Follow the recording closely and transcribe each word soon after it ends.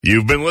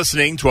You've been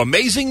listening to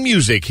amazing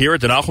music here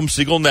at the Nachum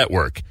Segal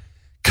Network.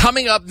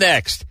 Coming up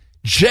next,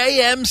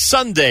 JM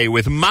Sunday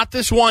with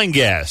Matis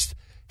Weingast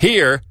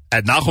here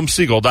at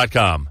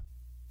NachumSegal.com.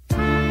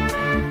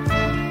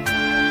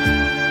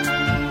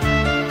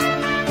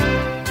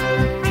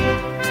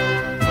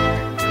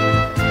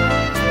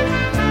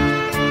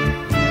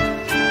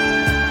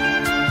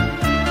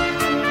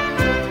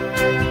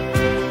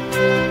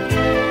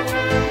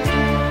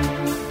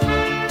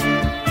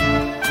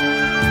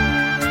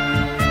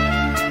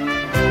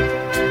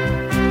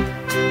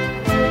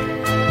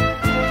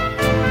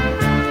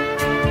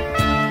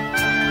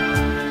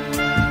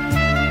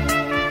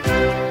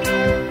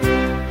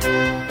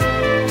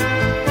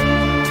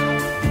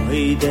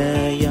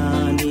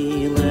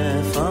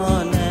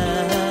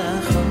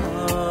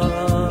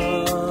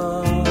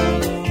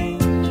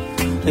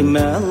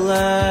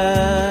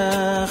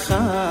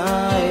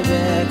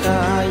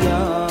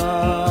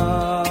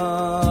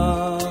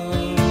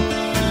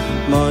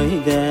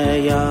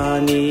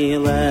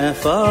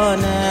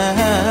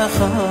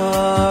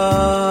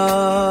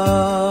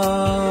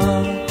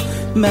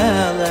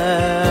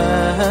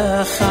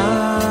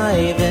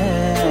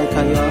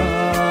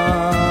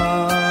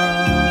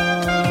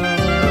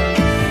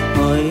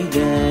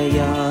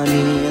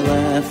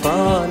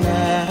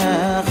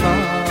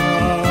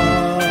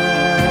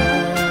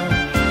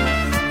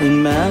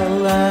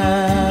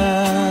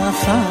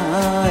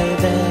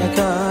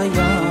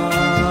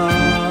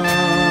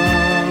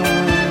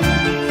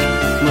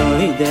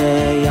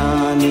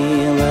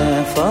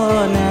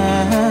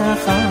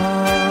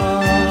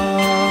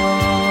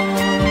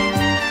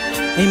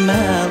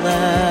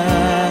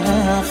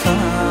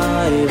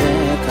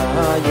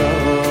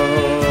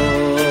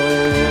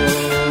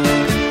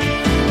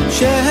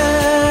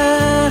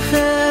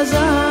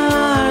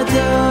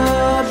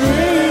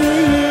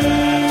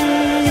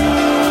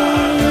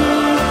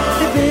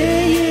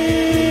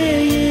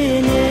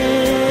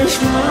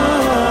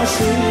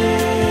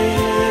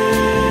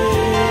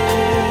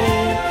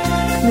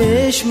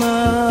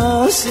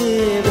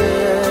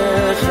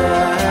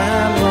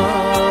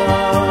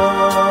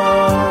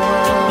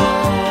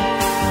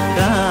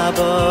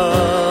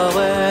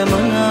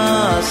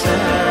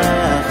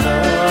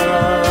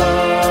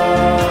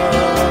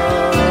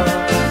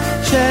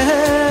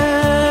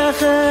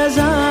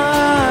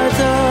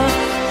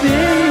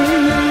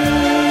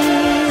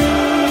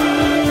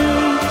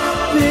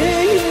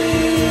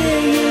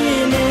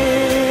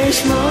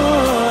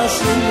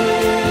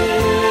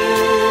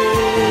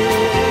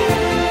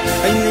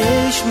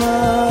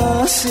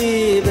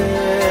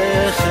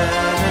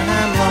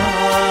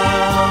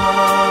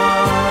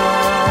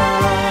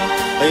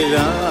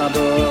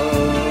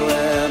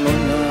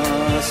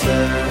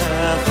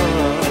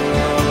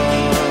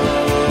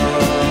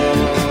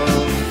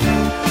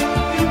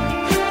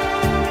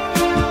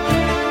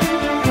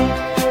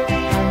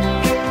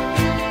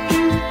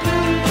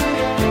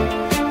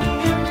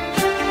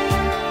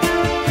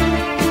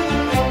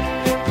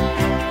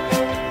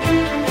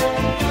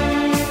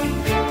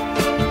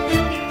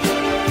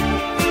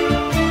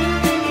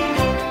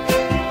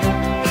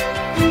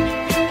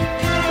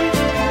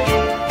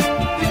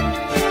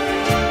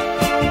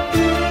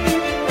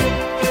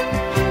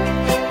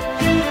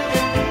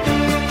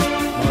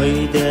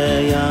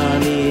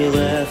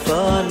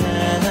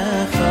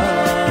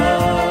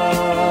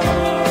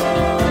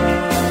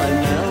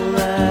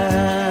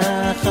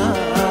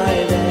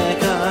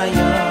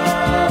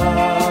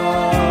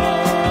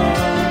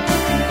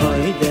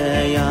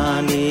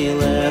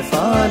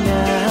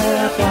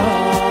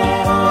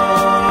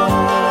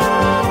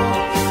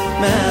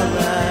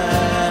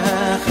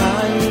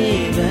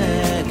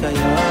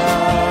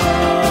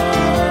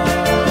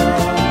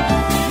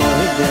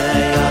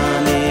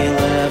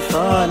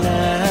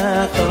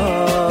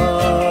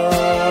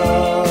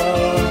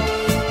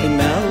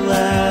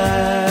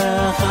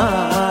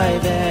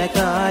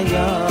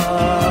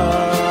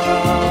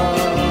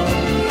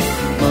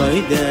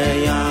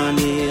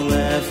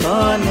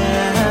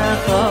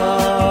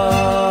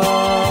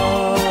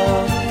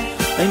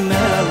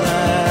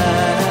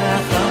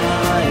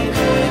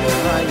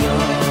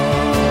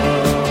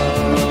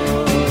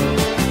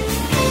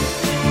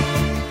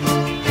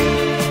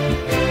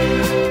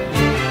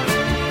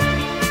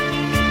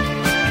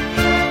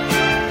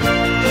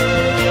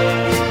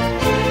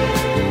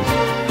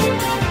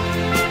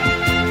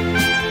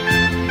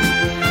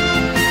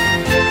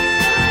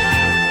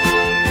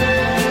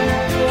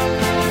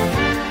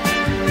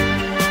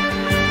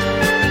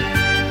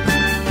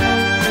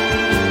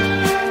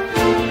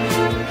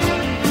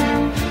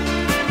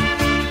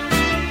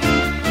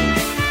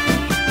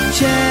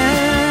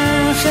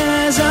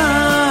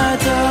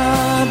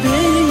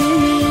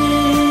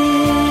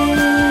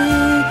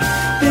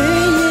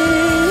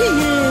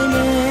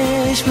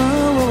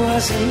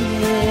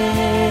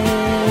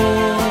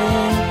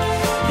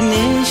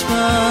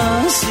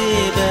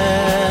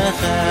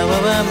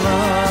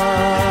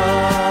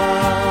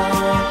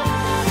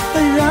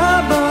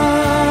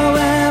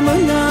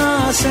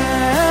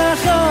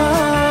 Secha,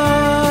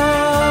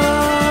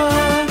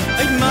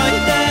 my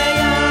day.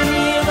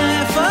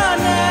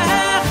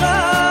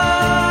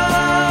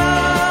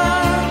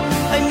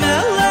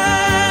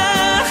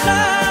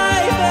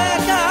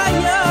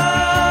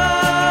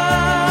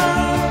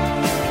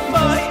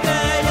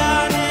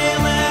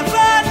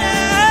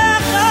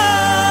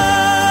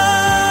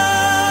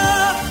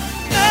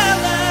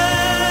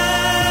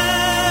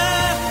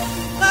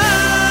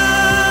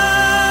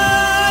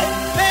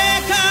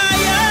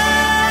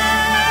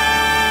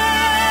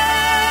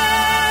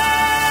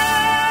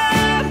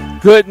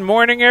 Good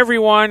morning,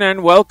 everyone,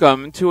 and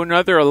welcome to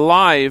another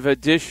live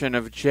edition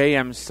of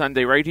JM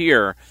Sunday right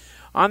here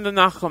on the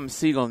Nachum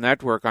Segal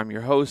Network. I'm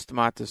your host,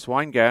 Matis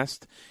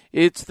Weingast.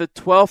 It's the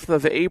 12th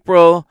of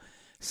April,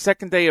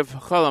 second day of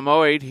Chol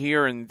HaMoed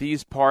here in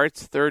these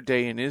parts, third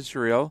day in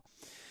Israel,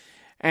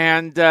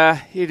 and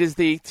it is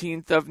the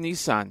 18th of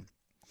Nisan.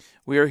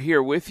 We are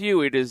here with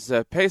you. It is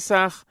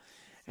Pesach,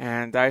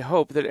 and I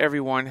hope that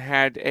everyone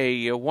had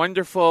a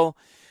wonderful,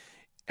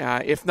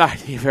 if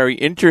not a very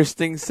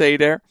interesting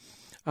Seder.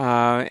 We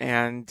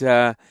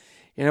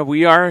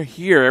are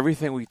here,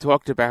 everything we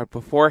talked about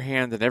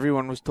beforehand, and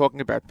everyone was talking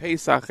about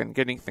Pesach and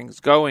getting things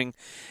going,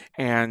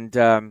 and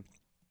having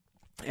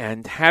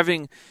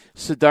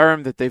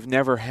Sedarim that they've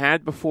never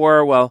had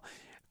before. Well,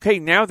 okay,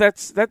 now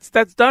that's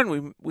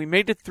done. We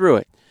made it through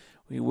it.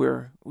 We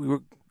were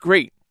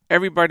great.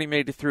 Everybody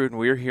made it through it, and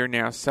we're here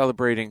now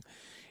celebrating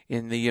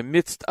in the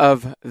midst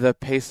of the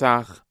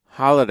Pesach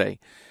holiday.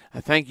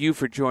 Thank you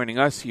for joining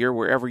us here,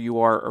 wherever you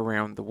are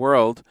around the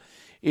world.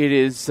 It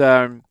is,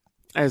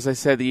 as I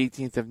said, the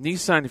 18th of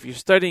Nisan. If you're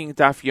studying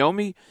Daf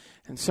Yomi,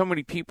 and so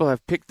many people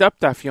have picked up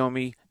Daf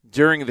Yomi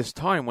during this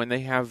time when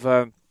they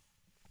have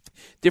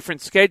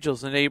different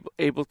schedules and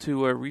able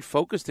to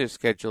refocus their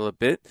schedule a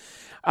bit,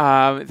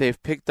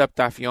 they've picked up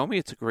Daf Yomi.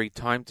 It's a great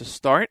time to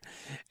start.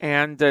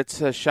 And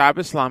it's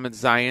Shabbos Lamed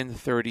Zayin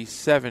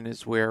 37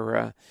 is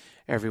where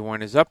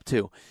everyone is up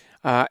to.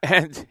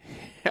 And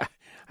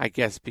I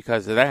guess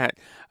because of that,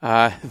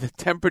 the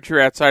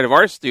temperature outside of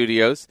our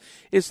studios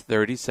is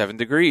 37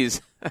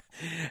 degrees.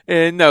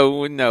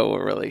 No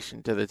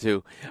relation to the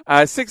two.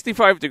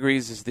 65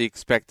 degrees is the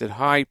expected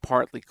high,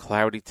 partly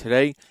cloudy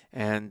today,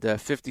 and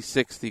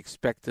 56 the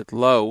expected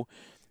low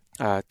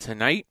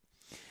tonight.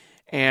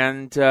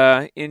 And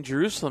in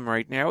Jerusalem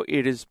right now,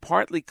 it is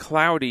partly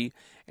cloudy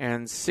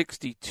and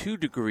 62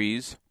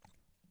 degrees.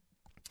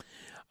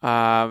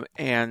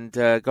 And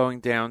going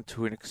down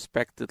to an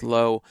expected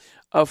low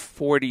of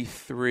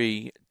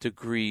 43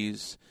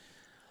 degrees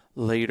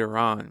later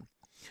on.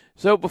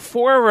 So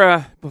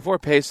before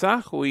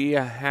Pesach, we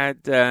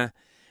had a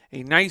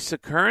nice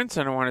occurrence,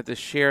 and I wanted to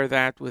share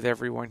that with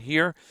everyone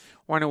here.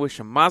 I want to wish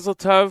a Mazel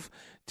Tov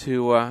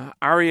to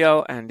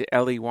Ariel and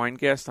Ellie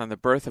Weingast on the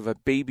birth of a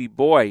baby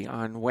boy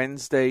on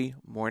Wednesday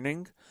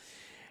morning,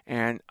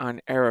 and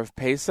on Erev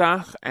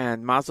Pesach,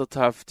 and Mazel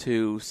Tov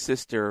to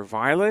Sister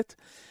Violet.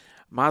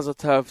 Mazel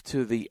Tov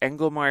to the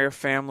Engelmeyer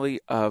family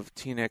of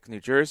Teaneck, New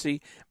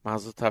Jersey.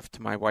 Mazel Tov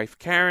to my wife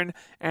Karen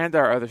and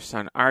our other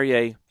son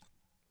Aryeh.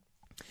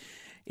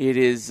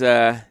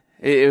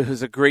 It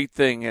was a great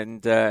thing,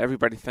 and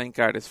everybody, thank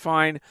God, is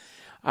fine.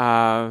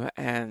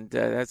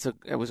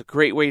 It was a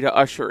great way to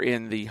usher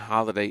in the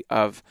holiday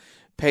of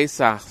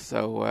Pesach.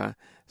 So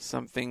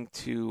something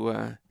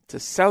to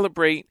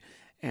celebrate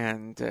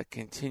and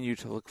continue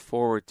to look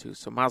forward to.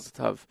 So Mazel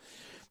Tov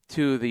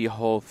to the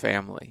whole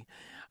family.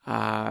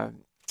 Let's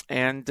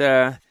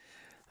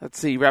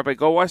see, Rabbi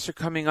Goldwasser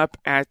coming up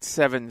at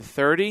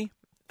 7:30.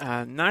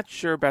 Not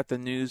sure about the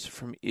news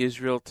from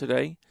Israel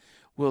today.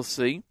 We'll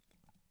see,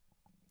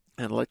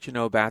 and let you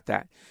know about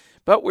that.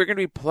 But we're going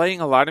to be playing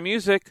a lot of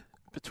music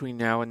between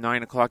now and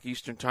 9 o'clock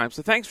Eastern Time.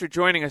 So thanks for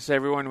joining us,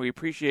 everyone. We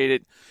appreciate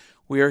it.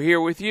 We are here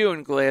with you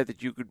and glad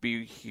that you could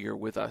be here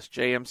with us.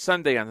 JM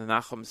Sunday on the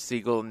Nachum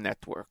Segal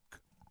Network.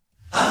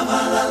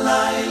 אבל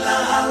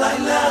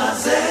הלילה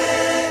הזה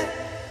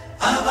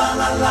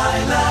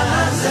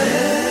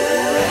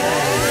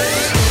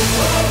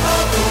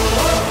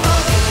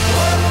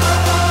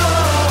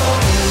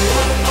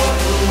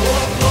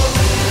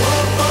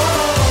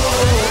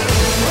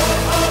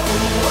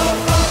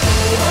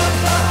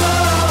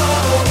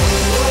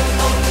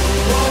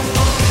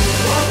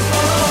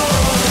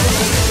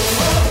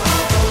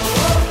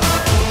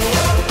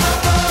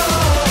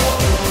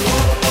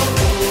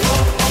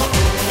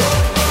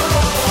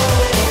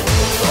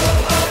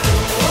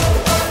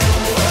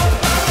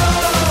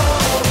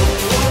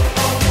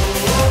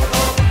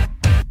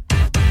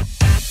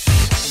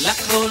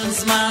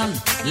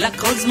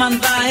לכל זמן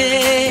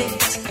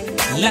בעת,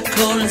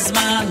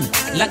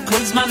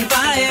 לכל זמן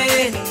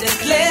בעת,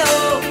 את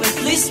לאהוב, את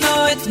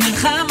לשנוא, את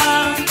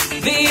מלחמה,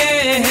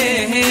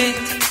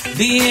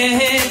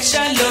 ויית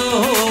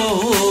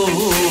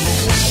שלום.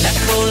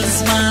 לכל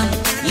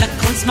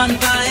זמן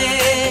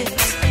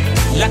בעת,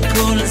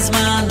 לכל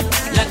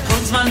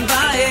זמן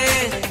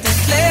בעת,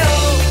 את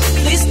לאהוב, את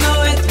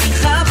לשנוא, את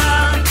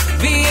מלחמה,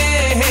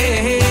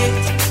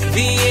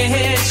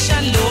 ויית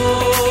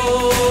שלום.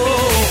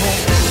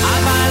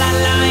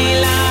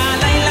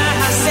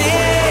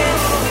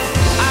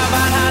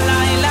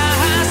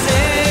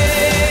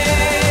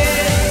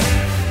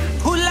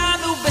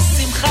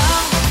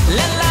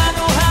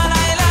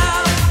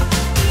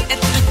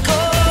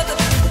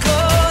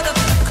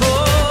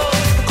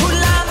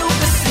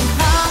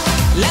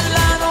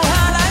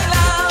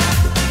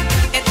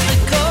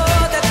 Go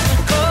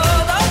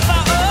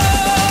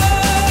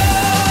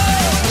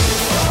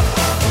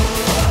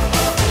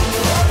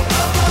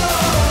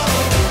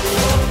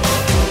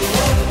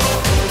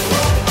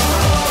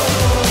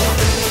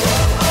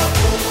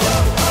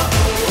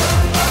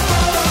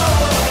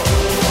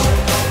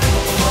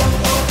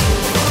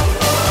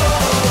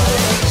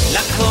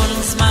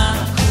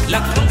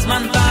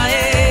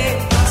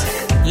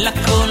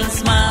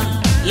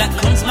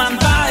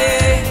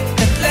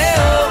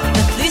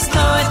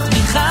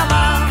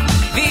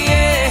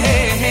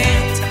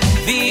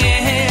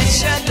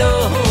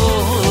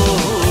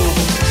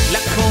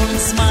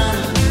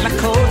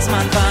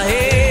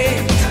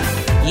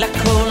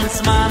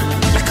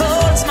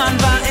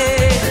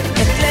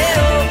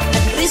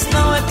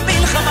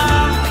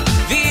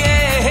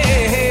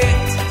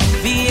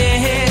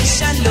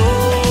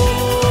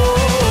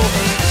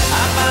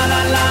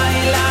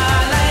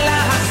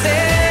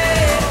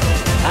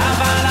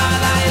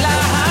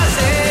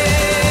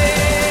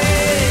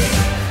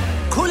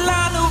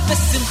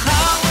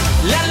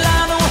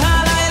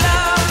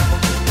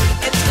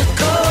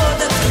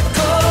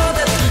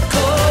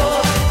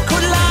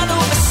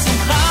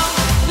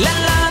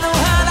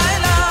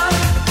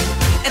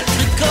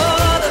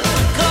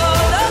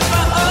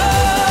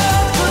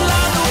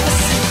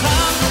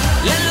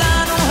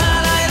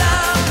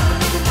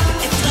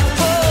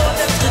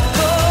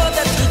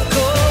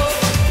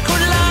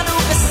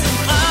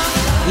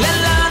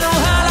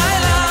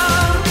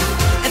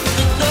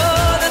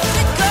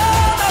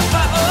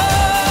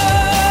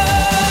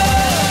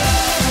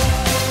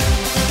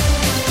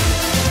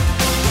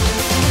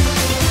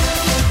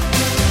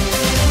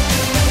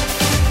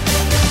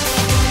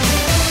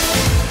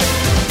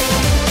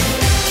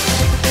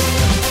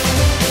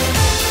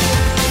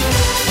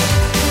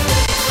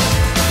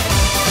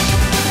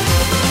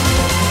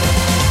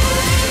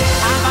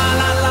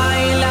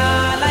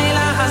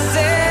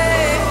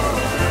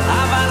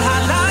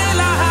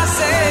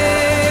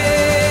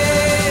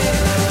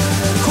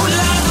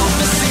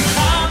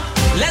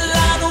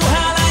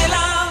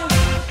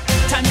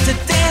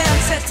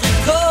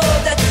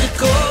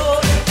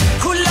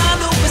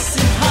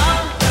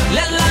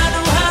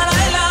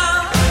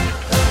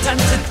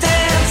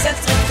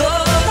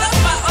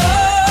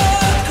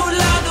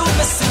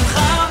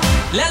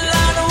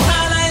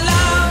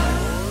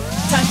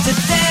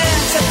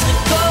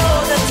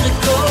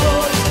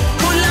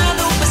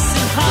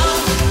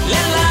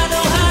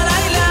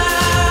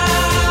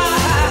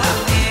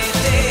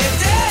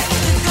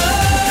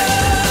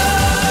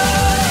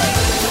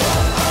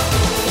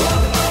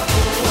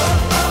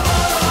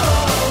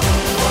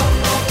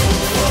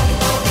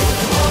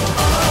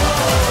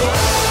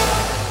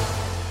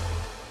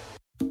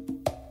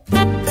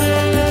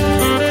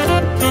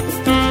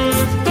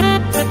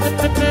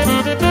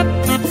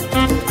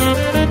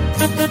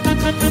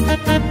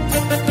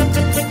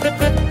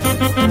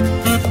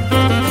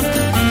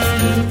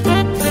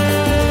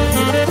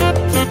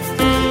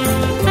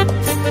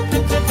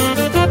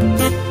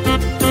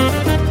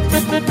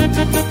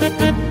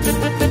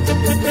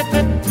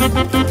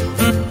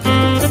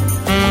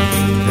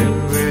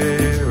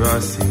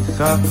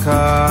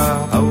sichaka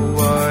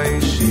Awai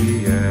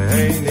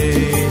shi'eni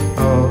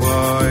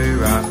Awai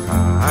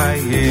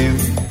rachayim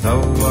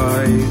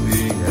Awai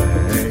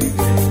bi'eni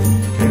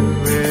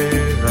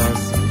Kerera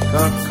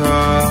sichaka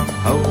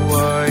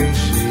Awai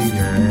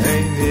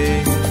shi'eni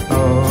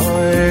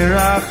Awai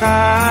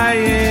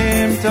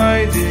rachayim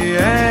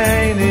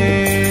Toidi'eni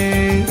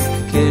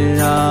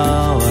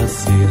Kerera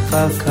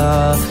sichaka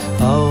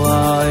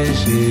Awai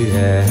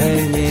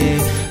shi'eni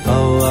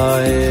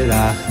Awai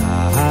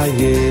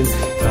rachayim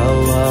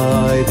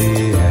Awai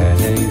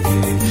di'eni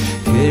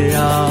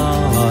Kira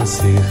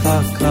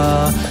sichaka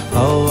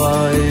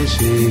Awai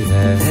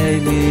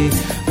shi'eni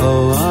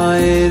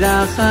Awai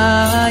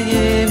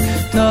rachayim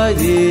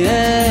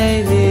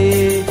Toidi'eni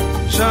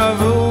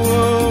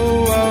Shavuot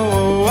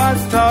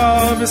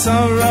Atov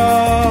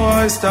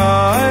B'Sarais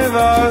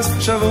Taivas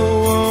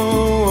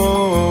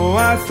Shavuot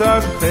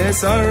Atov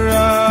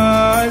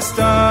B'Sarais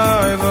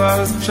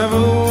Taivas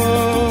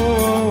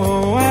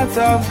Shavuot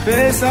Atov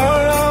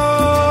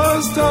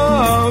B'Sarais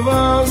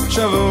Taivas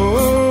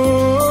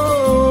Shavuot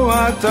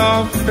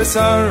Atov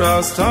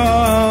B'Sarais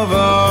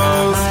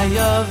Taivas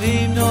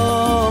Hayavinu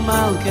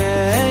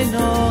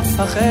Malkeinu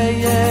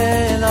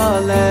Achayel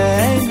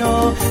Aleinu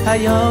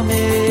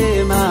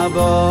Hayomim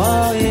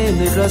Aboim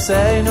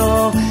Nikraseinu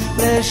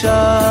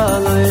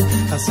Leshalom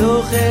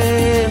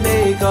Chasuchim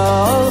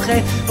Mikol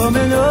Chay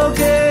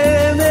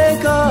Umenukim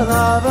Mikol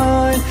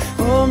Avain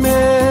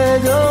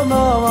Umedu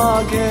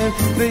Moakim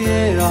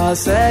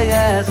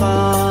V'yiraseyecha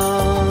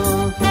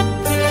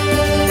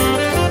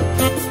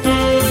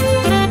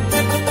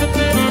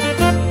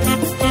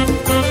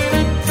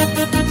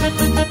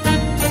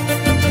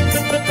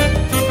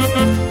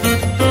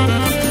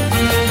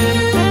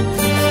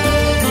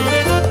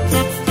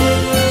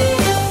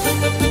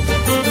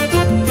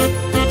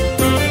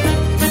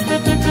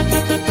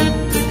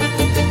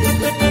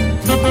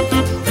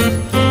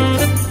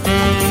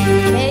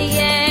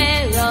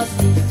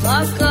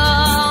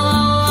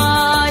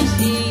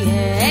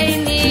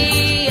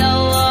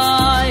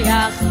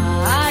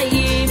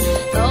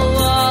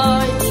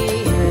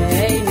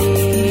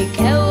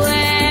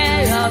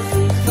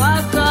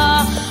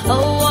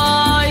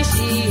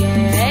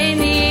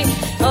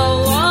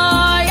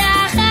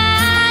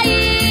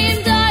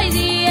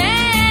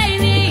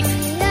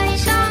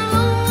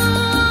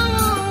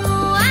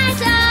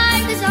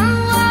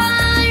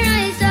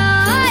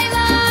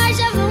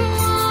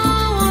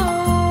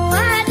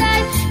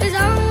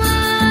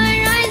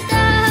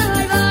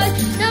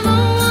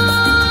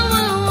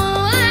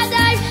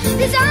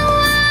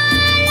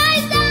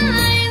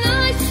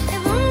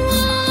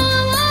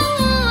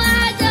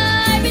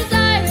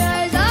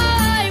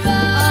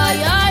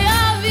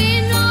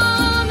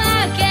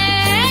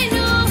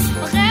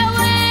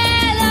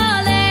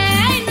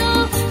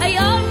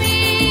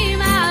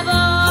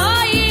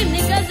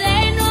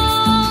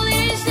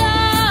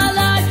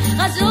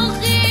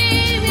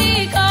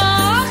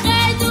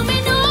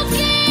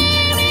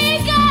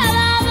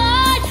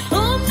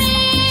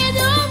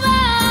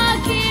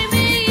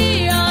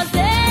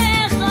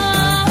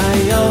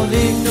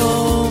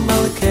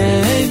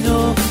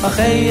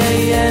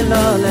Achayel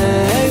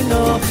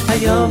Aleinu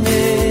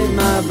Hayomim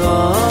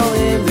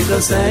Aboim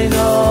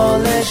Nikraseinu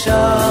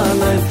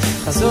Leshalom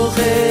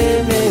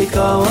Chasuchim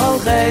Mikol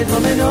Chay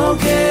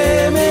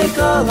Umenukim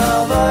Mikol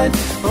Avain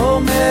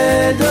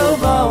Umedu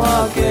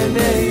Moakim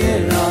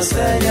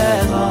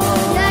V'yiraseyecha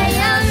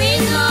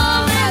Hayavinu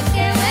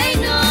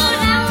Malkeinu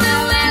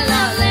Achayel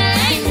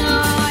Aleinu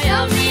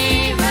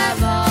Hayomim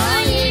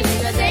Aboim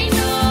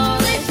Nikraseinu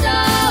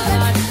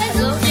Leshalom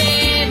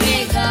Chasuchim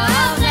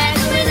Mikol Chay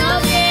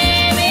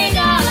Umenukim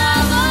Mikol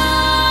Avain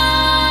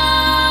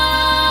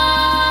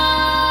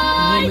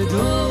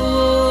Umedu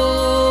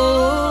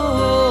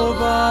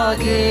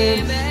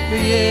Moakim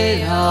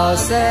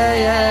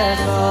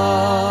V'yiraseyecha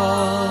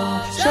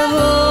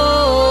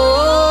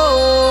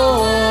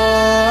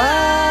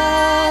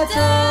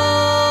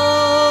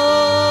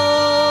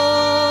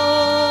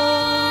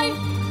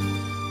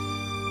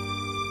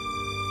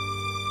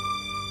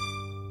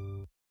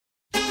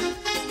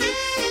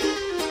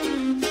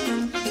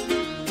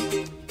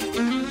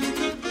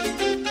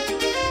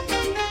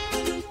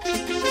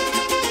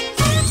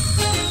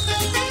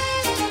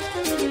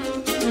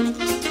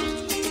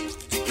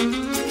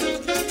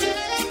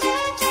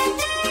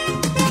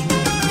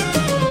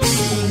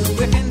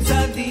وانت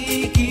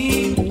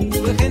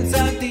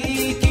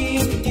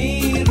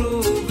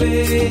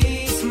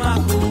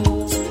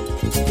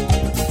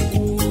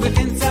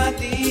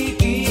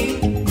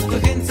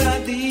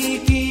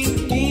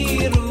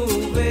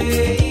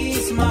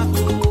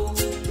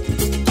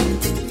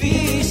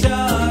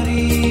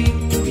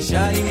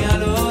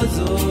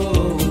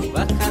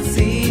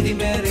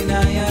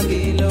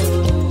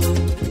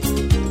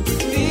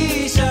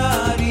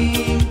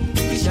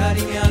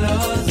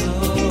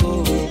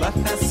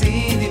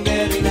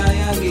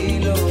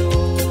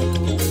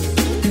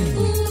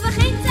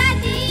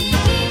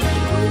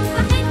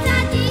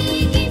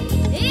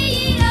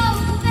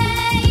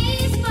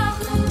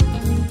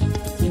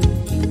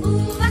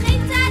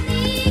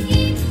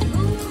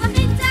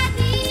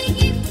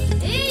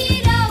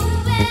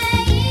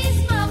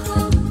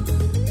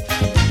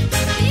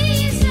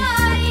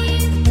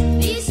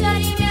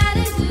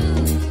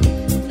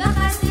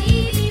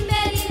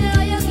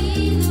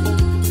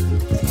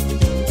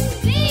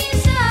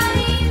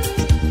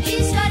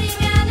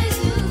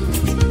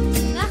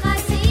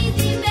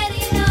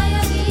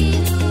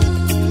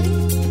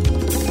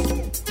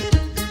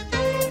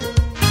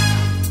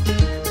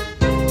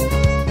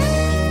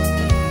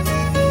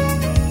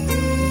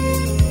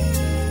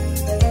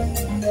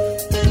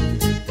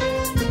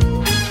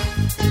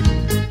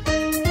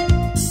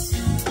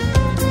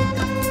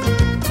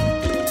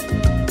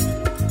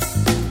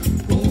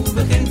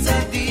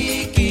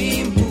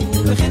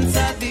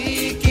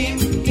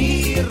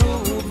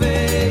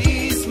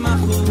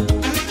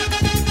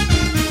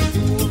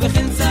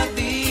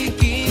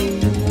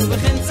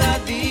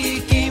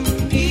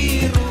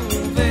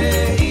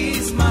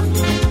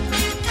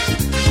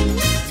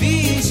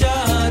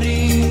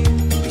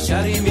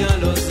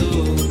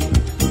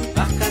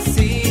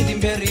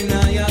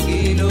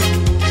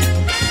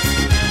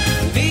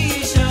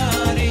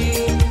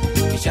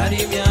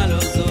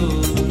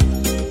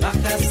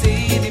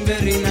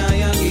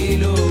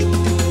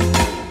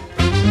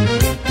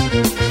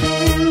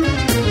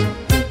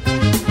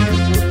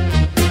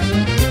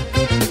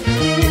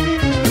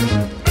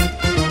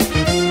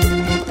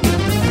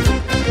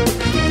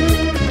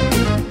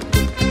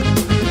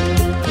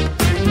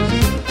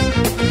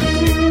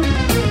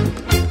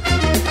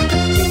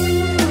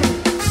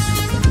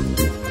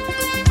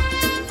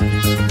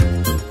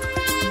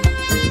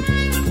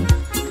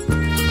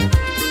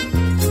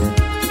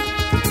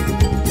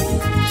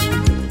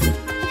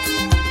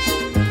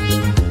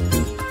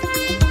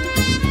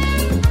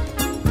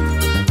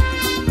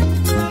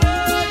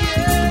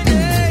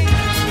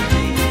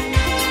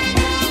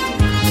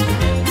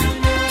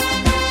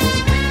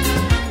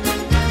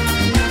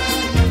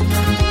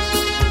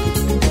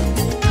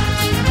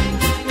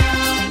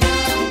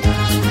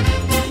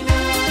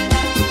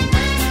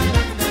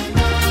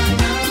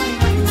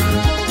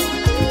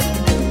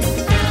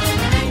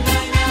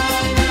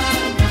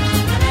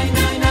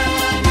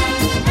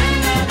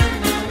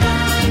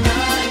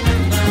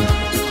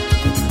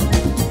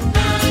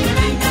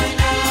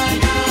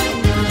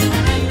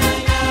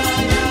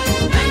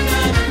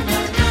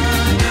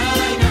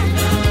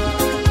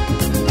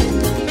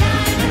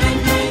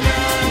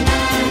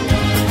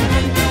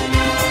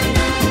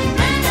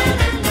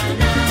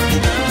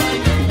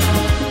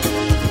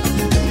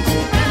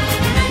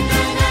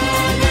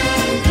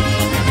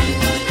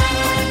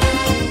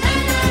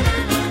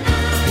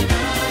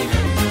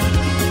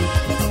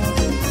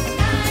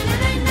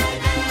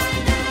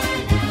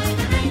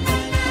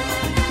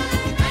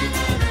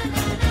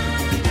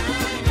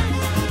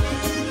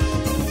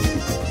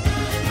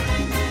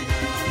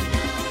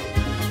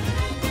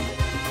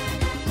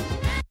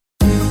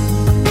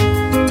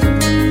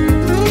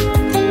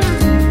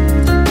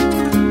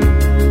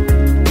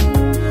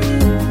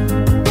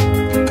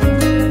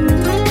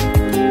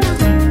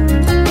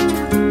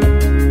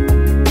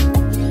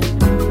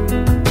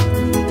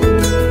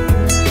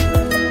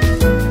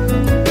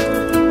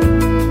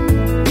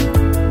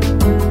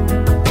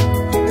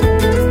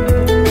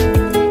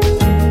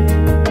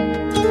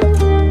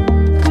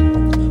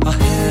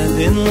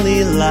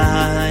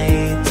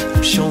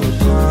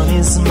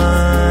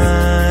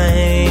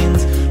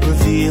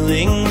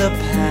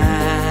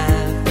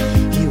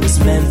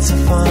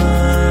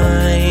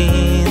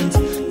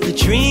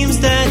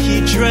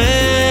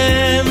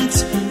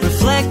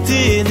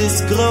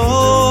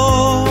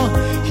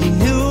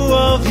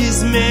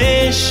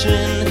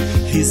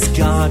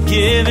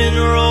God-given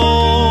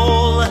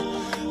role.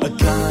 A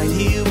guide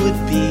he would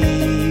be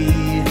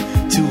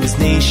to his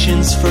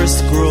nation's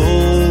first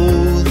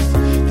growth.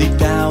 They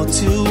bow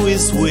to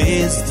his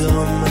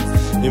wisdom,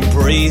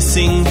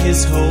 embracing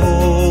his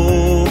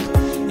hope.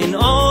 In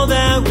all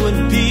that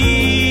would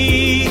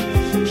be,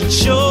 he'd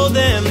show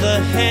them the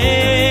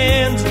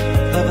hand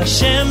of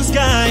Hashem's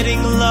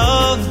guiding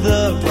love,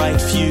 the bright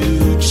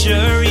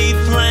future he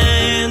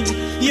planned.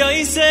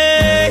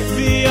 Yosef,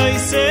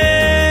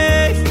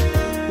 Yosef,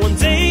 one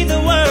day the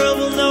world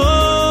will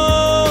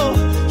know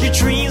your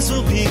dreams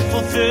will be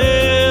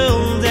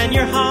fulfilled and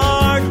your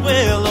heart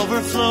will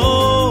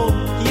overflow.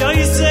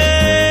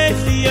 Yosef,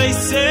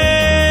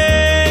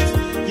 Yosef,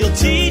 you'll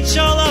teach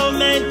all of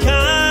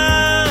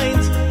mankind,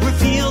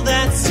 reveal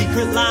that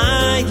secret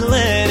light,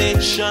 let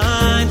it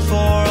shine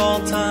for all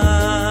times.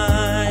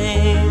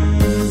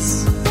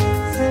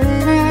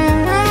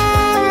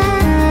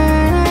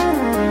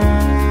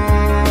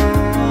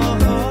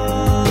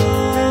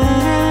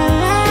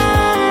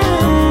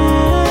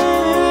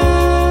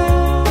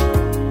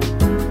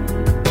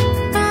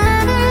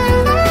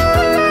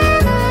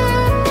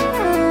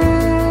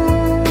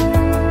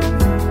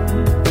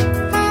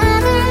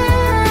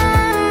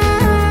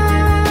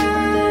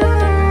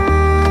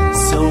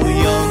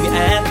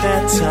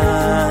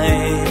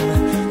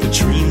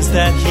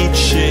 That he'd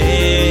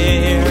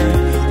share,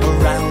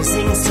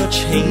 arousing such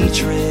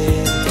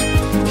hatred,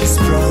 his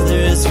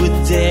brothers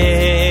would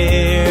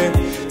dare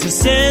to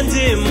send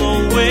him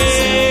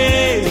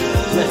away,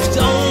 left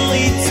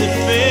only to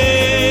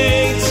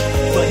fate.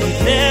 But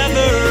he'd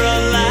never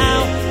allow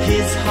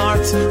his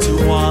heart to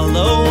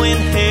wallow in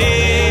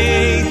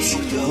hate.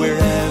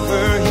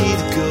 Wherever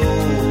he'd go,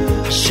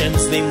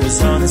 Hashem's name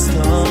was on his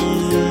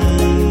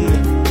tongue.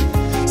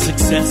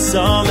 Success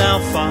somehow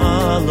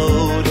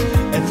followed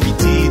every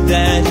deed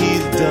that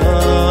he'd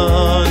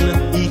done.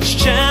 Each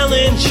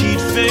challenge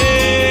he'd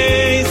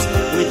face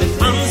with an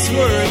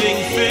unswerving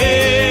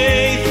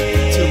faith,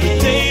 till the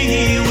day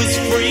he was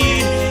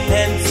freed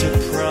and to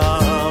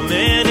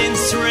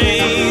prominence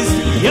raised.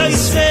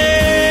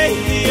 Yosef,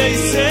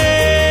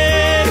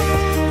 Yosef,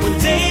 one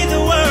day the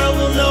world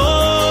will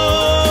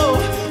know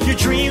your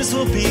dreams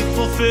will be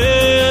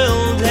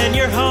fulfilled and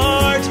your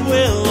heart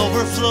will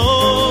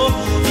overflow.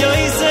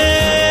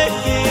 Yosef,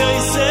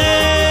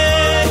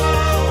 Yosef,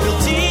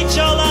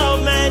 all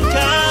of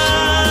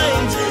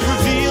mankind,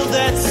 reveal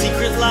that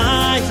secret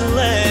light,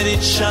 let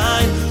it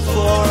shine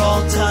for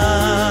all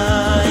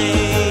times.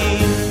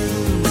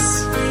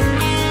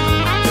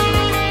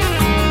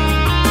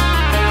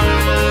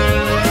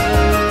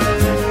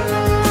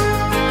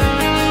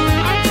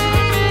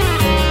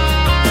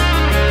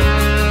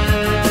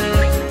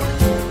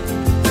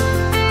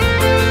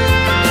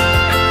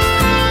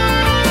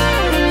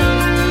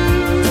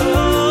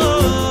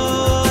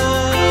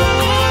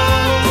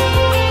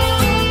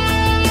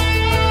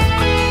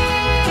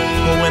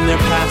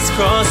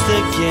 Crossed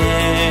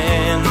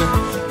again,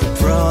 the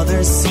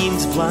brothers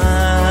seemed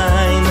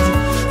blind.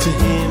 To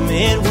him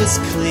it was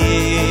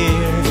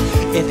clear,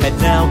 it had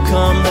now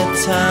come the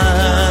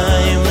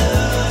time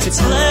to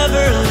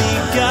cleverly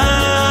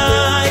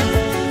guide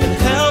and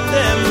help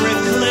them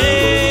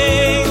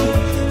reclaim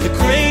the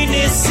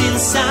greatness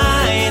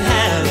inside,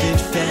 have it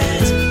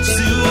fed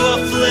to a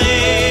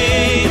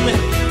flame.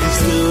 He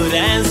stood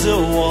as a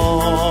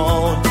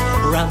wall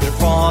around their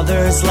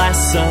father's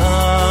last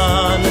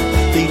son.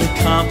 They'd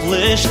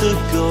accomplished the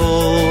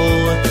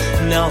goal,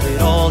 now they'd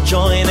all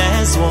join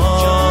as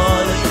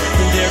one.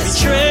 In their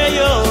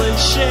betrayal and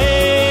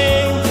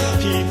shame,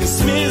 he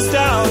dismissed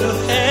out of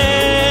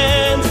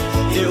hand.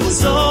 It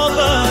was all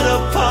but a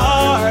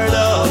part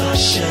of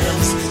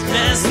Hashem's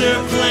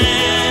master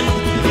plan.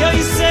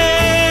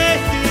 Yosef,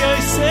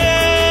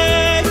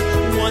 Yosef,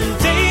 one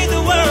day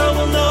the world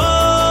will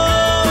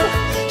know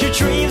your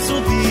dreams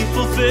will be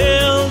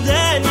fulfilled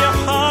and your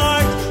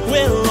heart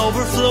will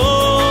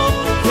overflow.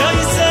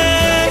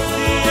 Yosef,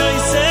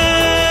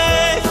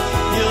 Yosef,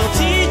 you'll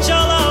teach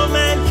all of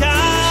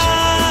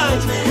mankind,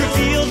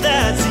 reveal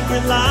that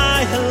secret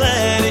light and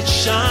let it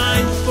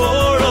shine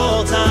for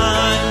all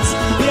times.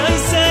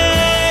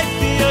 Yosef,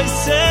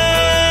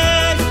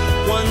 Yosef,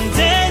 one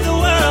day the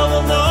world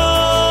will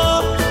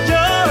know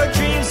your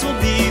dreams will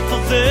be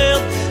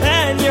fulfilled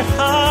and your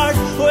heart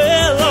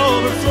will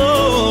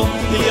overflow.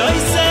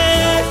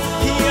 Yosef,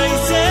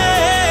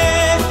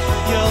 Yosef,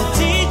 you'll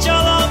teach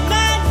all of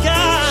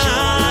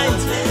mankind,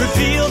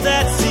 reveal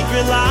that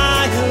secret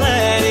light and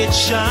let it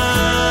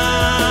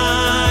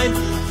shine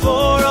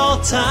for all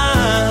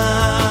times.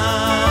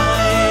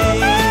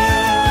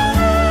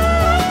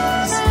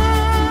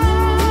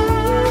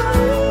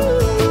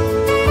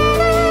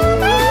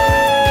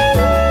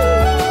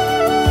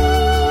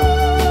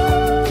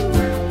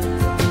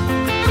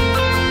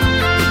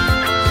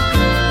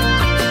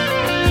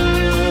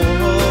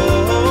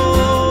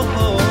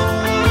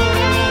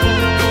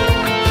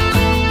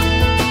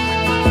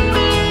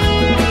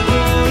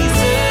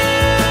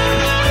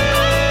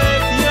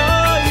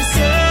 Yosef,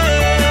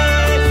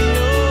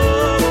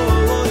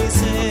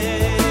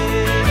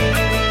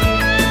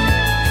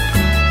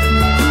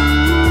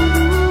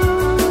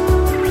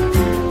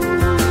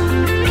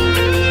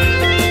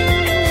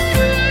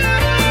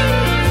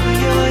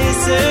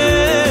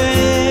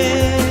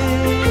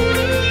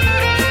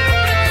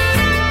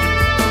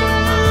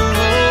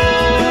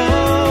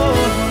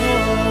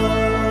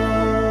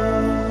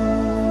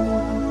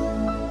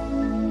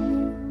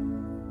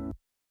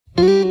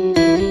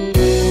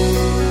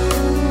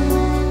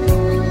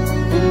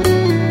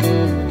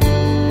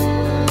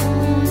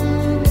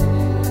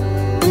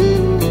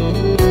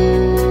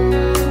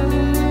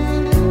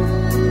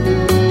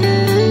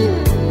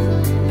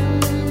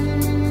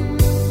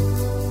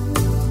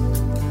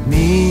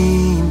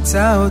 מי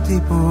ימצא אותי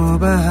פה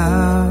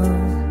בהר,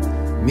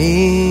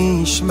 מי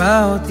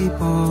ישמע אותי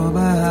פה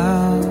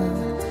בהר,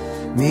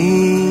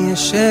 מי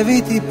ישב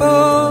איתי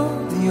פה,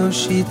 מי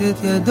יושיט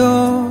את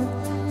ידו,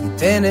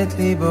 ייתן את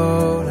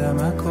ליבו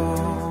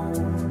למקום.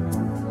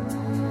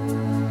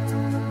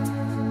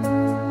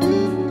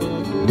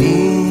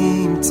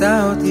 מי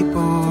ימצא אותי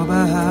פה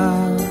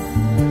בהר,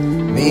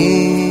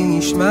 מי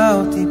ישמע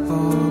אותי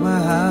פה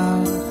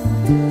בהר,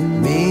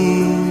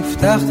 מי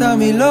יפתח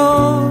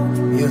תרמילו,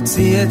 מי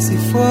יוציא את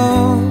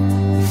ספרו,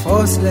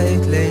 יפרוס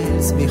לעת ליל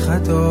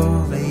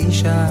צמיחתו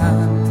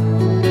וישן.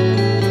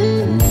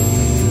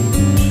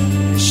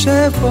 אני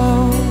אשב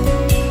פה,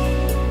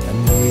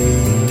 אני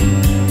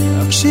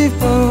אקשיב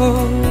פה,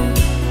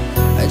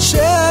 עד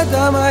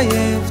שאדם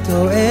עייף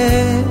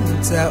טועה,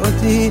 ימצא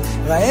אותי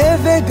רעב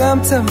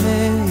וגם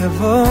צמא,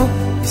 יבוא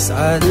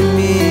יסעד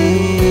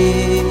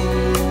עמי.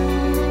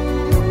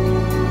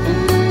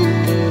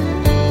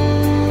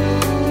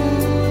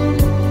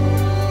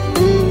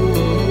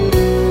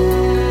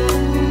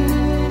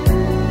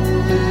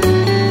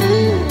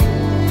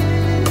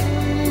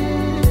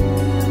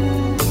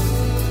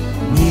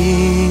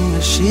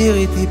 שיר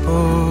איתי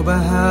פה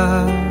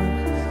בהר,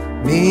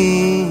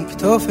 מי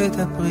יקטוף את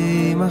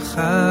הפרי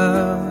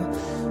מחר,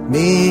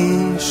 מי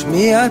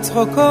ישמיע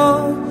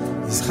צחוקו,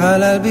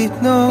 יזחל על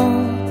בטנו,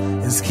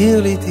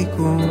 יזכיר לי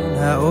תיקון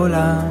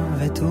העולם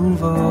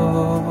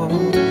וטובו.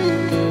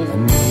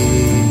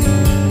 אני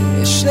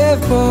אשב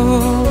פה,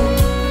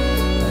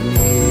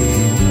 אני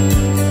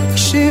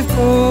אקשיב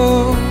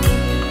פה,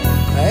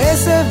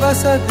 העשב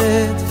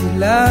בשדה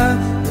תפילה,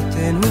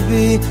 נותן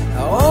בי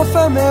העוף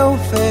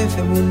המעופף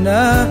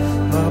אמונה,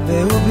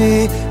 מרבה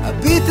בי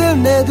הביט אל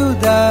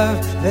נדודיו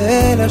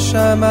ואל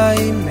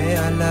השמיים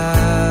מעליו.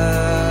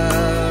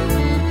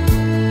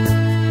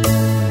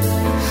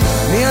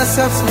 מי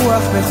אסף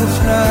רוח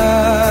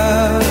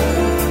בחופנה,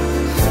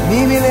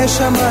 מי מילא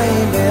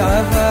שמיים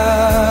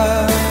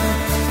בעבר,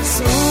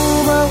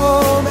 שאו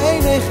מרום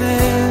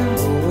עיניכם,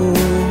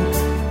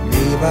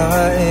 מי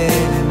ברא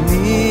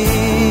אלמי.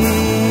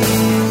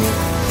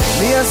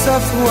 מי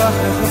אסף רוח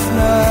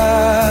בחופנה,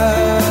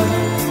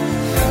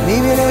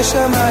 מי מילא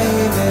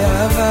שמיים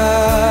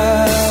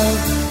בעבר,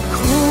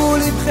 קחו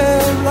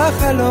לבכם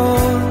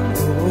לחלון,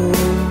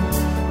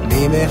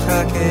 מי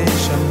מחכה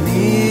שם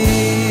מי.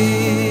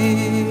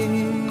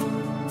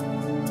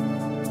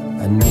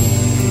 אני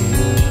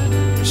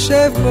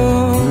יושב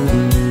פה,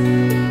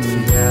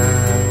 תפילה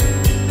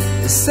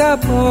אשא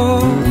פה,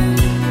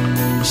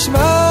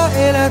 נשמע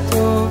אל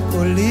הטוב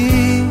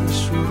קולי,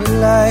 שוב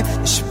אליי,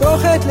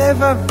 אשפוך את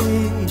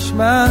לבבי,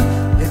 ישמע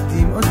את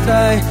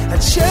דמעותיי,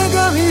 עד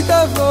שגם היא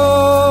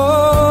תבוא,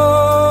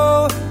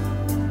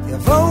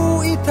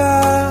 יבואו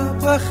איתה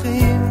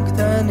פרחים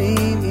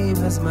קטנים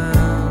עם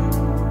הזמן.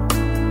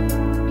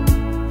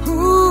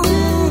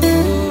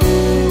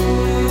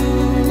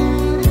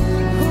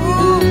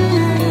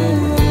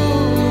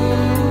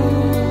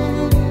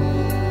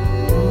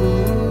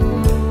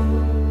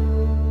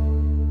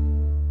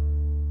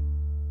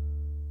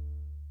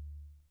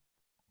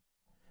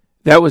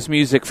 That was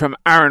music from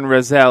Aaron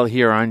Razel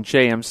here on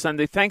JM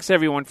Sunday. Thanks,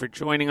 everyone, for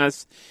joining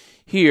us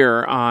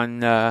here on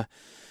the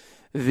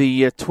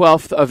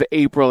 12th of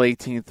April,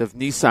 18th of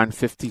Nisan,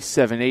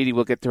 5780.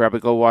 We'll get to Rabbi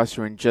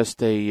Goldwasser in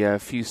just a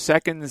few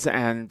seconds.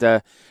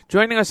 And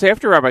joining us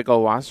after Rabbi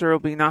Goldwasser will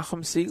be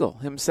Nachum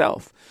Segal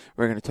himself.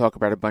 We're going to talk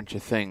about a bunch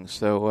of things.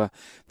 So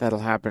that'll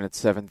happen at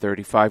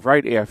 7:35,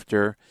 right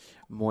after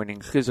Morning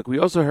Chizuk. We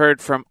also heard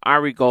from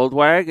Ari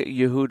Goldwag,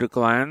 Yehuda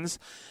Glanz,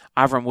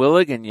 Avram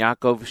Willig, and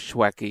Yaakov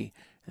Shweki.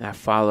 And that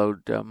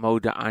followed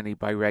Moda Ani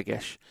by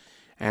Regesh,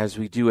 as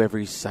we do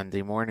every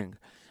Sunday morning,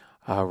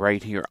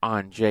 right here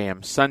on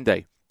JM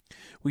Sunday.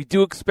 We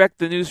do expect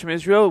the news from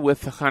Israel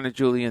with Chana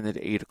Julian at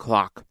 8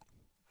 o'clock.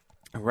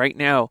 Right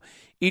now,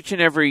 each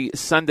and every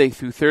Sunday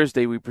through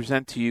Thursday, we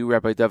present to you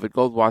Rabbi David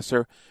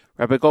Goldwasser.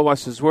 Rabbi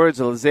Goldwasser's words,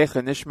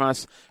 Lezecha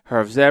Nishmas,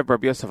 Harav Zeb,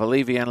 Rabbi Yosef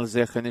Alevi, and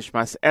Lezecha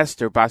Nishmas,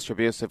 Esther, Bas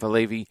Rabbi Yosef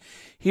Alevi.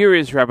 Here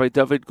is Rabbi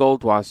David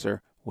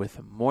Goldwasser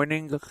with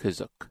Morning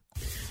Chizuk.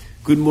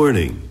 Good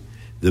morning.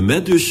 The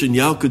Medrash in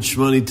Yalkut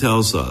Shmoni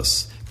tells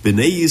us,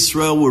 Bnei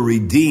Yisrael were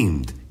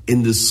redeemed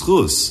in the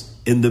schus,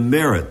 in the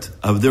merit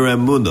of their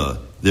emunah,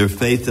 their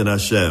faith in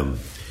Hashem.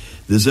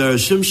 The Zera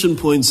Shimshon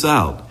points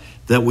out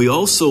that we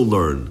also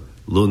learn,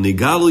 Lo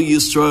nigalu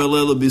Yisrael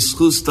ela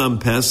b'schus dam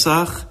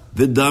Pesach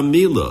v'dam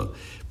Mila.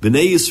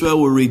 Bnei Yisrael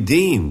were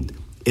redeemed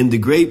in the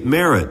great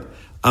merit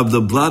of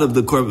the blood of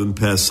the Korban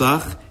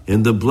Pesach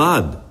and the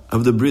blood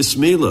of the Bris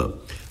Milah.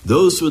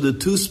 Those were the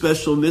two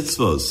special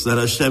mitzvos that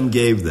Hashem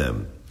gave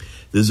them.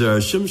 The Zera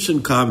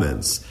Shimshon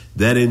comments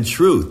that in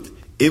truth,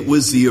 it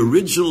was the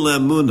original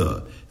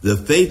emunah, the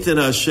faith in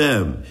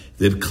Hashem,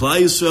 that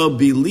Klal Yisrael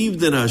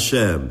believed in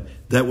Hashem,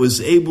 that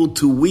was able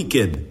to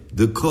weaken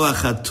the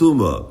koach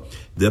hatuma,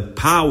 the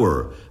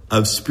power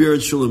of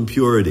spiritual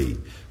impurity.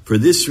 For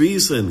this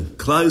reason,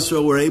 Klal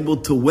Yisrael were able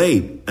to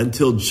wait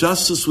until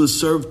justice was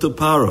served to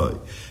Paroi,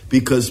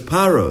 because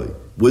Paroi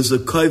was a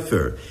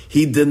kafir.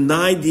 He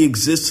denied the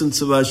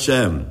existence of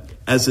Hashem,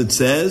 as it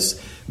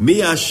says, Mi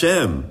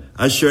Hashem,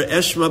 asher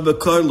eshma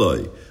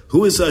bekorloi.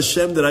 Who is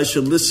Hashem that I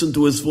should listen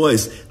to his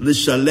voice?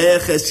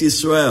 L'shalech es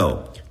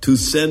Yisrael, to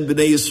send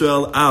Bnei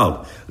Yisrael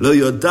out. Lo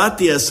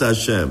yodati es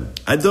Hashem.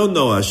 I don't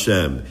know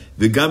Hashem.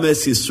 V'gam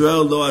es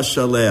Yisrael lo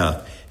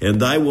ashaleach.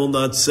 And I will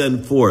not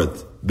send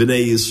forth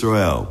Bnei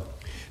Yisrael.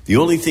 The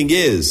only thing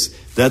is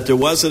that there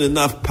wasn't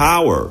enough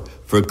power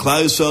for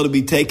Klal Yisrael to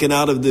be taken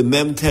out of the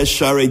Mem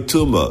Tesh Sharei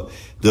Tumah,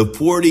 the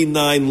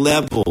 49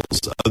 levels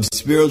of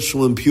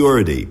spiritual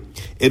impurity.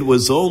 It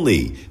was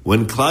only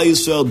when Klal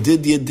Yisrael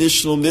did the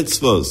additional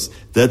mitzvos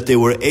that they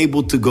were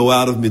able to go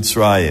out of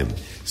Mitzrayim.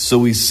 So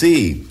we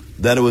see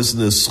that it was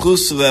in the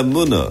schus of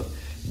Emunah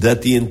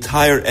that the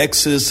entire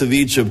exodus of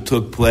Egypt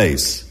took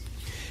place.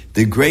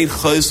 The great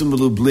Chosam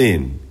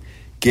Lublin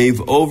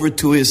gave over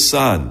to his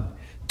son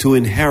to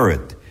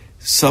inherit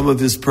some of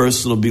his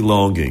personal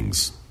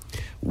belongings.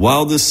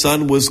 While the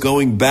son was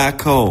going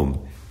back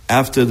home,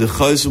 after the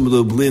Chosam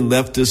Lublin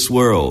left this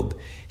world,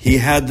 he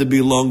had the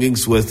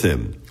belongings with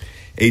him.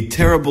 A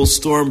terrible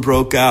storm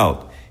broke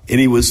out, and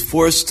he was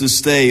forced to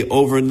stay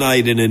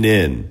overnight in an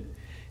inn.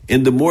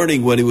 In the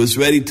morning, when he was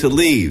ready to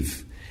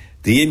leave,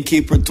 the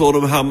innkeeper told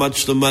him how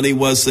much the money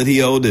was that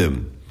he owed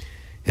him.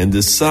 And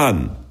the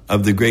son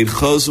of the great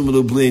Chosam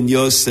Lublin,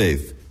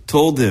 Yosef,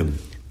 told him,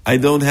 I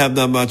don't have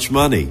that much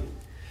money.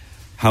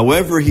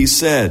 However, he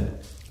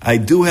said, I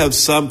do have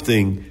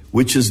something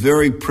which is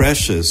very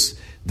precious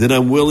that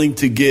I'm willing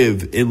to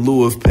give in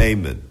lieu of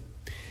payment.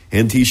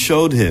 And he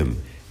showed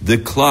him the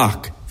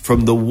clock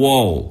from the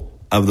wall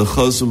of the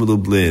Chosam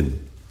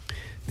Lublin.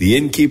 The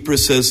innkeeper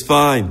says,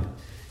 fine,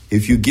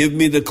 if you give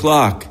me the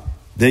clock,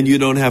 then you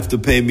don't have to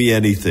pay me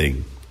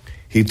anything.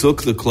 He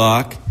took the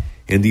clock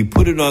and he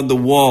put it on the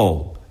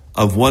wall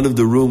of one of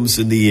the rooms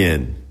in the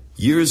inn.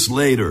 Years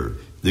later,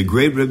 the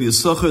great Rabbi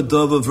Yisachar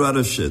Dov of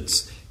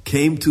Radovshitz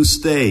came to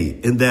stay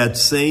in that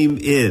same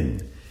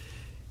inn.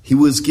 He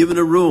was given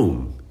a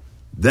room.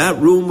 That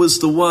room was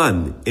the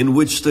one in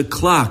which the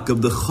clock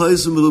of the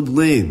Chosam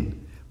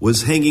Lublin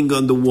was hanging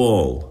on the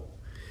wall.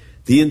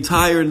 The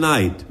entire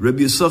night,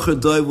 Rabbi Yisachar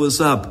Dov was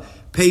up,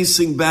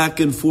 pacing back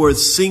and forth,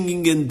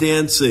 singing and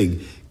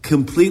dancing,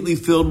 completely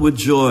filled with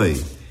joy.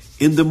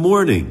 In the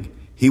morning,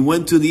 he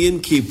went to the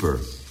innkeeper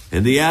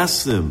and he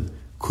asked him,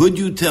 could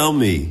you tell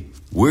me,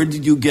 where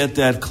did you get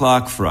that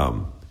clock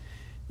from?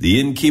 The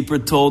innkeeper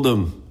told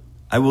him,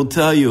 I will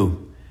tell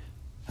you,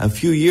 a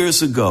few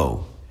years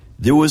ago,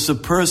 there was a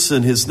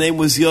person, his name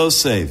was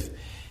Yosef,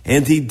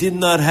 and he did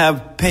not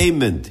have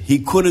payment. He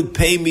couldn't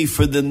pay me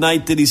for the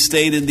night that he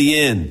stayed in the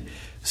inn.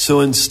 So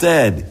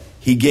instead,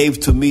 he gave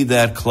to me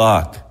that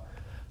clock.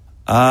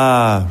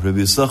 Rabbi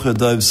Yisachar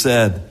Dov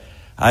said,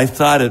 I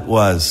thought it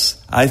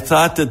was. I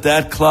thought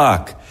that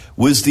clock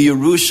was the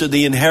Yerusha,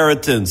 the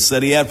inheritance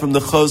that he had from the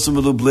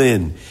Chosam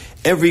Lublin.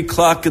 Every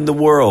clock in the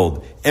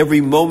world,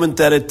 every moment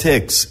that it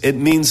ticks, it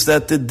means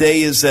that the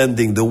day is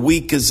ending, the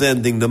week is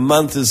ending, the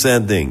month is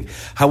ending.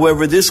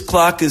 However, this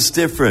clock is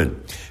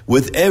different.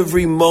 With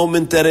every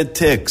moment that it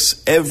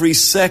ticks, every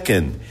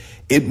second,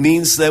 it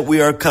means that we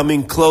are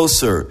coming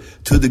closer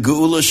to the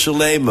Geula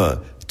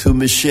Shalema, to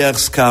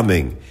Mashiach's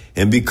coming.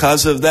 And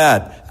because of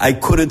that, I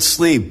couldn't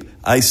sleep.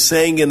 I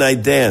sang and I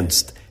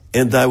danced,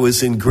 and I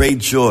was in great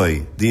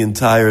joy the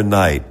entire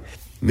night.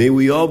 May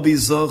we all be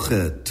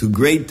zocheh to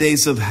great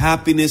days of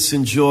happiness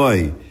and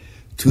joy,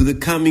 to the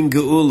coming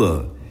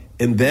Geula.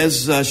 And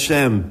Be'ez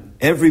Hashem,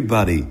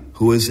 everybody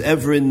who is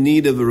ever in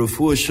need of a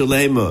refuah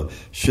shalema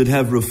should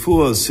have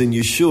refuahs and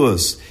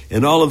yeshuas,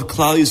 and all of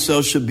Klal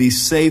Yisrael should be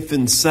safe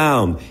and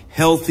sound,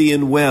 healthy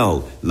and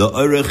well.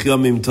 La'orech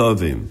yomim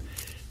tovim.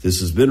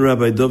 This has been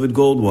Rabbi David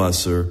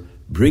Goldwasser,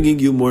 bringing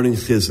you Morning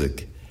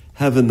Chizuk.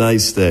 Have a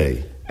nice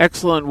day.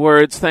 Excellent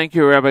words. Thank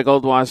you, Rabbi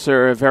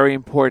Goldwasser. Very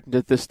important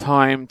at this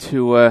time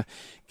to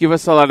give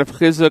us a lot of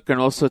chizuk and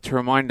also to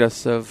remind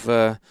us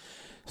of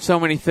so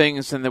many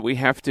things, and that we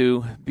have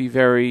to be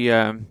very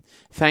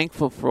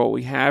thankful for what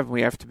we have.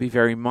 We have to be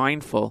very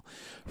mindful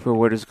for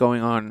what is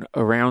going on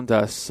around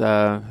us.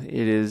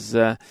 It is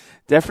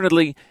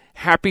definitely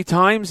happy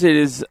times. It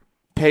is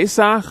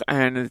Pesach,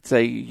 and it's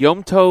a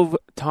Yom Tov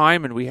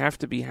time, and we have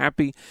to be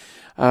happy.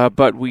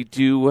 But we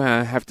do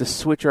have to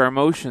switch our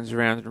emotions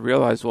around and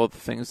realize all the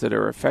things that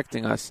are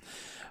affecting us,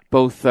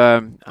 both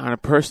on a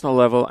personal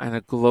level and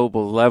a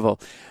global level.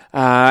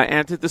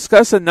 And to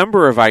discuss a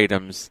number of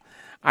items,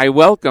 I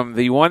welcome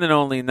the one and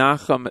only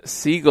Nachum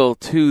Segal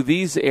to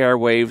these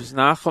airwaves.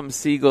 Nachum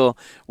Segal,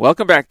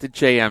 welcome back to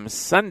JM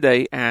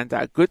Sunday, and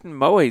Guten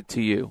Moed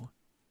to you.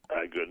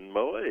 Guten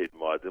Moed,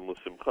 Moedim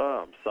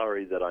L'Simcha. I'm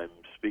sorry that I'm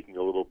speaking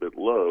a little bit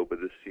low,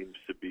 but this seems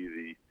to be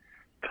the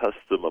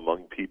custom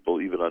among people,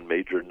 even on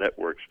major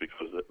networks,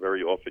 because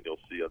very often you'll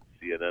see on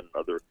CNN and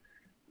other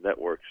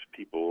networks,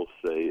 people will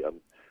say,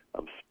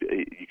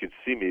 you can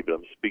see me, but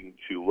I'm speaking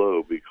too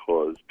low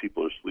because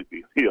people are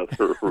sleeping in the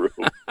other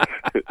room.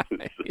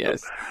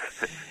 Yes.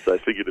 So I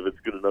figured if it's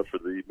good enough for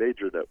the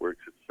major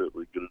networks, it's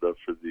certainly good enough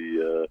for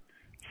the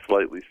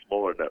slightly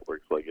smaller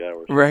networks like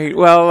ours. Right.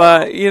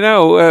 Well,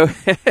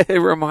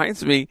 it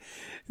reminds me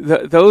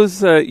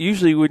those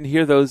usually you wouldn't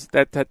hear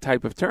that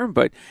type of term,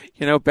 but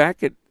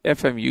back at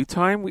FMU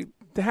time, we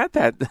had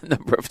that a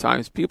number of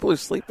times. People are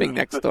sleeping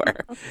next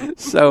door,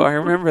 so I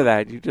remember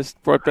that. You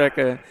just brought back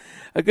a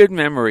good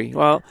memory.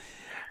 Well,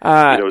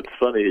 it's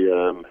funny.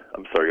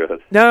 I'm sorry. Go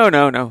ahead.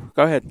 No.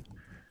 Go ahead.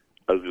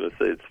 I was going to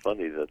say it's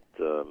funny that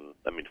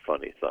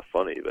funny. It's not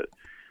funny, but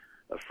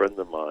a friend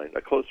of mine,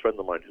 a close friend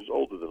of mine, who's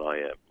older than I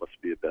am, must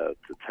be about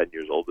 10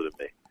 years older than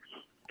me.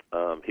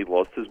 He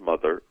lost his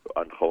mother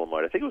on Chol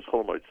Hamoed. I think it was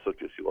Chol Hamoed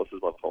Sukkos. He lost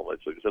his mother on Chol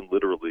Hamoed Sukkos, and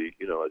literally,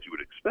 as you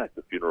would expect,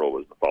 the funeral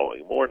was the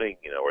following morning,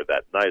 or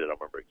that night. I don't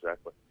remember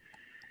exactly.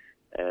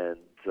 And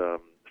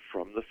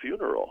from the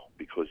funeral,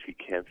 because he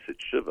can't sit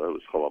shiva, it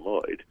was Chol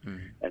Hamoed,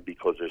 and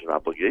because there's an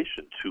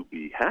obligation to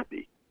be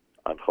happy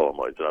on Chol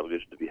Hamoed, an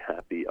obligation to be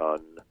happy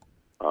on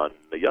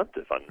the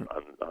Yontif, on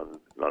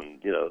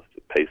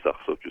Pesach,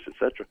 Sukkos,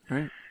 etc.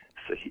 Right.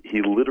 So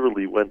he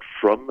literally went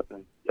from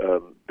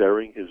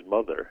burying his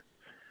mother.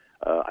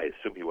 I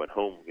assume he went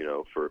home,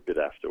 for a bit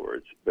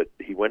afterwards. But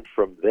he went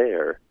from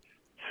there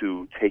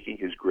to taking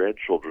his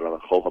grandchildren on a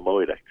Chol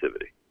Hamoed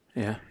activity.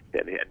 Yeah.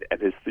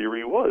 And his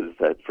theory was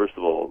that, first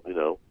of all,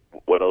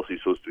 what else he's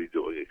supposed to be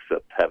doing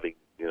except having,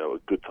 a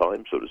good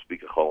time, so to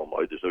speak, at Chol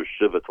Hamoed. There's no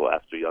Shiva till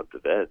after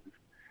Yontif ends.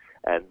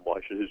 And why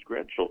should his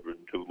grandchildren,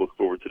 who look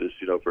forward to this,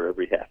 for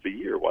every half a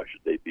year, why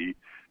should they be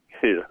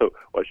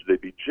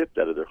gypped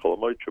out of their Chol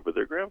Hamoed trip with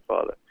their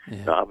grandfather?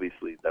 Yeah. Now,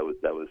 obviously, that was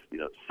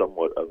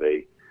somewhat of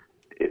an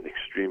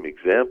extreme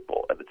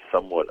example, and it's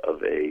somewhat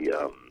of a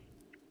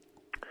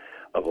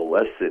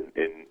lesson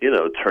in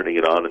turning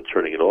it on and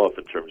turning it off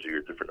in terms of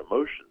your different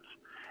emotions.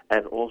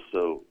 And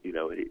also,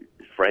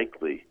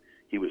 frankly,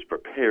 he was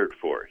prepared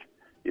for it.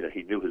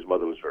 He knew his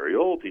mother was very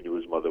old. He knew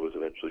his mother was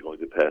eventually going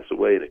to pass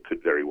away, and it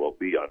could very well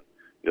be on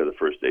the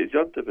first day's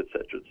Yontif,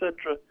 etc.,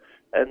 etc.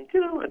 And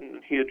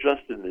and he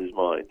adjusted in his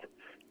mind.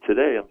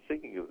 Today, I'm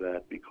thinking of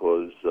that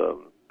because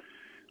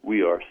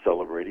we are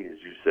celebrating,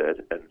 as you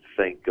said, and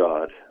thank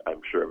God.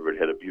 I'm sure everybody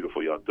had a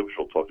beautiful Yontif, which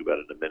we'll talk about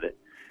in a minute.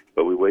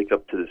 But we wake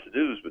up to this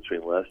news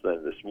between last night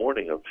and this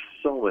morning of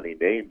so many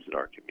names in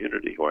our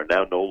community who are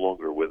now no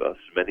longer with us,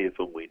 many of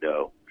whom we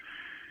know,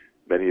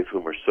 many of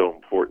whom are so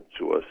important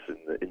to us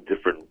in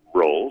different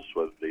roles,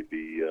 whether they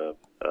be,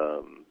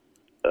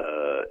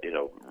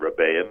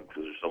 Rebbeim,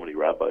 because there's so many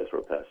rabbis who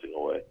are passing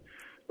away,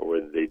 or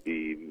whether they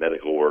be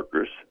medical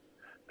workers,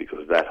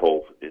 because that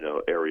whole,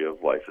 area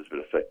of life has been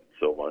affected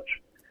so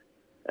much.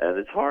 And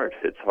it's hard.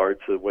 It's hard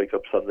to wake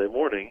up Sunday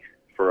morning,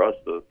 for us,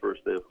 the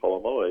first day of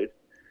Chol Hamoed,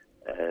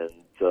 and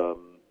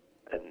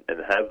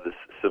have this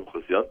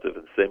Simchas Yontif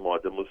and say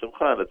Moadim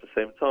L'Simcha, and at the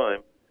same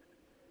time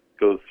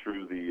go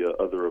through the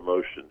other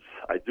emotions.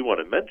 I do want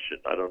to mention,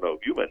 I don't know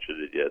if you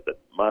mentioned it yet, that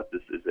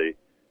Matis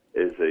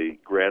is a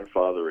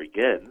grandfather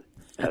again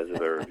as of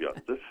Erev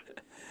Yontif,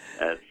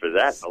 and for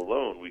that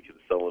alone we can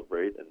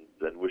celebrate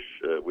and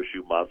wish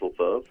you Mazel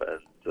Tov,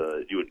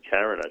 and you and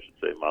Karen, I should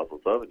say, Mazel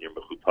Tov, and your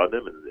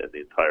Mechutanim and the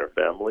entire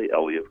family,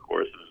 Eli, of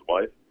course, and his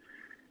wife.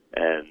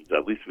 And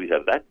at least we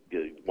have that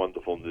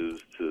wonderful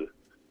news to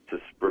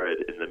spread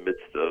in the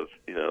midst of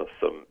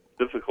some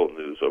difficult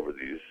news over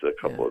these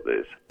couple of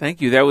days.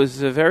 Thank you. That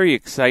was very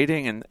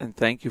exciting, and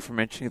thank you for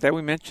mentioning that.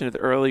 We mentioned it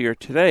earlier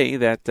today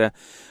that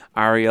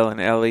Ariel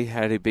and Ellie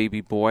had a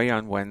baby boy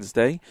on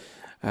Wednesday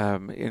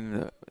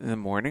in the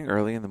morning,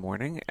 early in the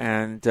morning,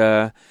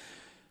 and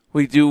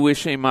we do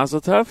wish a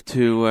Mazel Tov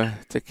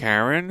to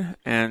Karen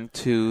and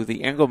to the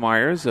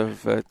Engelmeyers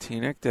of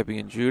Teaneck, Debbie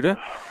and Judah,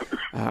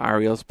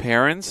 Ariel's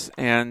parents,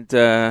 and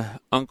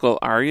Uncle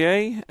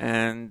Aryeh,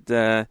 and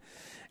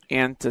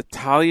Aunt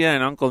Talia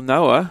and Uncle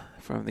Noah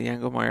from the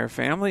Engelmeyer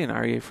family, and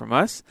Aryeh from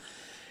us,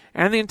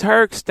 and the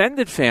entire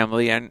extended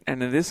family. And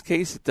in this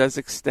case, it does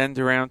extend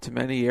around to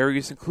many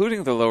areas,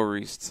 including the Lower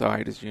East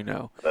Side, as you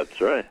know.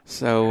 That's right.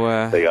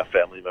 So they got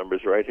family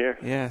members right here.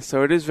 Yeah,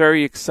 so it is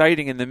very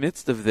exciting in the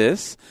midst of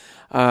this.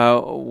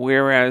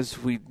 Whereas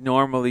we'd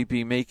normally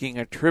be making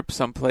a trip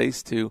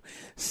someplace to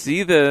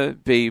see the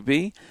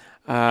baby,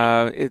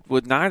 it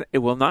will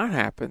not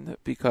happen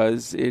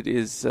because it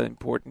is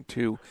important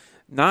to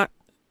not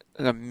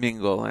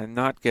mingle and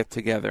not get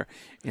together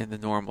in the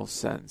normal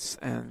sense.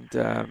 And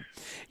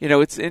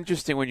it's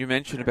interesting when you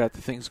mention about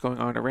the things going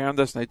on around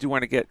us, and I do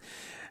want to get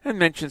and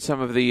mention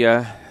some of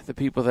the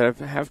people that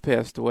have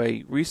passed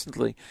away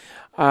recently.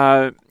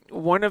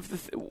 One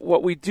of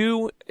what we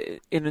do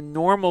in a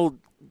normal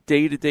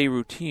day-to-day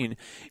routine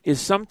is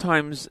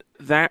sometimes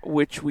that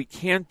which we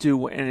can't do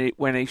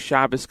when a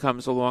Shabbos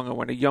comes along, or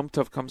when a Yom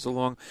Tov comes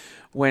along,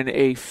 when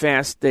a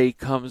fast day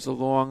comes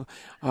along,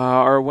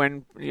 or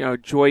when a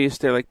joyous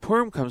day like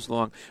Purim comes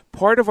along.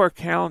 Part of our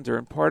calendar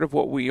and part of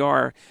what we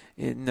are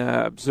in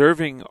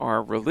observing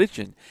our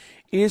religion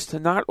is to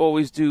not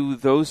always do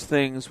those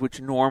things which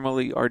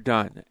normally are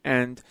done.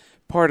 And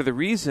part of the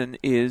reason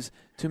is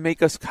to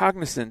make us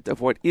cognizant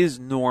of what is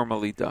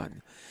normally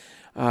done.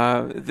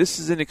 This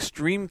is an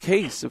extreme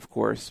case, of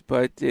course,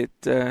 but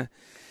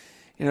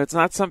it's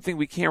not something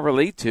we can't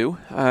relate to.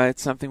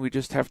 It's something we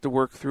just have to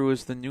work through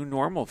as the new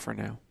normal for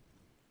now.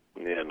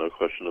 Yeah, no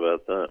question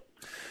about that.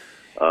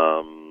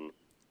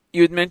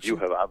 You had mentioned...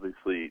 You have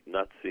obviously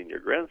not seen your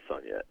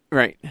grandson yet.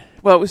 Right.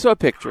 Well, we saw a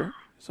picture.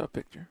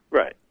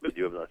 Right, but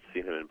you have not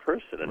seen him in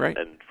person. And, right.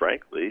 And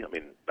frankly, I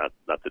mean, not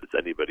that it's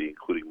anybody,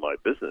 including my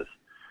business,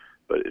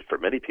 but for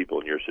many people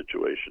in your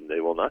situation,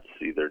 they will not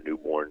see their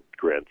newborn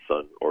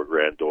grandson or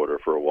granddaughter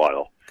for a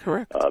while.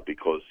 Correct.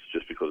 Because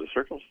of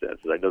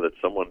circumstances. I know that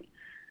someone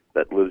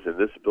that lives in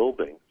this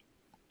building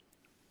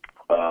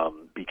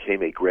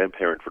became a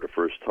grandparent for the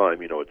first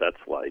time. You know what that's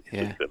like.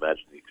 Yeah. You can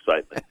imagine the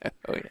excitement.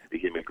 Oh, yeah.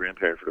 Became a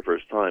grandparent for the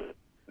first time.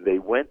 They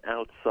went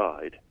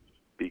outside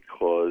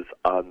because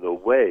on the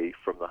way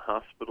from the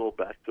hospital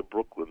back to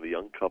Brooklyn, the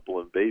young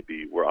couple and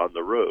baby were on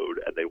the road,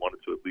 and they wanted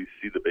to at least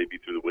see the baby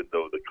through the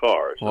window of the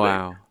car. So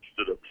wow.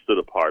 They stood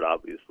apart,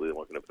 obviously. They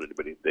weren't going to put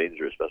anybody in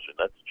danger, especially in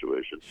that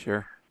situation.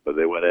 Sure. But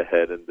they went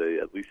ahead and they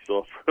at least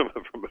saw from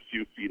a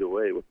few feet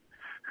away with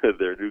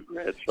their new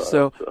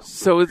grandchild.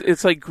 So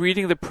it's like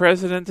greeting the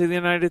President of the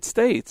United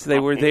States. They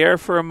were there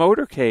for a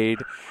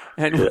motorcade.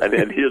 And here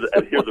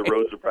the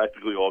roads are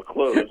practically all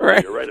closed.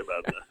 Right. You're right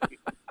about that.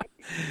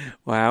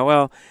 Wow.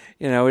 Well,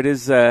 it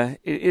is.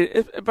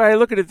 But I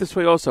look at it this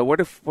way also. What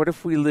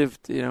if we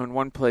lived, in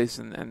one place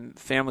and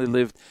family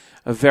lived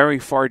a very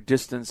far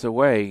distance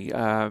away,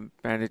 and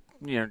it,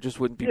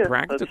 just wouldn't be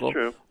practical. That's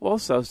true.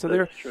 Also, so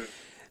that's true.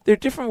 There are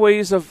different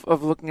ways of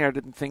looking at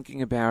it and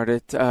thinking about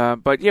it.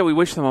 But yeah, we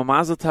wish them a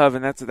mazel tov,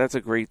 and that's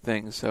a great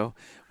thing. So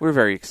we're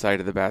very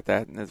excited about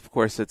that, and of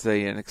course, it's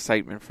an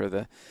excitement for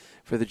the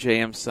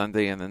JM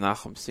Sunday and the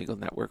Nachum Segal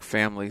Network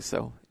family.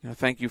 So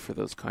thank you for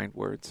those kind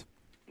words.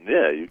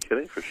 Yeah, you're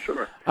kidding, for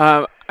sure.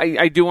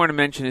 I do want to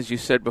mention, as you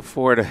said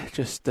before, to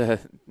just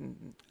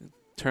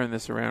turn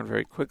this around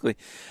very quickly.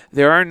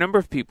 There are a number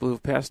of people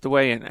who've passed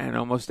away, and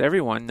almost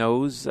everyone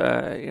knows,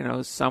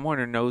 someone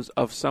or knows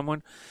of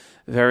someone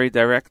very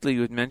directly.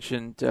 You had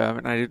mentioned,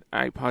 and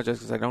I apologize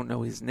because I don't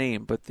know his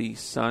name, but the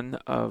son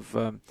of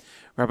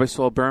Rabbi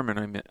Saul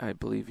Berman, I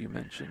believe you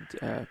mentioned,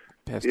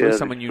 passed away.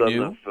 Someone you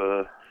knew? Yeah, the son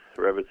of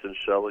Rebbetzin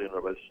Shelley and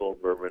Rabbi Saul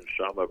Berman,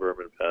 Shama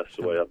Berman passed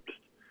away.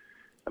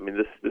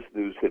 This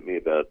news hit me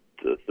about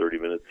 30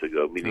 minutes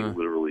ago, meaning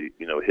literally,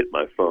 hit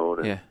my phone,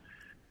 and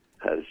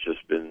has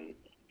just been,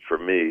 for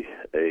me,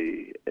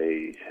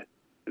 a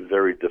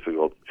very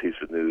difficult piece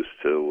of news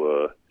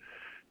to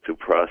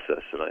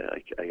process, and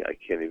I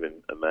can't even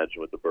imagine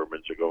what the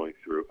Bermans are going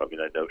through. I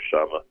know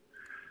Shama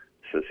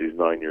since he's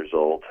 9 years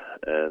old,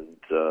 and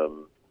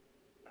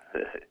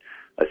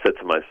I said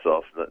to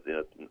myself,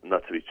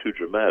 not to be too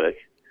dramatic,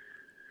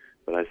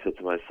 but I said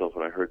to myself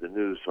when I heard the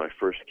news, my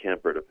first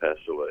camper to pass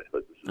away.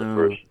 Like, this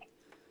is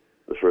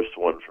the first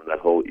one from that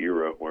whole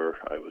era where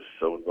I was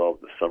so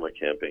involved in summer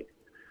camping,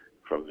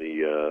 from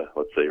the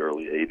let's say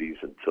early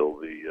 '80s until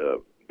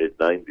the mid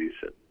 '90s,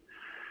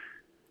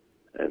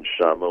 and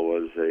Shama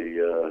was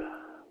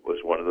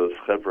one of those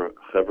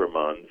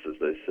chevremans, as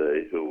they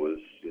say, who was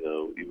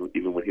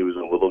even when he was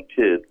a little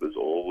kid was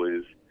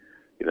always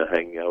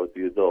hanging out with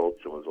the adults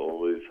and was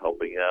always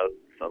helping out in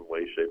some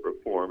way, shape, or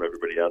form.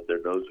 Everybody out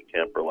there knows a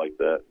camper like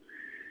that.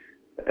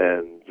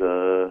 And,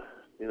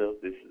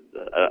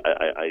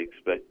 I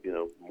expect,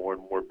 more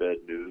and more bad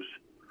news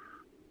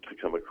to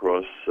come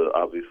across,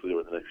 obviously,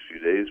 over the next few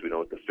days. We know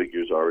what the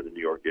figures are in the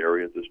New York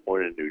area at this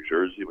point, in New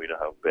Jersey. We know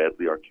how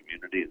badly our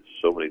community and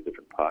so many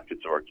different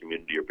pockets of our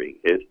community are being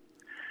hit.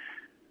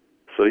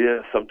 So,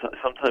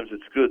 sometimes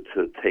it's good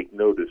to take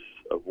notice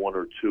of one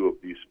or two of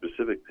these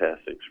specific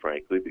passings,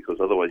 frankly, because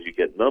otherwise you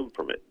get numb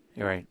from it.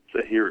 You're right.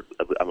 So here,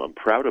 I'm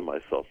proud of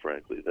myself,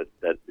 frankly, that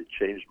it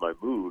changed my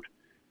mood,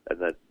 and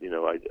that,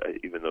 I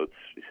even though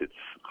it's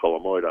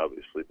Cholamoid,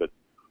 obviously, but,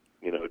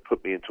 it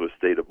put me into a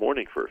state of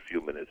mourning for a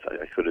few minutes.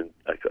 I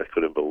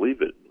couldn't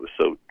believe it. It was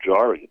so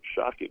jarring and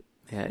shocking.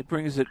 Yeah, it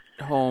brings it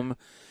home,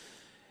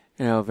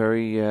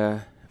 very,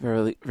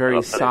 very,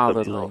 very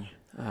solidly.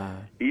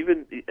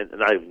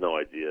 And I have no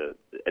idea,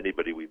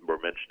 anybody we were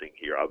mentioning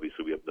here,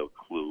 obviously we have no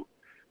clue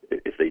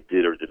if they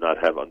did or did not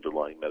have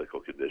underlying medical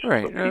conditions.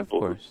 Right, but of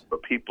course.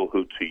 But people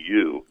who to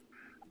you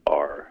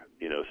are,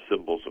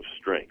 symbols of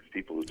strength,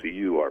 people who to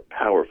you are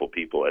powerful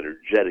people,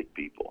 energetic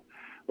people,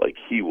 like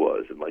he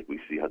was, and like we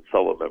see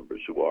Hatzalah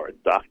members who are,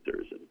 and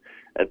doctors,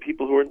 and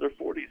people who are in their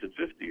 40s and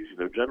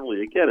 50s,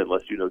 generally, again,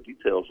 unless you know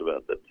details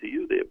about them, to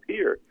you they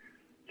appear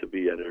to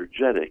be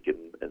energetic and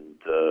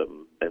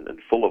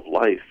full of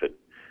life, and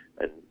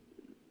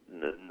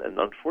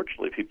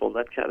unfortunately, people in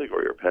that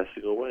category are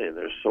passing away, and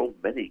there's so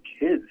many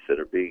kids that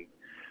are being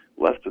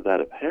left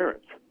without a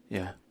parent.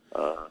 Yeah.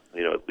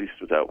 At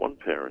least without one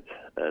parent,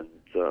 and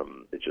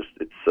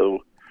it's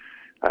so.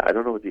 I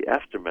don't know what the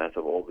aftermath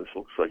of all this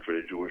looks like for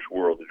the Jewish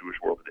world in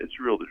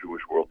Israel, the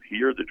Jewish world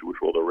here, the Jewish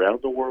world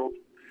around the world.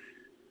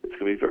 It's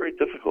going to be very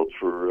difficult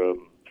for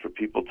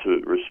people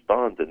to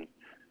respond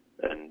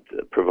and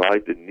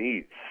provide the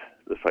needs,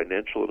 the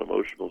financial and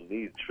emotional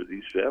needs for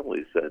these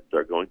families that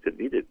are going to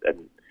need it.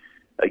 And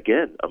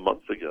again, a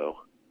month ago,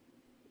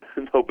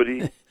 nobody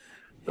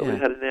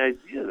had any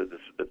idea that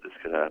this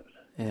could happen.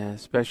 Yeah,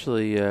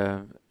 especially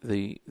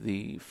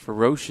the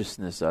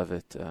ferociousness of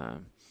it.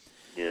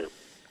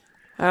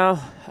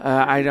 Well,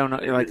 I don't know.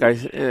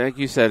 Like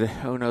you said,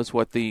 who knows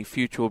what the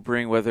future will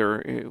bring,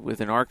 whether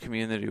within our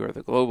community or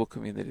the global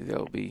community. There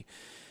will be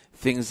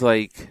things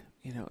like,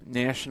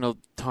 national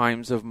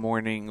times of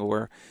mourning,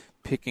 or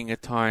picking a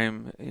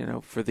time,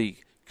 for the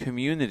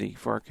community,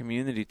 for our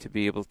community to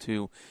be able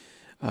to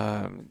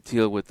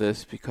deal with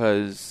this.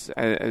 Because,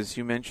 as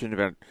you mentioned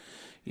about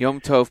Yom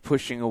Tov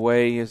pushing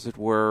away, as it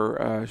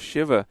were,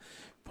 Shiva,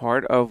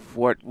 part of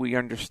what we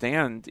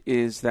understand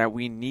is that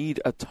we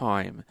need a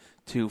time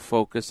to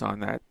focus on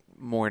that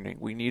mourning.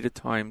 We need a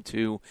time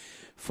to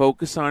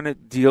focus on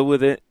it, deal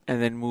with it,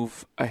 and then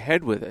move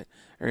ahead with it,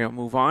 or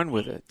move on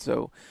with it.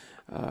 So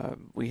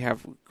we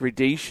have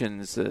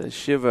gradations,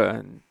 Shiva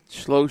and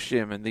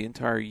Shloshim, and the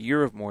entire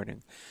year of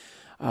mourning.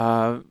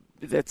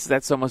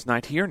 That's almost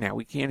not here now.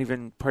 We can't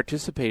even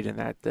participate in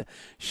that. The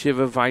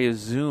Shiva via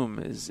Zoom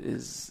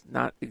is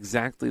not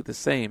exactly the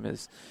same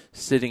as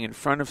sitting in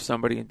front of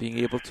somebody and being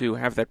able to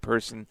have that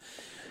person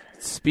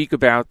speak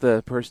about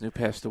the person who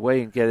passed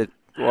away and get it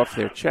off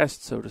their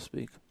chest, so to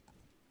speak.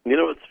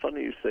 It's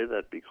funny you say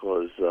that,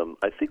 because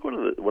I think one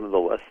of the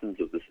lessons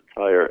of this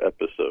entire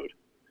episode,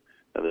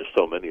 and there's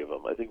so many of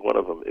them, I think one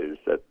of them is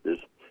that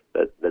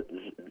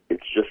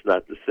it's just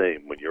not the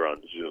same when you're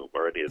on Zoom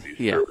or any of these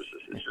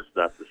services. It's just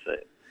not the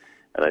same.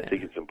 And I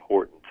think it's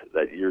important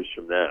that years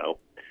from now,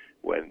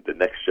 when the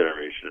next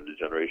generation and the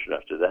generation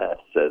after that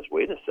says,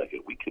 wait a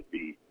second, we could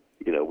be,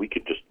 we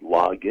could just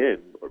log in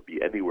or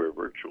be anywhere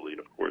virtually. And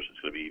of course, it's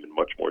going to be even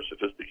much more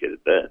sophisticated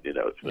then.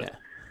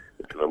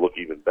 It's going to look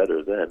even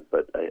better then.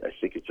 But I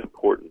think it's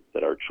important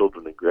that our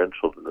children and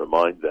grandchildren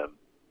remind them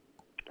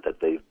that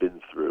they've been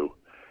through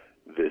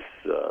this,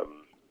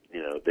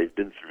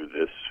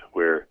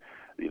 where,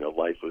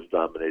 life was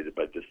dominated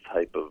by this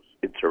type of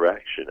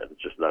interaction, and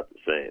it's just not the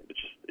same. It's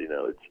just,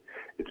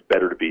 it's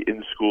better to be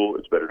in school,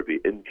 it's better to be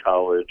in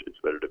college, it's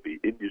better to be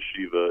in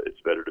yeshiva,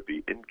 it's better to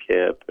be in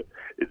camp,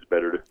 it's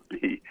better to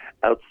be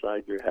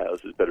outside your house,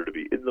 it's better to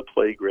be in the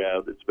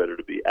playground, it's better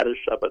to be at a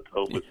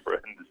Shabbaton with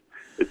friends.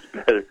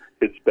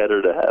 It's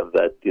better to have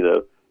that,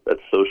 that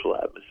social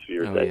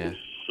atmosphere is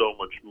so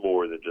much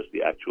more than just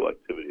the actual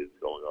activity that's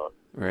going on.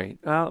 Right.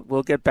 Well,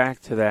 we'll get back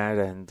to that,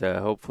 and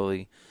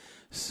hopefully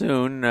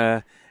soon.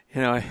 I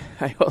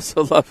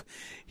also love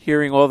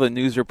hearing all the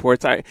news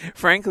reports.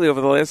 Frankly, over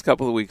the last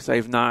couple of weeks, I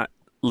have not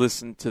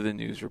listened to the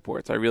news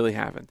reports. I really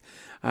haven't.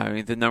 I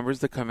mean, the numbers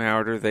that come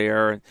out are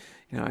there, and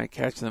I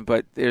catch them.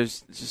 But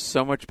there's just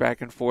so much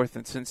back and forth,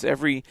 and since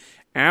every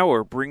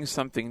hour brings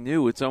something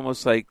new, it's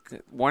almost like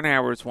 1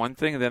 hour is one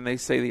thing, and then they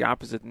say the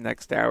opposite the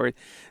next hour.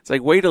 It's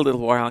like wait a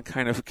little while and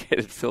kind of get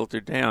it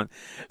filtered down.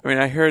 I mean,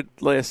 I heard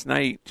last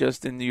night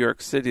just in New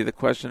York City the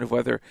question of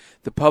whether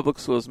the public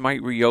schools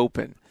might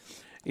reopen.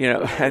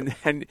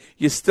 And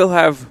you still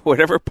have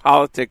whatever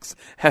politics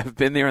have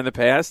been there in the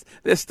past,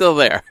 they're still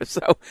there.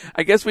 So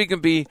I guess we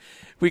can be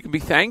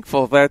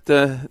thankful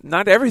that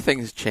not everything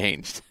has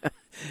changed.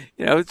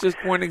 It's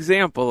just one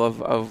example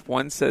of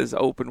one says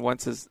open, one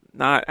says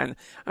not, and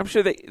I'm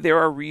sure that there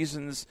are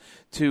reasons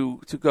to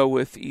go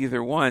with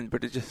either one,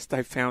 but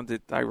I found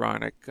it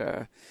ironic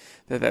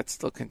that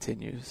still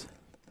continues.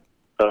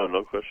 Oh,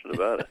 no question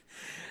about it.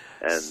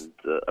 And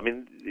I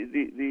mean,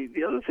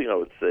 the other thing I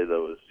would say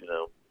though is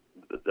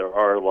there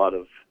are a lot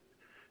of,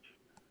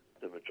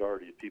 the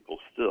majority of people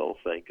still,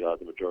 thank God,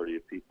 the majority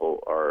of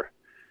people are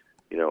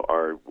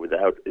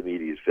without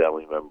immediate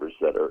family members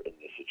that are in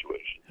this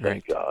situation,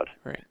 thank God.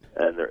 Right.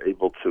 And they're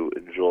able to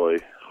enjoy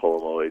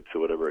Chol Hamoed to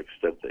whatever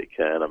extent they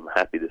can. I'm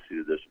happy to see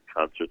that there's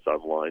some concerts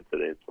online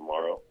today and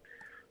tomorrow.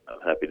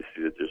 I'm happy to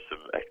see that there's some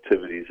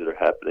activities that are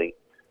happening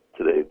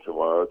today and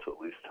tomorrow to at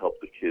least help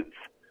the kids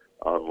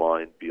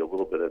online be a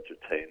little bit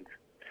entertained.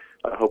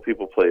 I hope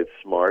people play it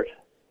smart.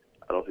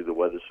 I don't think the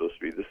weather's supposed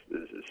to be this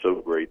is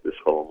so great this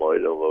Chol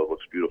Hamoed, although it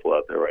looks beautiful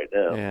out there right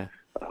now. Yeah.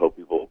 I hope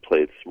people play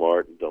it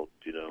smart and don't,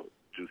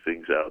 do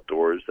things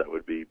outdoors that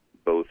would be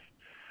both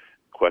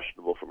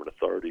questionable from an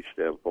authority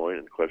standpoint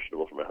and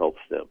questionable from a health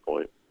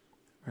standpoint.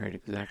 Right,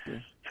 exactly.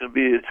 It's gonna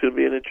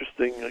be an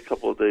interesting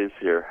couple of days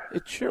here.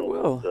 It sure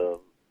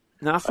will.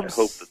 I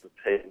hope that the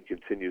pain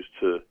continues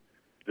to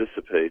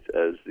dissipate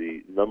as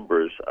the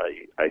numbers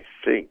I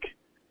think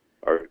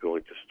are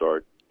going to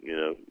start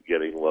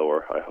getting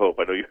lower. I hope.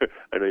 I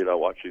know you're not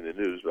watching the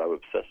news, but I'm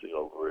obsessing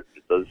over it.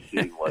 It does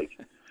seem like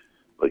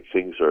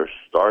things are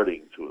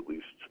starting to at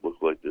least look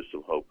like there's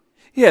some hope.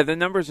 Yeah, the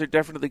numbers are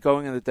definitely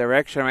going in the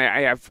direction. I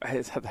mean,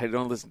 I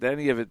don't listen to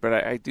any of it, but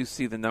I do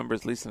see the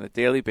numbers, at least on a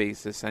daily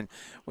basis. And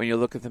when you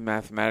look at the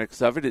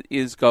mathematics of it, it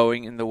is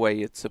going in the way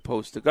it's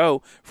supposed to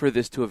go for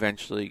this to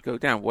eventually go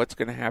down. What's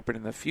going to happen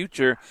in the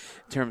future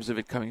in terms of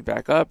it coming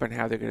back up and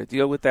how they're going to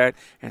deal with that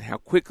and how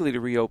quickly to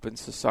reopen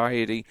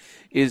society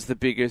is the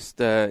biggest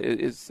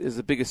is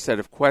the biggest set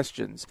of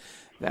questions.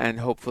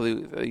 And hopefully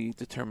the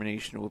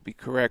determination will be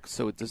correct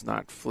so it does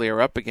not flare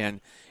up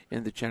again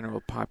in the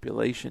general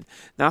population.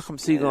 Nachum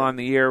Siegel on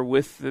the air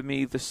with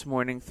me this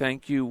morning.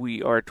 Thank you.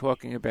 We are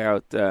talking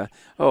about a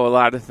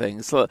lot of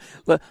things.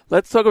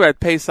 Let's talk about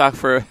Pesach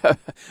for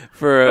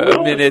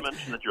a minute.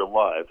 Mention that you're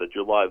live.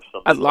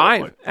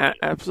 Live,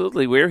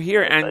 absolutely. We're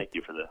here, and thank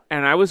you for that.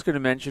 And I was going to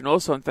mention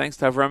also, and thanks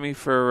to Avrami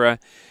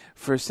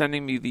for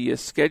sending me the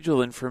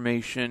schedule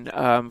information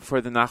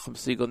for the Nachum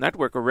Siegel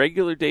Network. A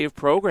regular day of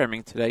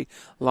programming today,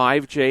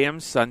 live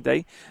JM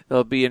Sunday.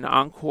 There'll be an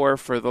encore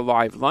for the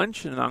live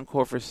lunch and an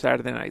encore for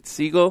Saturday Night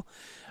Siegel.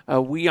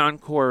 We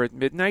encore at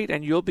midnight,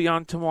 and you'll be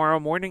on tomorrow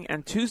morning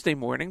and Tuesday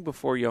morning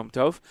before Yom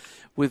Tov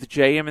with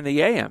JM and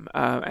the AM,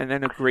 and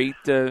then a great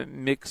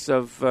mix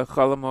of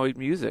Chol Hamoed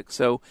music.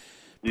 So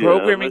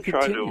programming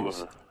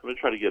continues. I'm going to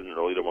try to get in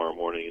early tomorrow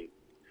morning and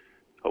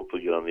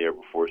hopefully get on the air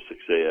before 6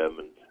 a.m.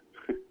 and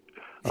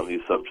on the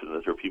assumption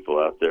that there are people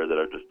out there that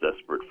are just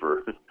desperate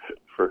for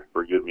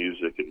good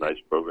music and nice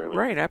programming.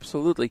 Right,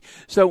 absolutely.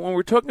 So when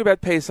we're talking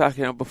about Pesach,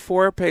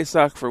 before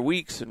Pesach for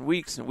weeks and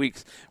weeks and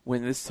weeks,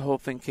 when this whole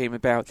thing came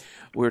about,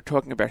 we were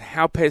talking about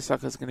how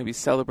Pesach is going to be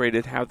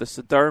celebrated, how the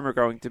Siddharim are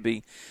going to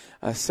be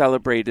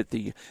celebrated,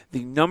 the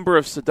number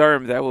of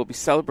Siddharim that will be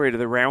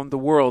celebrated around the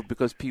world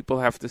because people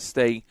have to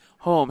stay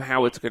home,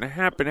 how it's going to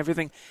happen,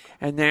 everything.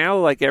 And now,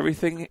 like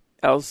everything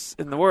else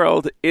in the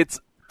world, it's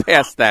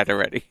past that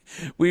already.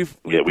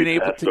 We've been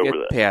able to get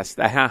past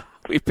that.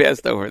 We've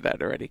passed over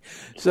that already.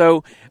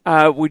 So,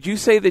 would you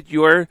say that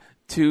your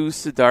two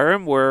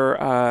Siddharim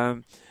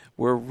were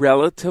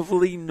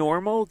relatively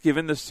normal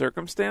given the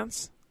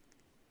circumstance?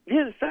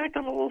 Yeah, in fact,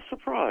 I'm a little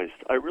surprised.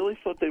 I really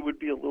thought they would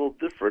be a little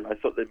different. I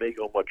thought they may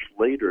go much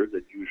later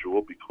than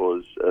usual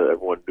because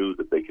everyone knew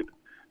that they could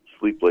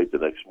sleep late the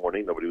next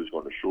morning. Nobody was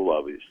going to shul,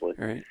 obviously.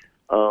 Right.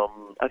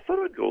 I thought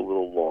it would go a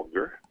little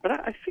longer, but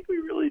I think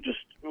we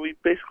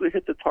basically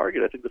hit the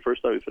target. I think the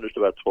first time we finished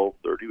about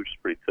 12:30, which is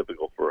pretty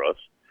typical for us.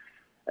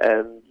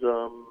 And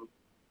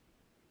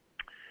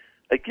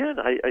again,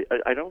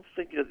 I don't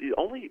think the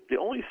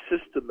only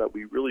system that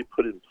we really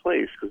put in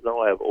place, because now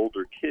I have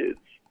older kids,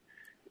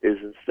 is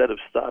instead of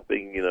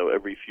stopping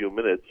every few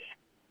minutes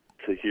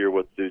to hear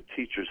what the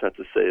teachers had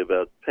to say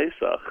about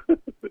Pesach,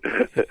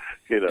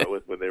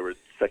 when they were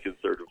second,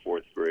 third, or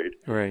fourth grade.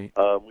 Right.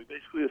 We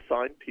basically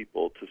assigned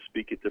people to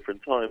speak at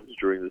different times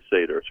during the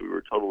Seder. So we were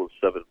a total of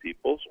 7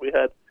 people. So we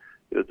had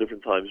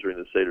different times during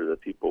the Seder that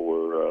people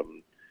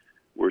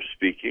were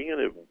speaking, and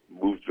it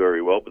moved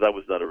very well. But that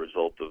was not a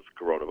result of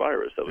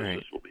coronavirus. That was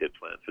just what we had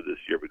planned for this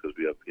year because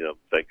we have,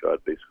 thank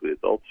God, basically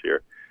adults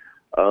here.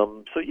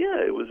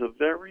 It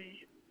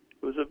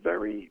was a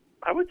very,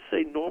 I would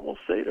say, normal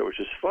Seder, which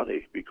is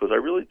funny because I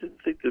really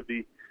didn't think there'd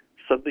be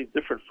something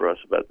different for us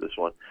about this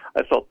one.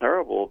 I felt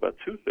terrible about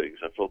 2 things.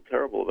 I felt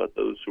terrible about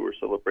those who were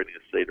celebrating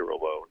a Seder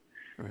alone.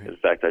 Right. In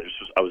fact, I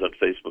was on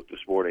Facebook this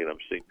morning, and I'm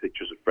seeing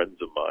pictures of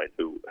friends of mine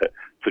who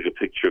took a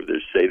picture of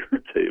their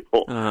Seder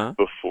table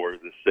before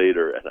the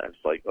Seder, and I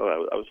was like,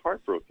 I was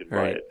heartbroken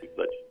by it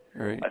because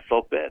I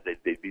felt bad.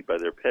 They'd be by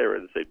their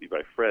parents, they'd be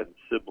by friends,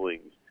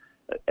 siblings,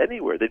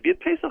 anywhere. They'd be at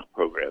Pesach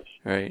programs.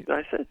 Right.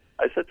 And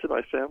I said to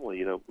my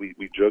family,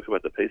 we joke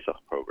about the Pesach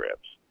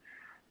programs,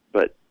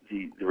 but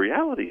the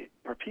reality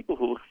are people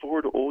who look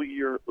forward all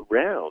year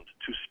round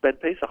to spend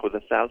Pesach with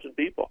 1,000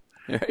 people.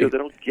 Right. They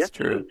don't get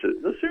to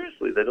no,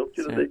 seriously, they don't.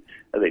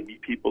 They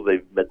meet people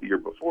they've met the year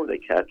before. They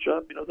catch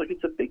up.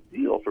 It's a big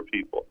deal for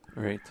people.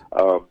 Right.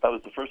 That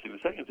was the first thing. The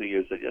second thing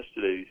is that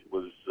yesterday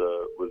was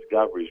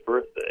Gabri's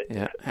birthday.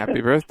 Yeah.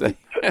 Happy birthday.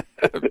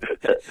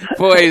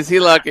 Boy, is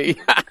he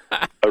lucky.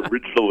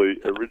 Originally,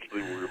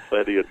 we were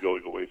planning on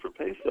going away for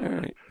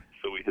Pesach,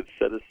 so we had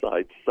set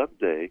aside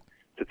Sunday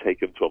to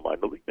take him to a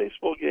minor league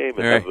baseball game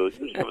and have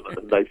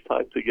a nice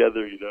time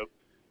together,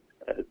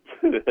 And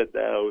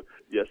now,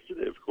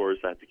 yesterday, of course,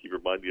 I had to keep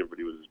reminding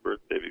everybody it was his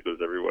birthday because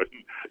everyone,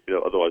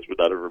 otherwise would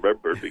not have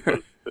remembered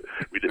because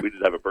we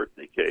didn't have a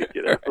birthday cake,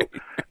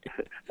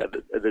 and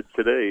then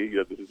today,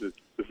 this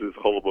is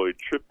Chol Hamoed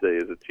trip day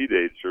as a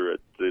teenager,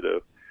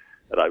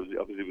 and I was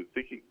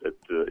thinking that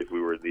if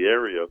we were in the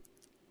area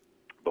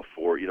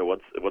before,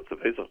 once the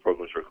Pesach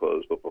programs were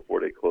closed, but before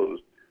they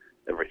closed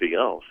everything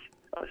else,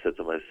 I said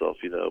to myself,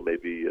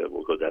 maybe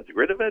we'll go down to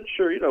Great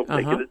Adventure,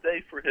 make it a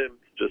day for him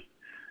to just,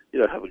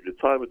 have a good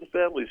time with the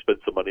family, spend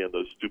some money on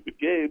those stupid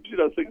games,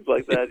 things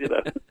like that,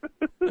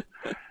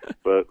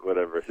 But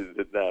whatever.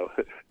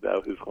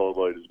 Now his whole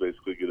mind is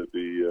basically going to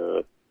be,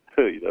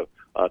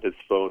 on his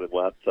phone and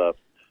laptop,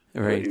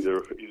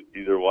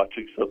 either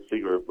watching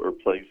something or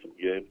playing some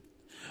game.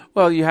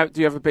 Well, do you have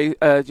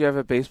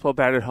a baseball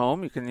bat at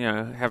home? You can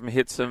have him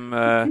hit some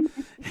run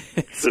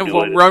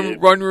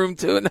room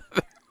to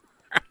another.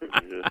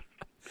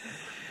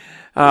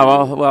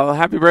 Well,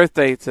 happy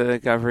birthday to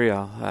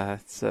Gabriel. I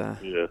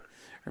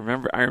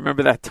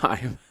remember that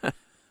time. It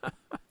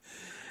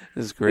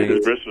was great.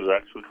 His wrist was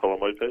actually Chol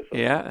Hamoed Pesach.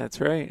 Yeah, that's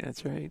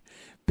right.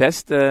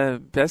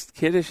 Best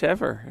kiddish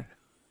ever.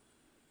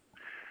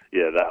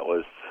 Yeah,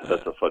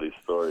 that's a funny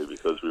story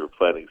because we were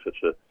planning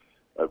such a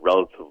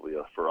relatively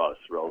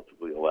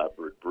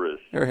elaborate bris.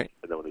 Right.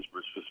 And then when his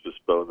bris was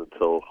postponed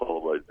until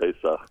Chol Hamoed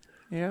Pesach,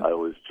 Yeah. I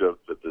always joke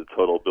that the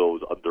total bill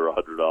was under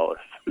 $100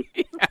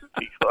 because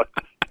people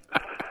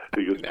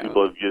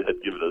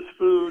had given us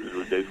food and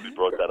we basically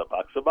brought down a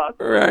box of matzah.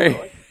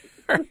 Right.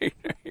 Right.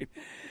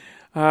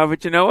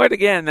 But you know what?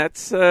 Again,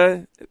 that's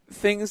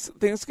things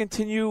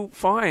continue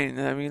fine.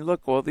 I mean,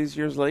 look, all these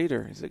years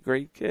later, he's a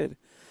great kid.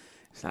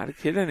 He's not a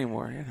kid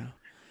anymore, you know.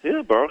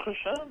 Yeah, Baruch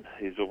Hashem,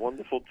 he's a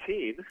wonderful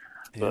teen.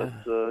 But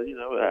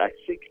I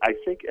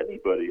think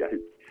anybody.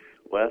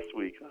 Last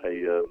week,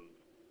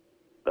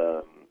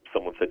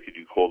 someone said, "Could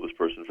you call this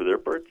person for their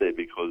birthday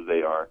because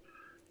they are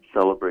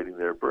celebrating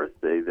their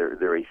birthday?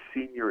 They're a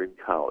senior in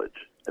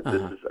college, and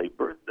this is a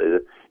birthday.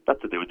 Not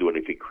that they would do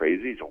anything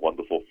crazy. He's a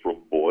wonderful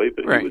frum boy,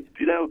 but he would,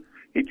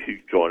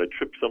 he'd go on a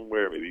trip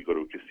somewhere. Maybe he'd go to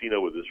a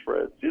casino with his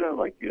friends.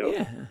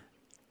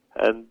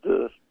 And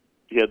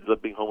he ended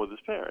up being home with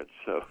his parents.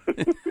 So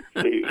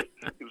he was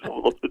a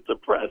little bit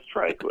depressed,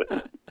 frankly.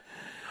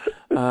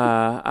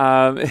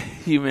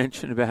 You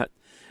mentioned about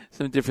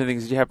some different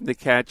things. Did you happen to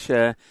catch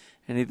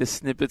any of the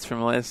snippets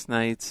from last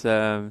night's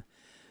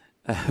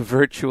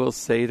virtual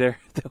Seder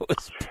that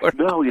was put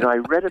No, I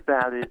read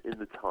about it in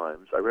the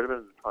Times. I read about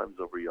it in the Times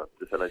over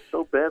Yontif, and I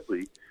so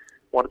badly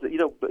wanted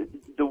to, but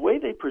the way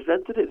they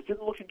presented it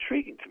didn't look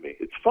intriguing to me.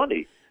 It's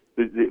funny.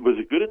 Was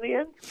it good in the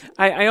end?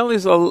 I only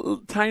saw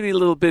tiny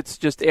little bits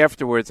just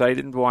afterwards. I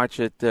didn't watch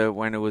it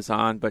when it was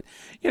on, but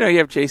you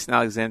have Jason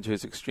Alexander,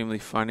 who's extremely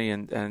funny,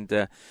 and he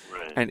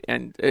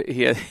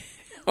had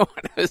one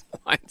of his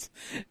lines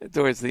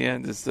towards the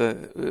end is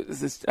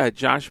this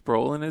Josh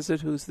Brolin, is it,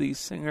 who's the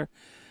singer?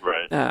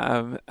 Right.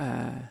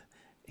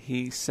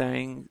 He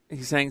sang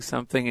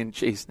something, and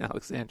Jason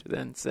Alexander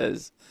then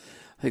says,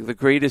 like, the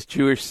greatest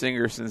Jewish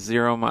singer since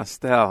Zero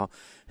Mostel.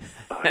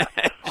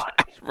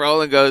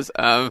 Brolin goes,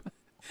 I'm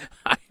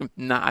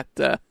not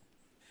Josh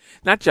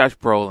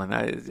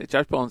Brolin.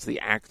 Josh Brolin's the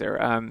actor.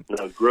 No,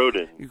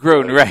 Grodin.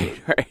 Grodin,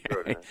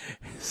 right.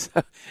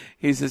 So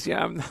he says,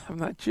 I'm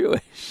not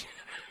Jewish.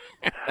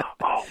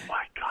 Oh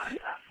my God,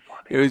 that's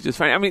funny. It was just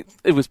funny. I mean,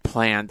 it was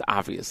planned,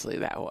 obviously,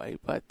 that way,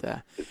 but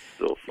it's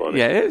still funny.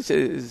 Yeah,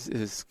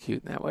 it's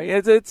cute in that way.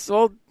 It's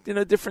all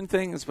different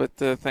things, but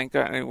thank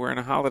God we're in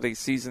a holiday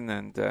season,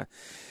 and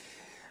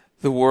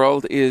the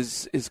world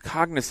is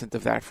cognizant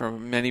of that for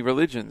many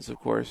religions, of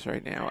course,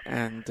 right now,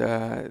 and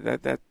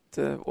that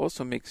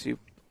also makes you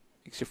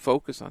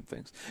focus on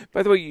things.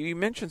 By the way, you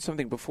mentioned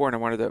something before, and I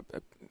wanted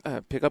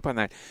to pick up on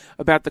that,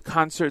 about the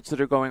concerts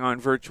that are going on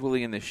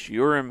virtually in the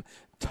shiurim.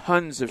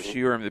 Tons of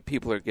shiurim that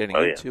people are getting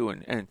into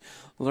and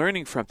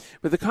learning from.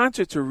 But the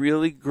concerts are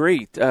really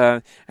great.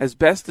 As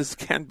best as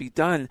can be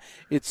done,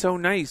 it's so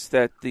nice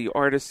that the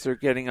artists are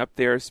getting up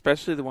there,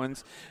 especially the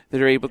ones that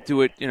are able to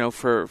do it,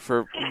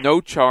 for no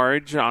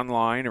charge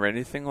online or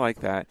anything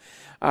like that.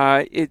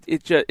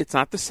 It's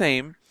not the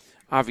same,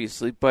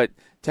 obviously, but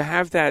to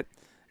have that,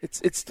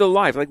 it's still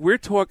live. Like, we're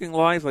talking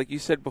live, like you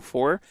said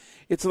before.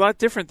 It's a lot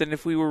different than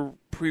if we were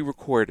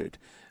pre-recorded.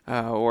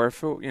 Or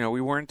if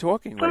we weren't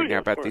talking right now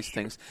about these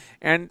things,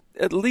 and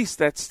at least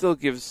that still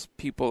gives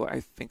people, I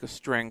think, a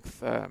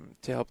strength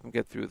to help them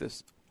get through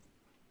this.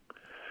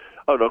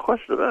 Oh, no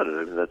question about it.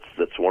 I mean,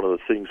 that's one of the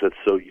things that's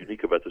so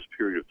unique about this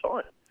period of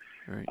time.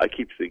 Right. I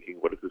keep thinking,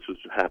 what if this was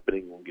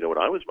happening, when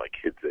I was my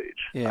kid's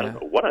age? Yeah. I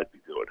don't know what I'd be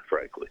doing,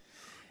 frankly.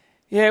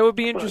 Yeah, it would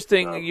be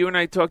interesting. You and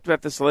I talked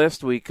about this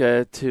last week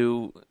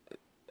to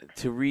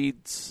read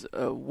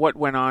what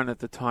went on at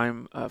the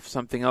time of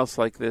something else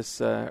like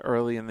this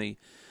early in the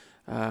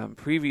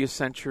previous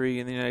century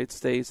in the United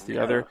States. The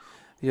other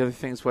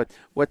things, what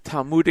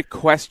Talmudic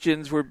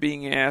questions were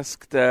being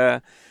asked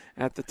at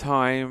the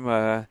time.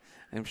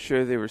 I'm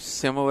sure they were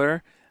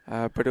similar,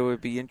 but it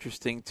would be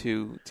interesting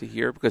to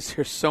hear, because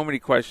there's so many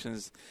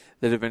questions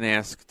that have been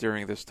asked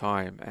during this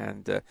time,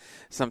 and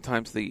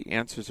sometimes the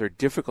answers are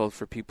difficult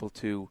for people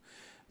to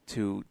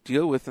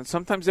deal with, and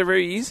sometimes they're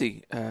very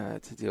easy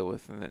to deal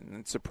with, and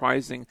it's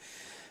surprising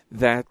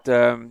that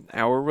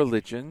our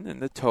religion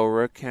and the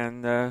Torah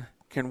can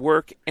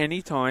work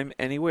anytime,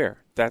 anywhere.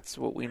 That's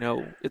what we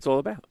know it's all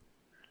about.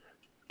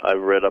 I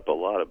read up a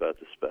lot about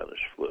the Spanish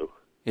flu.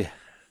 Yeah.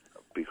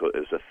 Because it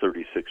was a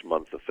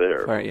 36-month affair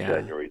from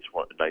January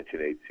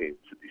 1918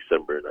 to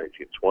December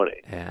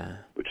 1920,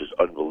 which is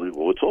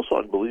unbelievable. What's also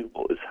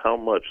unbelievable is how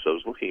much, so I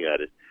was looking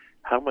at it,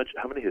 how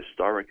many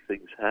historic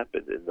things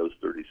happened in those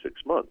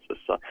 36 months.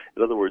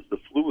 In other words, the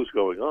flu was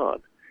going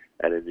on,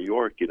 and in New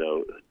York,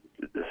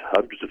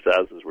 hundreds of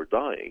thousands were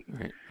dying.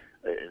 Right.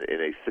 In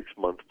a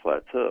 6-month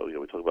plateau. We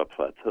talk about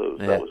plateaus.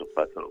 Yeah. That was a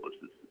plateau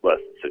that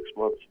lasted 6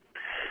 months.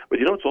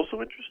 But it's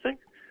also interesting.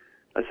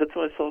 I said to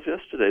myself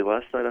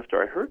last night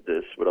after I heard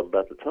this, what I'm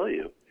about to tell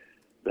you,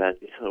 that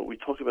we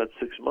talk about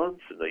 6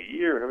 months and a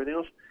year and everything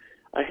else.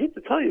 I hate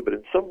to tell you, but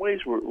in some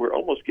ways we're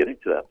almost getting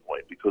to that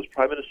point, because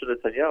Prime Minister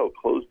Netanyahu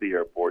closed the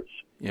airports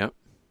to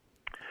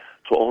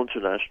all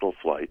international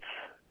flights.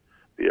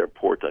 The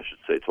airport, I should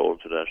say, to all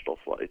international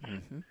flights.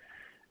 Mm-hmm.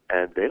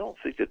 And they don't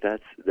think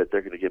that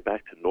they're going to get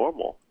back to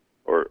normal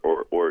or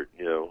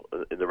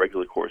in the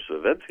regular course of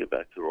events get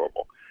back to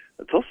normal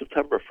until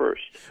September 1st.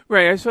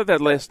 Right, I saw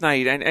that last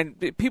night, and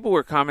people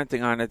were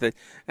commenting on it,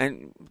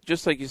 and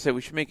just like you said,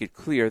 we should make it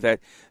clear that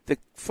the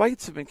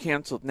flights have been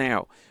canceled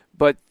now,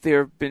 but there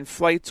have been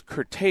flights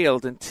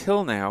curtailed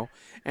until now,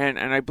 and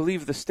I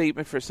believe the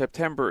statement for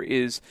September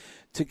is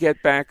to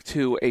get back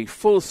to a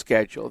full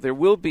schedule. There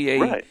will be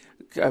an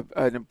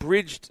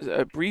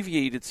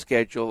abbreviated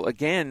schedule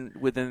again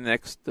within the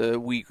next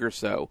week or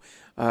so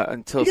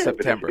until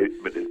September.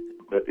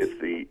 But if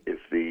the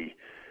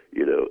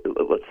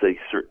let's say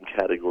certain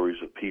categories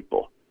of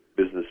people,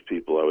 business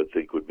people, I would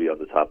think would be on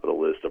the top of the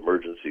list.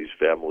 Emergencies,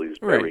 families,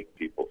 burying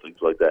people, things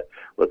like that.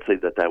 Let's say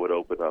that would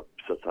open up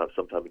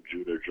sometime in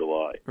June or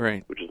July,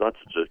 right? Which is not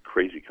such a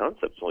crazy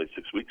concept. It's only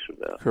 6 weeks from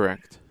now.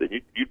 Correct. Then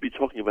you'd be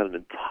talking about an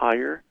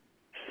entire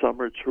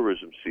summer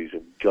tourism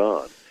season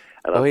gone.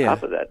 And on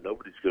top of that,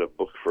 nobody's going to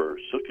book for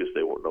Sukkot.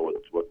 They won't know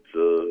what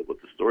the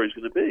story's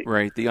going to be.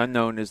 Right. The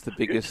unknown is the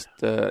biggest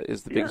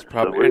biggest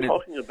problem. So we're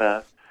talking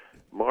about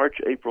March,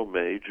 April,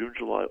 May, June,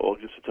 July,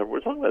 August, September. We're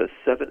talking about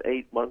a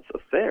 7-8 month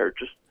affair,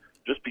 just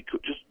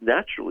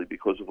naturally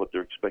because of what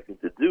they're expecting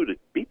to do to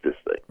beat this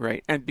thing.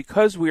 Right. And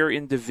because we are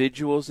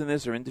individuals in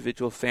this, or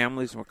individual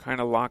families, and we're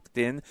kind of locked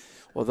in,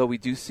 although we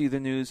do see the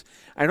news,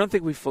 I don't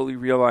think we fully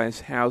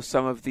realize how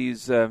some of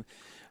these.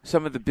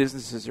 Some of the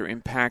businesses are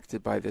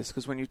impacted by this,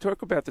 because when you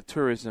talk about the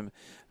tourism,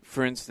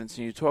 for instance,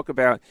 and you talk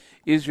about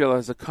Israel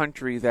as a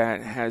country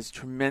that has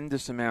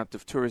tremendous amount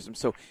of tourism,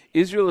 so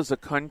Israel as a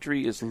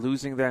country is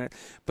losing that,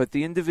 but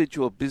the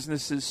individual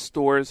businesses,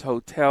 stores,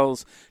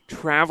 hotels,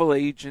 travel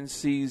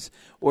agencies,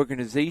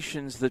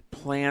 organizations that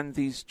plan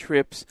these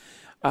trips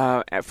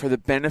for the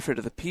benefit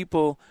of the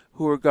people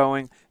who are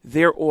going,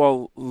 they're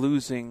all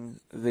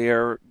losing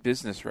their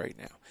business right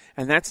now.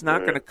 And that's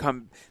not going to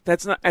come.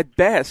 That's not, at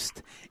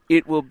best,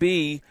 it will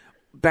be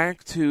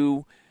back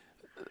to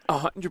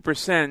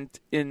 100%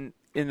 in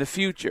the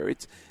future.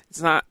 It's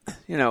not.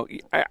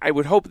 I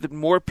would hope that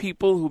more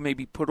people who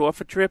maybe put off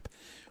a trip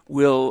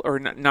will, or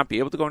not be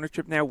able to go on a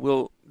trip now,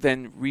 will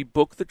then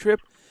rebook the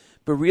trip.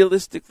 But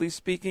realistically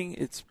speaking,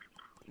 it's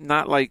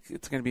not like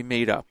it's going to be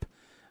made up.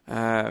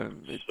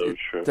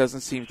 It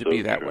doesn't seem to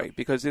be that way,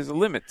 because there's a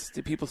limit.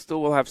 The people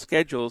still will have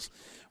schedules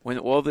when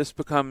all this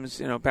becomes,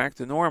 back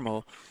to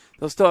normal.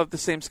 They'll still have the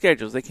same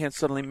schedules. They can't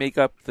suddenly make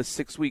up the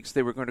 6 weeks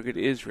they were going to go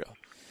to Israel,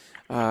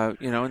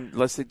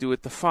 unless they do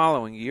it the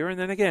following year. And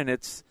then again,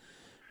 it's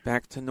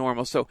back to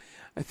normal. So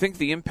I think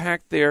the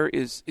impact there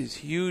is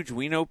huge.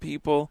 We know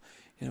people,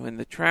 in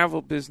the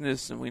travel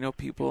business, and we know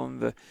people in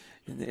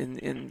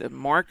the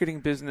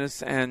marketing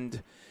business,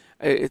 and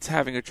it's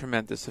having a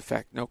tremendous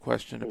effect. No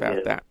question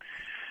about that.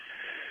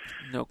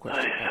 No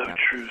question about that.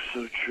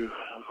 So true.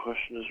 No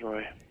question is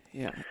right.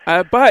 Yeah,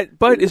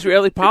 but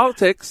Israeli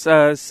politics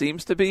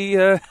seems to be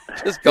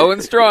just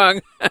going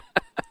strong.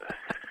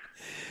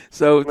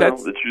 So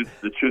that's the truth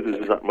is,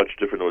 it's not much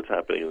different than what's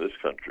happening in this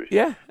country.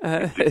 Yeah,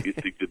 you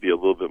think there'd be a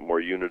little bit more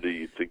unity.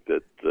 You think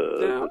that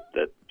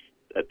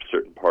that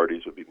certain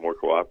parties would be more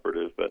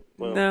cooperative, but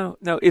no.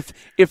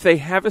 If they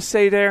have a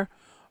say there,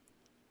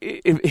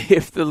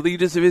 if the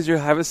leaders of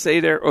Israel have a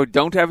say there or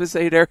don't have a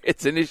say there,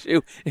 it's an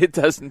issue. It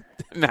doesn't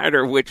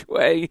matter which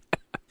way.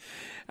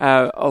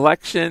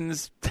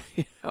 Elections,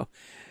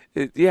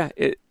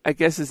 I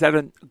guess, is that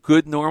a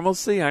good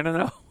normalcy? I don't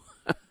know.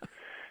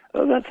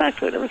 Well, that's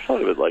actually, I never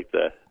thought of it like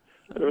that.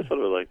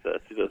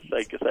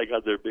 Thank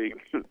God they're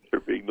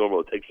being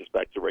normal. It takes us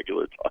back to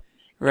regular times.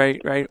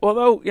 Right.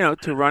 Although,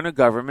 to run a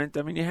government,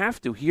 you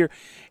have to. Here,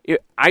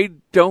 I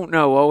don't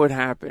know what would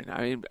happen.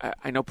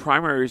 I know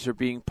primaries are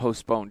being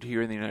postponed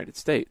here in the United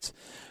States,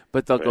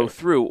 but they'll go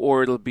through,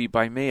 or it'll be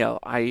by mail.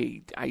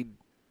 I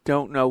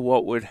don't know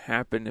what would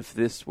happen if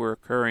this were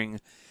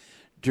occurring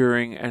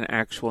during an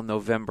actual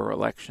November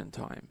election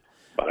time.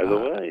 By the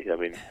way,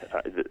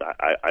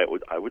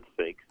 I would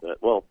think that,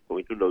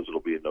 who knows,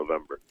 it'll be in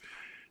November,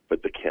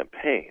 but the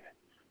campaign,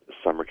 the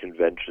summer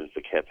conventions,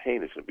 the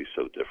campaign is going to be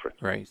so different.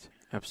 Right,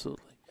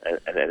 absolutely.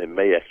 And it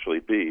may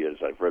actually be, as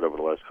I've read over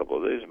the last couple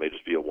of days, it may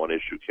just be a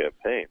one-issue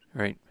campaign.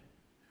 Right.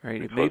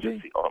 It may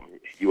be.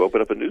 You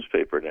open up a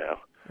newspaper now,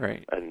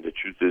 right? And the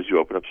truth is, you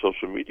open up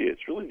social media.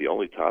 It's really the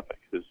only topic.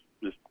 There's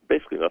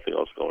basically nothing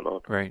else going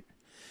on. Right.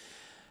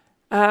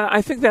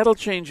 I think that'll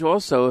change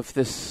also if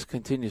this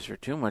continues for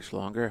too much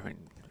longer.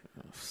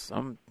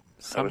 Somehow.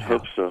 I would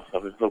hope so. I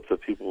would hope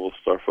that people will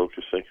start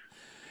focusing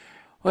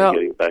on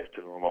getting back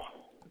to normal.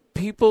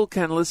 People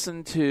can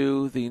listen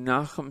to the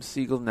Nachum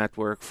Segal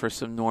Network for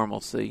some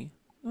normalcy.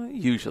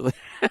 Usually.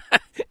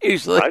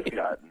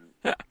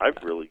 I've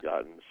really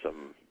gotten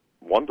some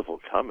wonderful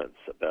comments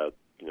about,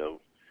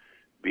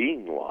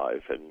 being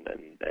live and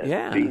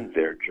being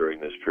there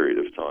during this period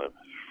of time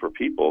for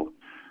people.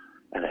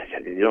 And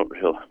you don't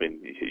really,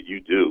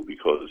 you do,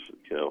 because,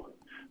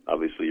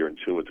 obviously you're in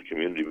tune with the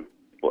community.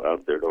 People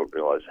out there don't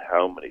realize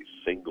how many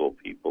single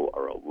people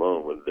are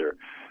alone, whether they're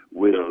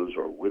widows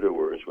or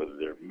widowers, whether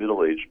they're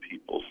middle-aged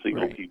people,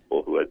 single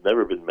people who had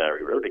never been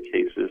married. Whatever the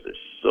case is, there's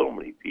so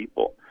many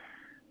people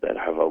that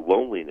have a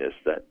loneliness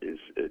that is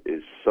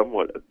so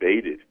somewhat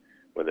abated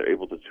when they're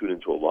able to tune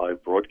into a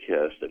live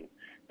broadcast and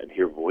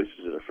hear voices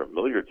that are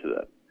familiar to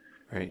them.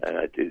 Right. And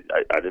I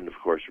didn't, of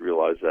course,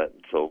 realize that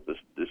until this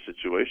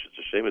situation. It's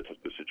a shame it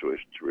took this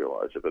situation to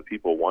realize it. But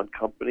people want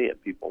company,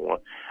 and people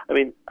want. I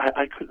mean,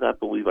 I could not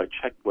believe. I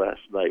checked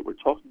last night. We're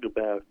talking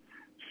about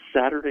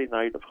Saturday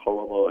night of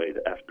Chol Hamoed,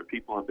 after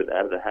people have been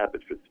out of the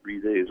habit for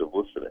 3 days of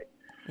listening.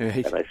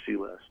 Right. And I see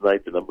last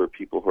night the number of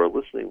people who are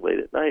listening late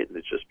at night, and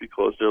it's just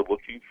because they're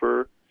looking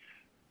for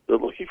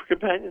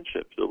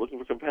companionship. They're looking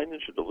for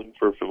companionship. They're looking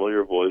for a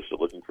familiar voice. They're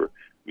looking for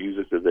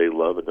music that they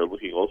love, and they're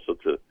looking also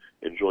to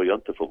enjoy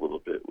Yontif a little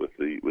bit with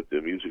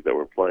the music that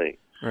we're playing.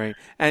 Right.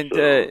 And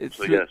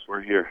so yes,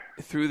 we're here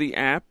through the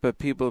app.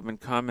 People have been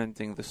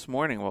commenting this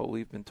morning while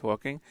we've been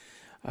talking.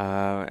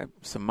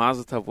 Some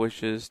Mazel Tov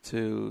wishes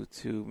to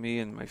me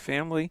and my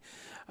family,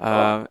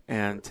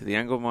 and to the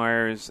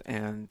Engelmeyers,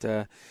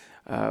 and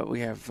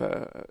we have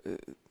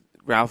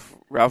Ralph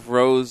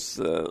Rose,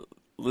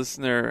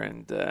 listener,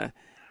 and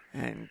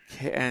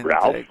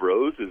Ralph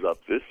Rose is up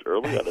this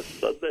early on a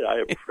Sunday. I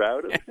am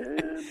proud of him.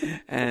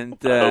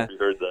 And I hope you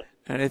heard that.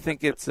 And I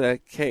think it's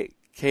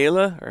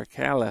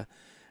Kayla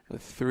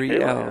with 3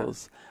 Kayla,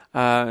 L's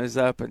is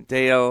up, and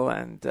Dale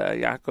and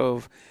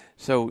Yaakov.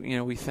 So,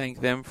 we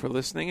thank them for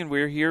listening, and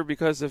we're here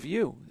because of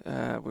you.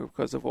 We're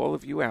because of all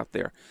of you out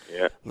there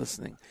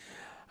listening.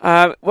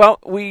 Well,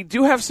 we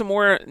do have some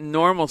more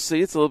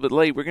normalcy. It's a little bit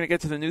late. We're going to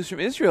get to the news from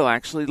Israel,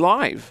 actually,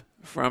 live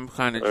from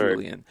Chana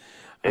Julian.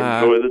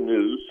 Enjoy the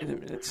news. In a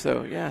minute.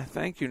 So,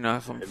 thank you,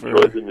 Nachum.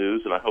 Enjoy the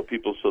news, and I hope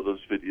people saw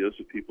those videos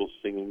of people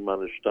singing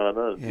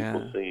Manishtana and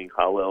people singing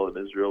Hallel in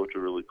Israel, which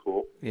are really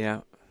cool.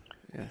 Yeah,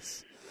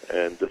 yes.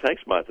 And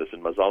thanks, Matis,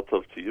 and Mazal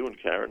Tov to you and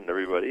Karen and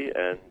everybody,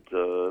 and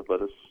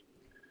let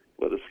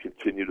us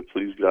continue to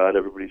please God.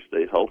 Everybody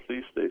stay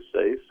healthy, stay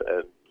safe,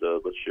 and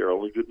let's share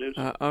only good news.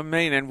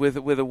 Amen. And with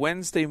a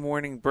Wednesday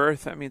morning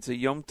birth, that means a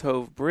Yom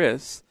Tov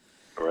bris.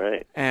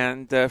 Right.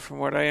 And from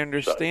what I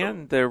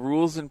understand, the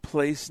rules in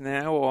place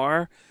now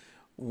are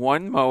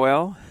 1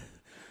 Moel,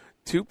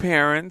 2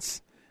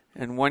 parents,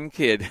 and 1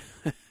 kid.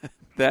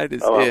 That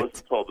is it. I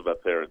wasn't told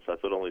about parents. I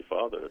thought only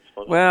father. It's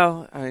funny.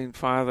 Well, I mean,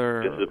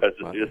 father. I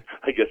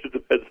guess it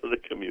depends on the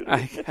community.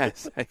 I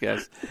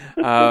guess.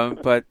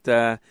 But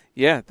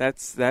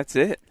that's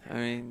it. I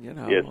mean,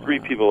 3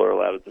 people are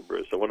allowed at the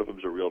bris, so one of them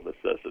is a real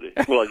necessity.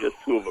 Well, I guess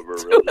 2 of them are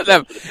a real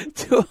necessity.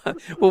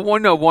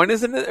 Well, one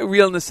isn't a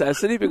real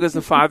necessity because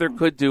the father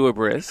could do a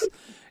bris, so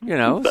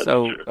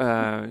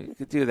you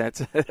could do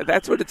that.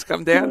 That's what it's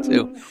come down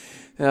to.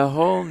 A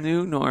whole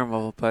new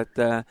normal, but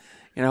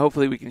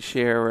hopefully we can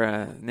share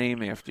a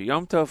name after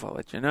Yom Tov. I'll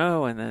let you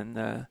know, and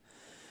then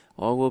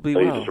all will be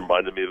well. You just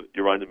reminded me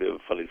of a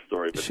funny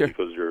story, but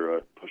because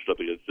you're pushed up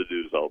against the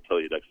news, I'll tell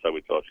you next time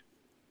we talk.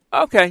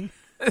 Okay,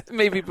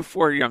 maybe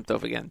before Yom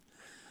Tov again.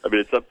 I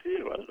mean, it's up to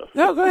you. I don't know.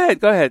 No,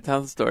 go ahead.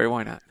 Tell the story.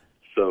 Why not?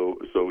 So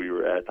we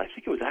were at, I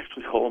think it was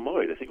actually Chol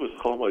Hamoed. I think it was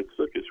Chol Hamoed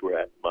Sukkot. We're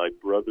at my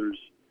brother's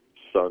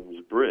son's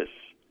bris.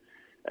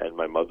 And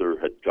my mother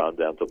had gone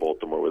down to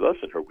Baltimore with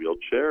us in her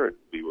wheelchair, and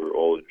we were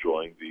all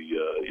enjoying we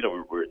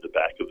were in the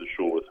back of the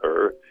shul with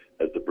her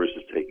as the bris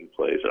is taking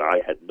place. And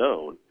I had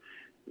known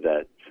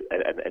that,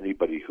 and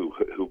anybody who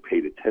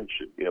paid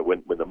attention,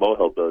 when the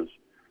mohel does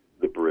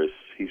the bris,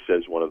 he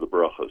says one of the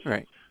brachos.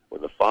 Right.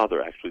 When the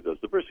father actually does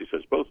the bris, he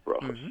says both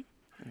brachos. Mm-hmm.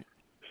 Right.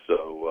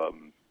 So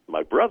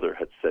my brother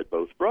had said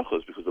both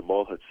brachos because the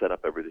mohel had set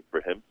up everything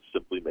for him to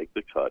simply make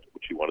the cut,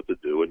 which he wanted to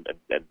do, and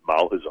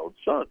mal his own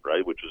son,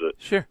 right? Which is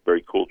a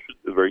very cool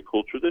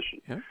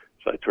tradition. Yeah.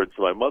 So I turned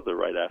to my mother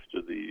right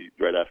after the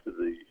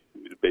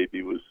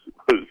baby was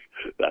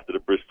after the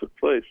bris took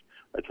place.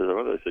 I told my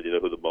mother, I said, "You know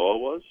who the mohel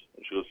was?"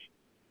 And she goes,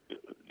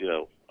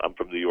 "I'm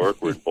from New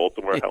York. We're in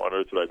Baltimore. How on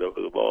earth would I know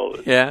who the mohel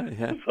is?" Yeah.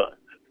 So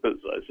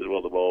I said,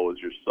 "Well, the mohel was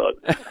your son."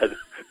 And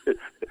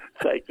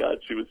thank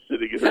God she was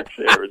sitting in her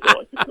chair, is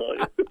all I can tell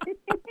you.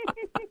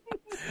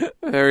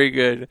 Very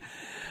good.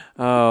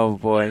 Oh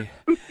boy,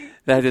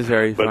 that is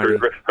very funny.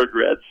 But her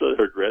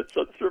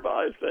grandson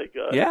survived. Thank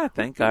God. Yeah,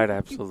 thank God,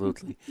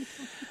 absolutely.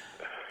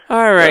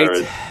 All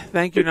right.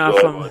 Thank you,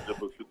 Nachum.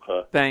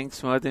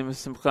 Thanks, Moedim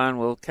Simchan.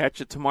 We'll catch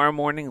you tomorrow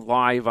morning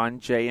live on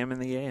JM in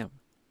the AM.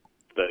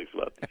 Thanks,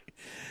 man.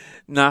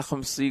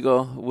 Nachum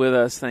Segal with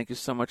us. Thank you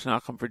so much,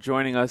 Nachum, for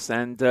joining us.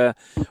 And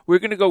we're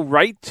going to go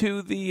right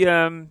to the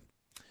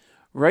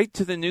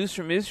news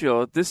from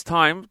Israel. At this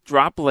time,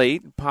 drop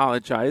late.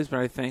 Apologize, but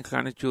I thank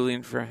Chana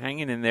Julian for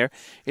hanging in there.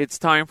 It's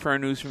time for our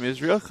news from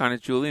Israel. Chana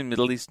Julian,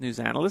 Middle East news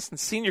analyst and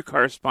senior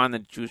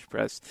correspondent at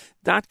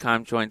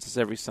JewishPress.com, joins us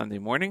every Sunday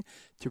morning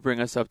to bring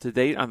us up to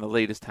date on the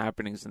latest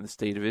happenings in the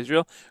state of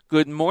Israel.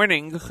 Good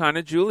morning,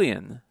 Chana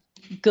Julian.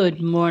 Good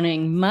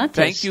morning, Matis.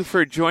 Thank you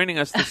for joining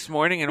us this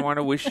morning, and want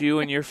to wish you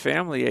and your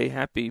family a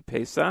happy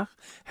Pesach.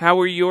 How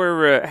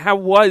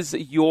was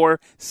your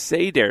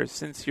Seder?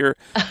 Since you're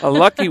a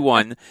lucky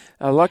one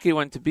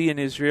to be in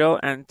Israel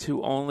and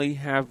to only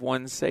have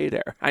one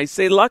Seder. I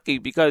say lucky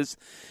because,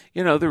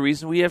 the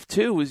reason we have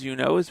 2, as you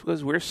know, is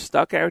because we're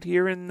stuck out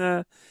here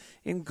in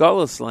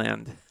Gullus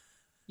land.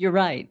 You're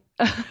right.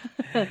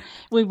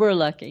 We were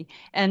lucky.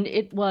 And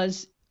it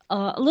was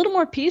a little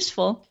more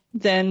peaceful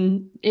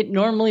than it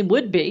normally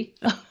would be.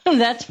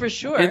 That's for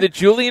sure. In the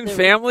Julian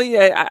family,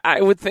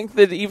 I would think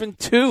that even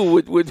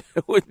two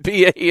would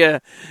be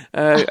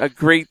a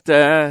great,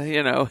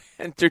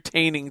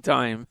 entertaining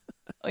time.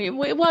 It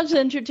was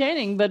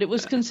entertaining, but it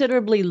was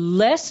considerably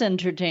less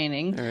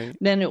entertaining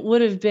than it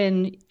would have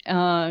been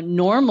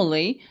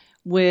normally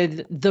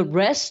with the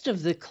rest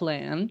of the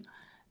clan.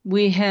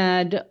 We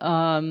had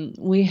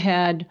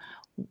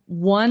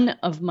one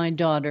of my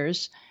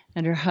daughters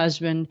and her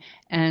husband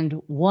and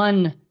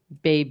one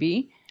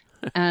baby,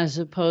 as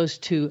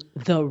opposed to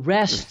the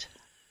rest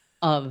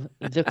of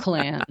the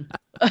clan.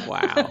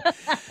 Wow.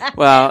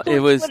 Well, it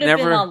was would have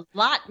never been a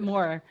lot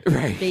more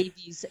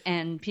babies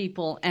and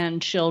people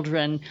and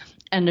children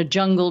and a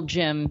jungle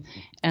gym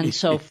and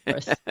so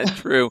forth.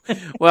 True.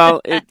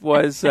 Well, it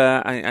was.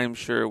 I'm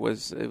sure it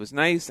was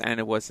nice, and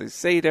it was a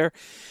Seder,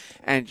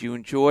 and you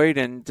enjoyed.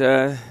 And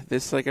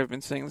this, like I've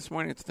been saying this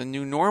morning, it's the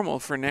new normal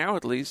for now,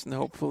 at least, and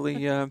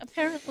hopefully.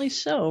 Apparently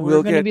so.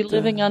 We're going to be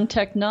living on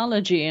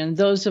technology, and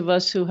those of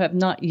us who have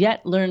not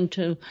yet learned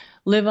to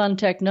live on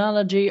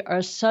technology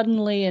are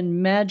suddenly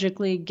and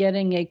magically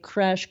getting a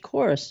crash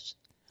course.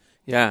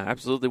 Yeah,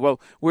 absolutely.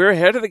 Well, we're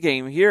ahead of the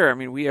game here. I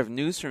mean, we have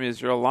News from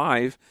Israel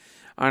live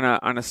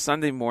on a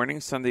Sunday morning,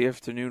 Sunday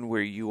afternoon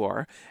where you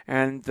are,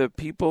 and the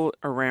people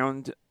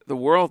around the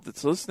world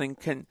that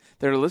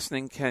are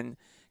listening can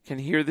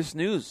hear this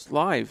news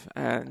live,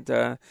 and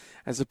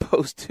as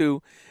opposed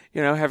to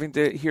having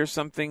to hear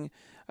something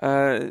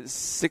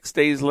 6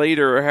 days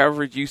later, or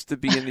however it used to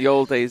be in the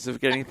old days of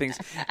getting things.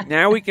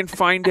 Now we can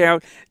find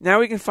out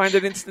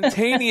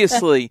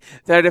instantaneously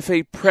that if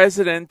a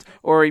president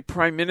or a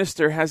prime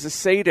minister has a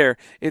Seder,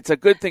 it's a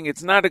good thing.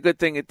 It's not a good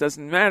thing. It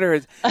doesn't matter.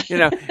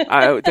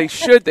 They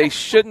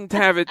shouldn't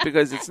have it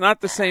because it's not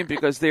the same,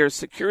 because their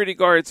security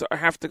guards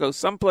have to go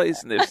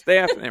someplace, and their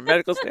staff and their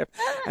medical staff,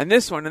 and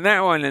this one and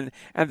that one,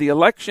 and the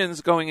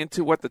elections going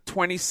into the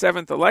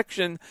 27th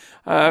election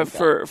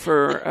for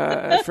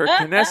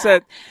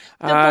Knesset.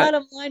 The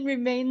bottom line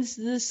remains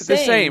the same.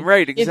 The same,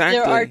 right, exactly.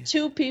 If there are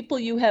two people,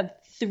 you have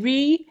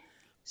three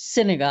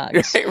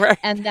synagogues. Right.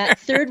 And that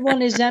third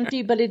one is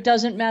empty, but it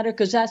doesn't matter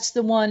because that's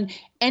the one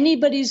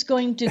anybody's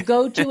going to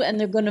go to, and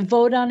they're going to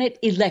vote on it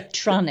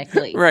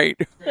electronically. Right,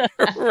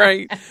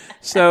 right.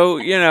 So,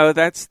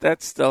 that's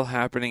still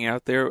happening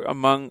out there,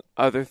 among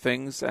other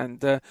things.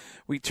 And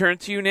we turn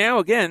to you now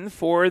again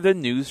for the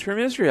news from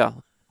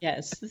Israel.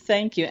 Yes,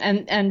 thank you.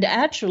 And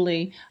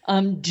actually,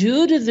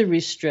 due to the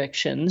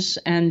restrictions,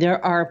 and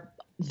there are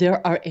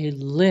a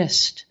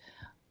list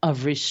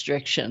of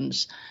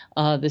restrictions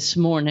this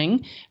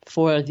morning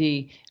for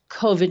the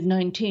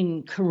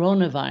COVID-19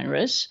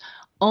 coronavirus,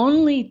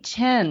 only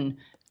 10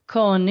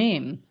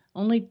 Kohanim,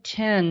 only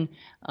 10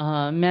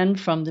 men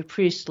from the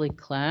priestly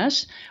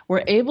class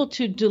were able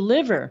to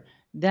deliver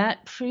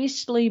that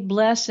priestly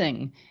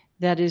blessing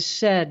that is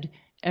said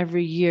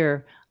every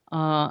year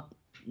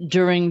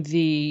during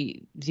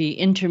the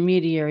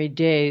intermediary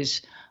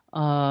days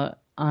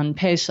on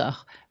Pesach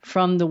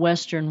from the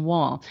Western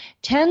Wall.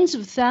 Tens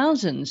of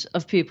thousands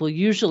of people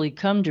usually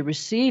come to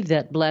receive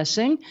that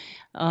blessing,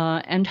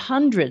 and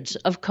hundreds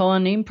of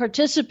Kohanim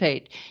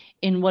participate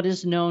in what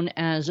is known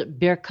as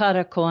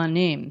Birkat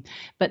HaKohanim,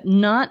 but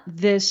not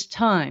this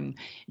time.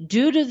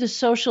 Due to the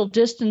social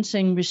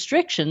distancing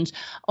restrictions,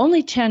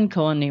 only 10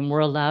 Kohanim were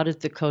allowed at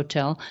the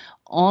Kotel,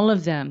 all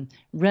of them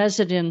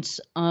residents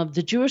of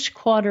the Jewish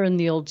quarter in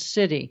the Old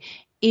City,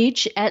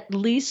 each at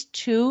least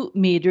 2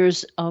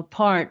 meters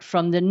apart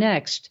from the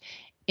next,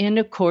 in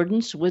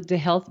accordance with the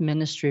health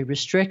ministry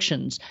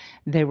restrictions.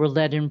 They were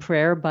led in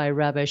prayer by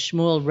Rabbi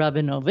Shmuel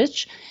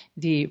Rabinovich,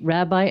 the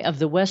rabbi of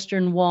the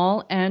Western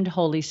Wall and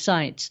Holy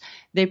Sites.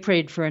 They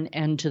prayed for an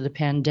end to the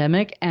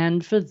pandemic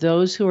and for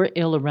those who are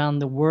ill around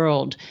the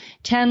world.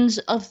 Tens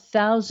of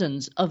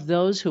thousands of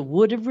those who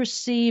would have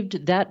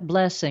received that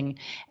blessing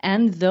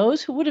and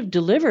those who would have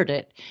delivered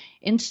it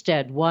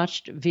instead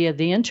watched via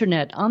the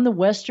internet on the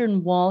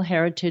Western Wall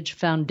Heritage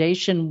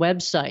Foundation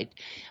website.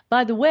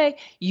 By the way,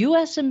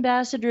 U.S.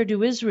 Ambassador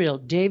to Israel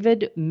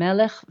David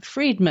Melech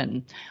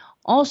Friedman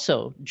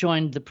also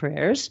joined the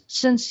prayers,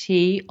 since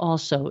he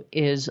also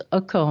is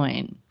a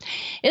Kohen.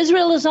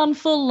 Israel is on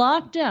full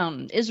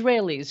lockdown.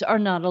 Israelis are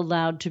not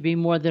allowed to be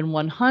more than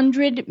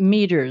 100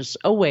 meters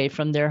away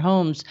from their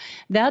homes.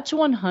 That's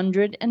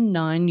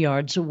 109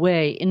 yards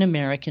away in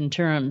American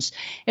terms.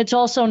 It's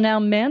also now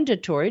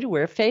mandatory to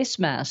wear face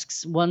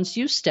masks once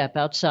you step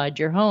outside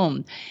your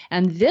home.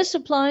 And this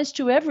applies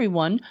to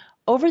everyone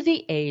over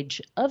the age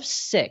of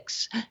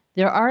 6.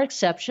 There are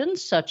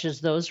exceptions, such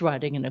as those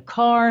riding in a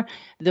car,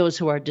 those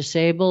who are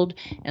disabled,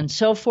 and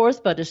so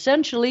forth, but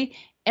essentially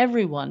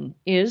everyone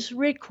is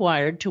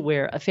required to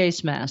wear a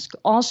face mask.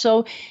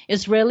 Also,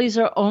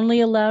 Israelis are only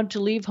allowed to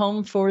leave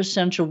home for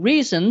essential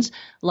reasons,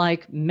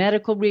 like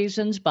medical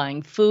reasons,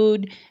 buying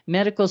food,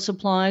 medical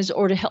supplies,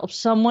 or to help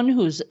someone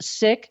who's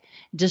sick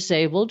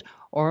disabled,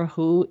 or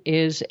who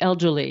is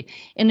elderly.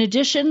 In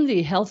addition,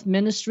 the health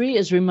ministry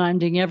is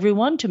reminding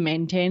everyone to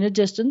maintain a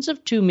distance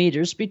of 2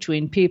 meters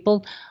between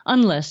people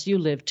unless you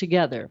live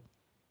together.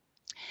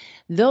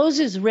 Those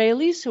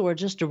Israelis who are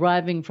just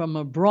arriving from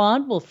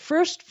abroad will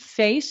first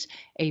face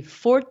a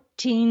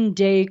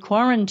 14-day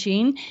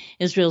quarantine.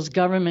 Israel's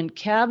government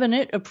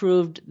cabinet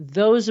approved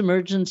those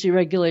emergency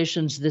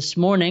regulations this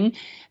morning.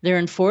 They're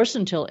in force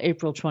until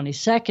April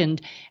 22nd.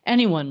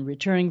 Anyone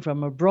returning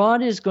from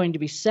abroad is going to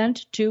be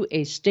sent to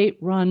a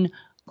state-run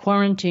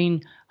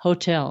quarantine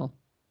hotel.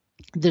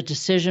 The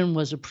decision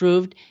was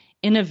approved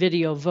in a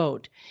video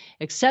vote.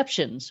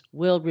 Exceptions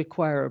will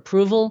require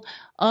approval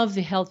of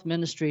the Health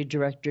Ministry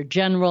Director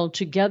General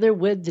together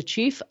with the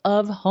Chief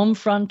of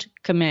Homefront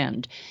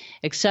Command.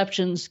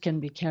 Exceptions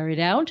can be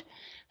carried out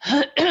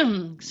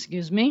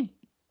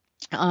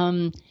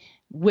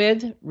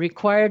with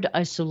required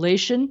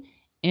isolation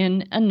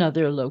in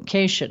another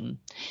location.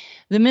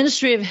 The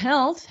Ministry of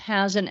Health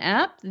has an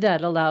app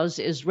that allows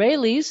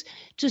Israelis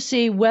to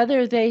see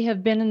whether they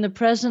have been in the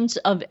presence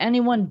of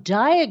anyone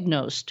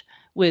diagnosed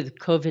with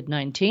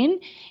COVID-19.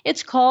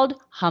 It's called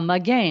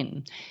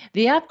Hamagen.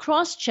 The app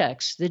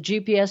cross-checks the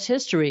GPS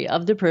history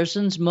of the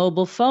person's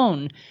mobile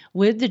phone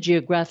with the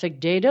geographic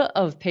data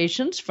of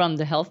patients from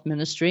the health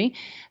ministry.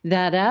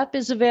 That app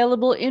is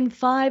available in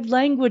 5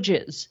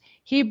 languages: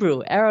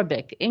 Hebrew,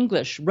 Arabic,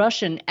 English,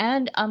 Russian,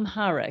 and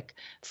Amharic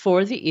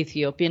for the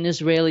Ethiopian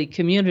Israeli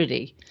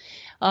community.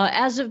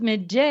 As of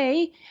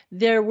midday,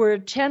 there were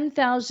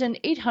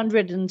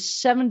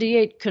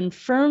 10,878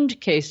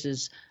 confirmed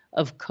cases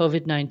of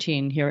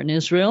COVID-19 here in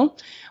Israel.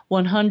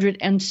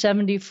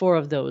 174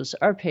 of those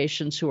are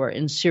patients who are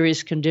in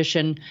serious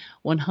condition.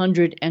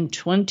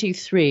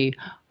 123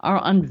 are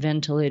on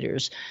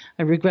ventilators.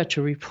 I regret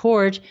to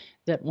report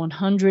that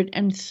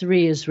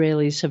 103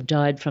 Israelis have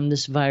died from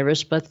this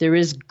virus, but there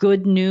is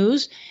good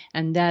news,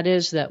 and that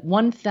is that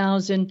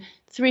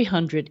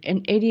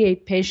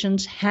 1,388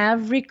 patients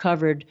have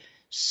recovered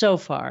so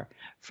far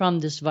from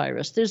this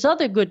virus. There's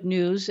other good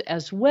news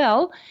as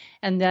well,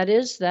 and that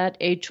is that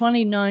a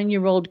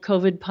 29-year-old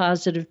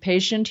COVID-positive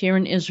patient here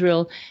in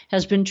Israel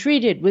has been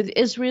treated with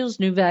Israel's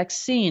new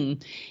vaccine.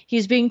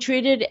 He's being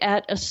treated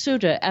at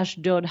Asuta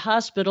Ashdod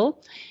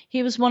Hospital.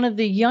 He was one of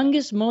the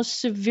youngest,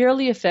 most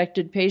severely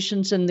affected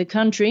patients in the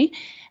country,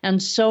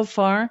 and so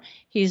far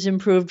he's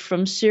improved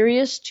from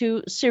serious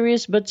to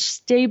serious but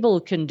stable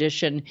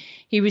condition.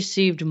 He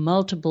received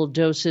multiple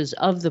doses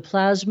of the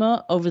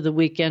plasma over the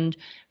weekend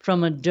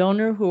from a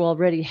donor who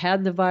already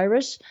had the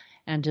virus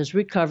and has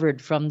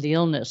recovered from the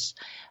illness.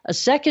 A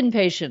second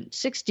patient,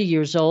 60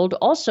 years old,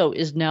 also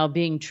is now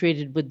being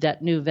treated with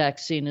that new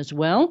vaccine as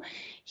well.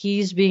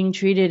 He's being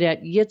treated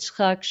at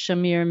Yitzhak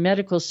Shamir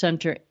Medical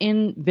Center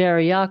in Be'er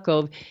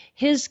Yaakov.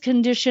 His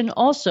condition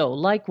also,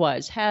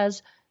 likewise,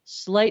 has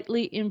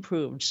slightly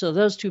improved. So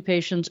those 2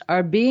 patients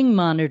are being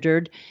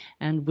monitored,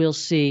 and we'll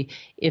see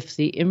if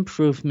the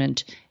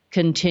improvement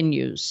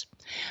continues.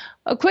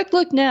 A quick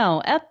look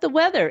now at the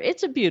weather.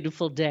 It's a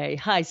beautiful day,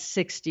 high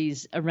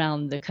 60s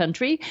around the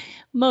country,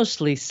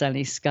 mostly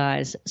sunny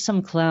skies,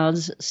 some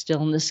clouds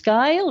still in the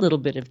sky, a little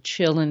bit of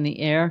chill in the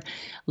air.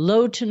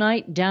 Low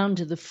tonight down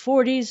to the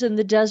 40s in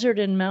the desert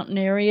and mountain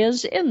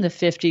areas, in the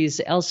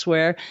 50s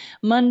elsewhere.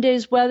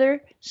 Monday's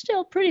weather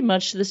still pretty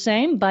much the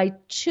same. By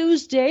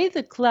Tuesday,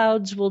 the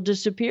clouds will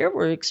disappear.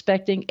 We're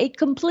expecting a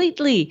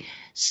completely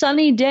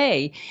sunny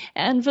day.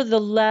 And for the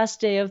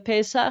last day of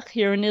Pesach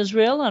here in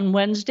Israel on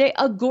Wednesday,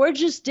 a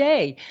gorgeous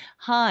day,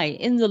 high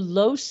in the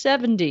low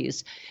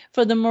 70s.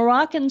 For the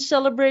Moroccan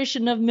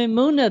celebration of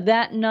Mimouna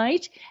that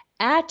night,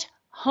 at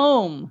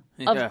home,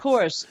 of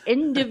course,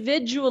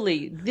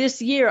 individually.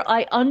 This year,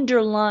 I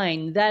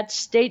underline that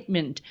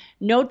statement.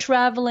 No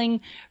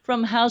traveling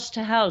from house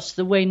to house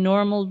the way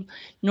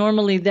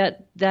normally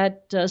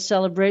that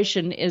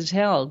celebration is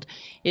held.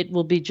 It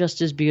will be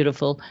just as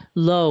beautiful.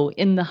 Low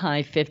in the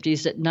high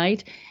 50s at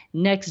night.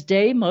 Next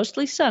day,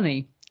 mostly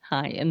sunny.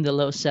 High in the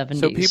low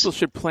 70s. So people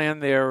should plan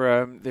their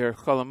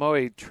Chol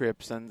HaMoed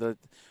trips and the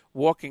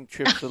walking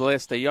trips to the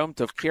last day Yom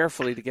Tov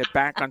carefully to get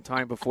back on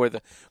time before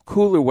the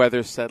cooler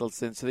weather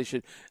settles in. So they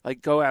should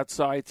go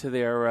outside to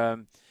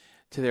their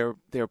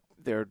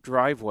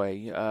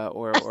driveway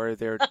or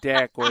their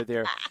deck or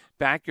their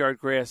backyard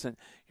grass and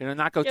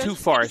not go too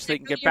far so they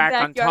can get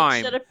back on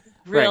time. Set up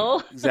a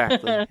grill.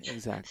 Right,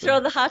 exactly. Throw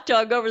the hot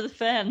dog over the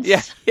fence.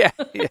 Yeah.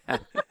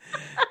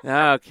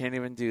 No, can't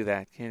even do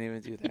that. Can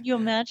you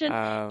imagine?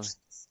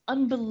 It's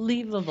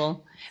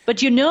unbelievable.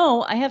 But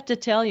I have to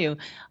tell you,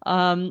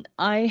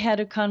 I had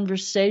a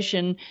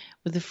conversation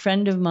with a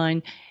friend of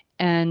mine,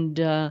 and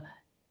her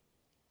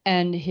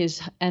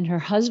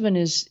husband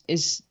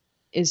is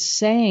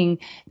saying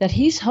that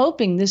he's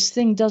hoping this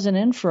thing doesn't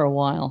end for a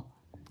while.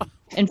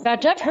 In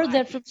fact, I've heard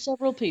that from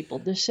several people.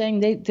 They're saying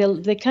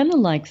they kind of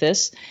like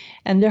this,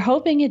 and they're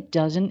hoping it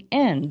doesn't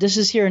end. This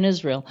is here in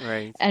Israel.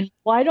 Right. And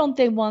why don't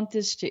they want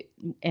this to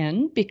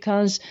end?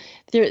 Because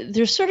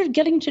they're sort of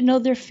getting to know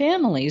their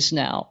families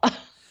now.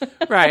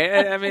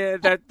 Right. I mean,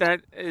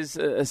 that is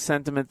a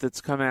sentiment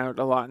that's come out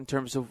a lot in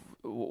terms of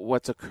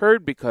what's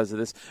occurred because of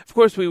this. Of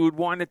course, we would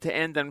want it to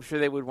end. I'm sure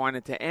they would want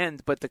it to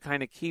end, but to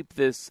kind of keep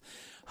this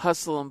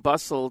hustle and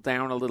bustle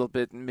down a little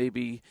bit and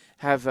maybe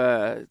have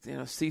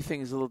see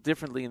things a little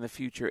differently in the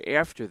future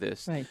after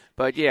this. Right.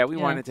 But we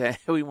want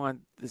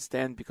this to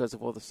end because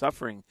of all the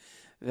suffering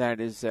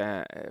that is,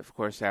 of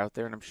course, out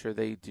there, and I'm sure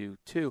they do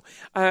too.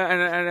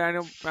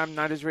 I'm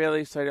not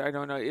Israeli, so I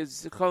don't know.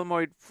 Is Chol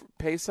Hamoed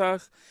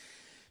Pesach,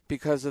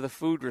 because of the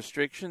food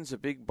restrictions, a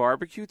big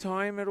barbecue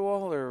time at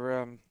all,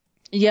 or?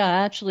 Yeah,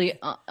 actually,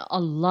 a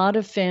lot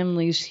of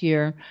families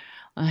here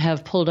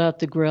have pulled out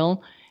the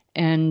grill,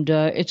 and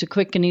it's a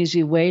quick and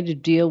easy way to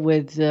deal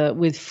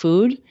with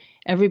food.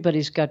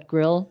 Everybody's got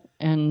grill,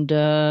 and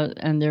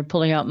they're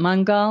pulling out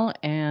mangal,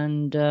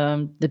 and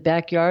the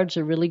backyards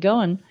are really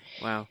going.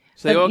 Wow.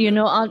 But,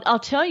 I'll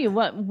tell you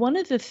what. One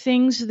of the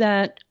things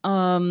that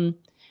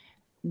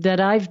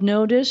I've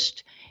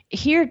noticed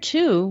here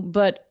too,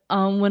 but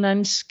when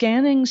I'm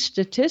scanning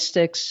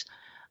statistics,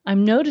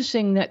 I'm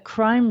noticing that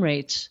crime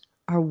rates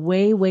are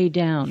way, way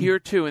down. Here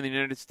too, in the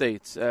United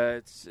States,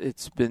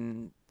 it's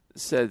been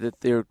said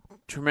that they're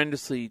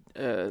tremendously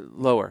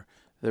lower,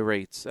 the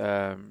rates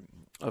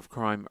of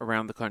crime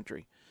around the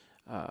country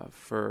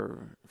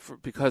for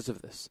because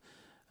of this.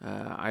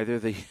 Either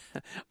the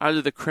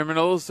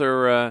criminals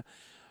are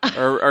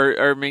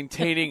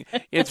maintaining.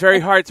 It's very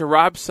hard to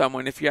rob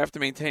someone if you have to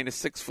maintain a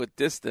 6-foot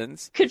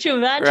distance. Could you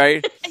imagine?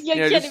 Right? You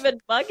can't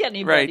even bug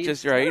anybody. Right, It's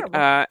just right.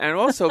 terrible. And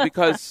also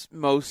because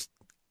most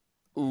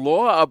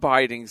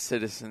law-abiding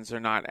citizens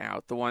are not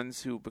out, the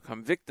ones who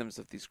become victims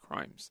of these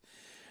crimes.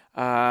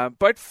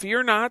 But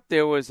fear not,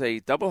 there was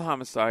a double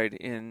homicide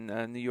in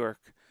New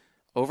York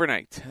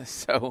overnight.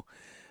 So.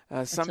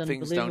 Some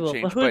things don't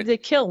change. Well, who did they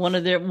kill? One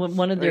of their each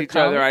colleagues?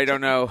 other. I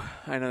don't know.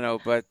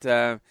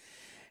 But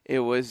it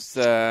was.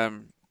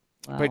 Wow.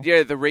 But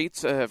the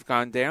rates have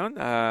gone down.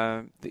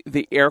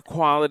 The air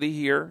quality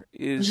here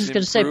is. I was just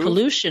going to say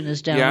pollution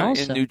is down. Yeah,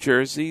 also. in New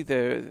Jersey,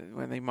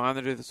 when they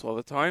monitor this all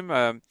the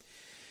time,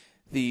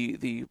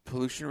 the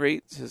pollution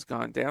rate has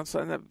gone down.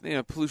 So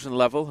pollution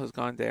level has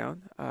gone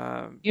down.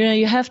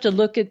 You have to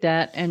look at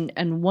that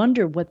and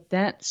wonder what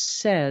that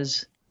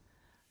says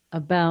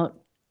about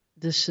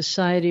the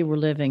society we're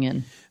living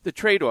in. The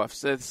trade-offs.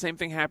 The same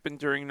thing happened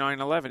during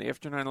 9/11.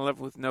 After 9/11,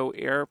 with no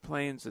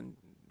airplanes and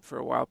for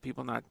a while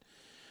people not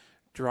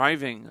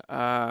driving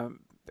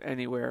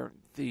anywhere,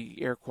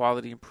 the air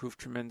quality improved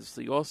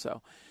tremendously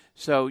also.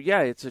 So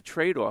it's a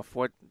trade-off.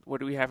 What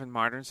do we have in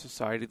modern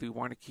society that we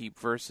want to keep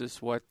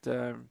versus what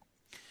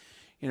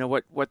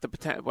what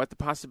the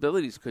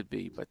possibilities could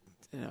be? But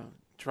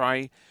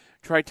try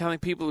telling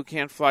people who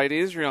can't fly to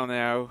Israel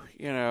now,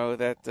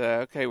 that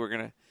okay, we're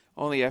gonna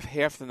only have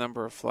half the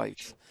number of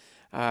flights.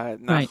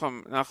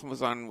 Nachum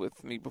was on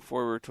with me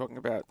before. We were talking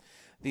about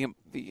the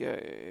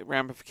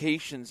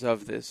ramifications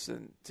of this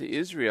and to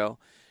Israel,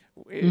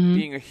 it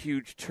being a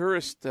huge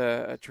tourist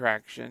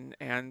attraction,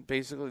 and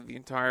basically the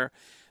entire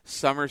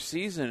summer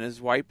season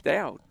is wiped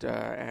out.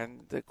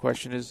 And the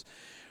question is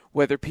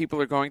whether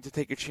people are going to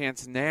take a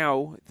chance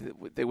now.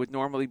 They would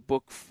normally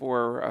book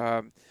for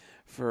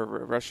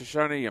Rosh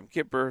Hashanah, Yom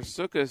Kippur,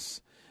 Sukkot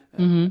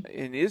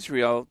in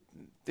Israel.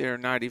 They're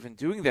not even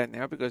doing that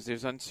now because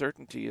there's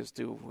uncertainty as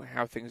to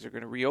how things are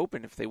going to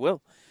reopen, if they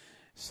will.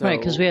 So, right,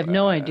 because we have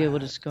no idea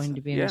what it's going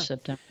to be in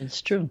September.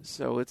 It's true.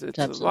 So it's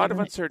a lot of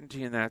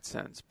uncertainty in that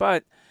sense.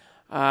 But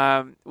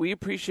we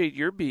appreciate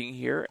your being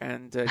here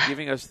and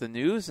giving us the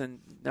news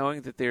and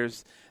knowing that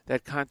there's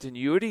that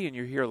continuity and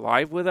you're here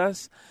live with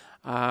us.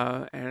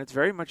 And it's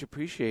very much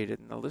appreciated,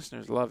 and the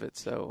listeners love it.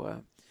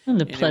 So and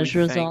the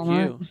pleasure is all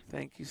mine.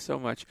 Thank you so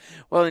much.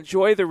 Well,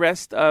 enjoy the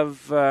rest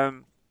of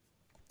Chol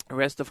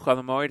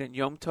Hamoed and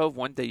Yom Tov,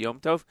 one day Yom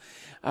Tov.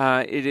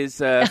 It is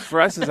for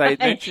us, as I had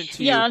mentioned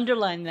to you. Yeah,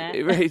 underline that.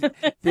 Right,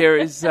 there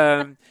is.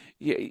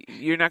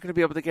 You're not going to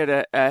be able to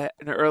get an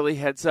early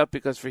heads up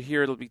because for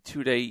here it'll be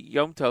 2-day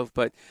Yom Tov,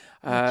 but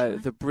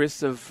the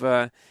bris of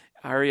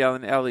Ariel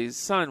and Ellie's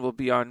son will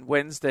be on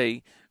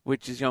Wednesday,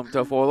 which is Yom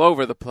Tov all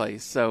over the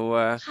place.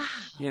 So,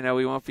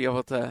 we won't be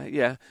able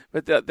to,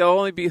 but there'll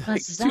only be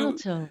like two.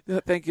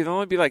 Thank you. There'll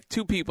only be like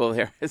 2 people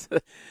there.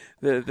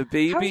 the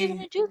baby. How are you going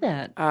to do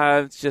that?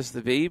 It's just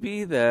the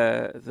baby,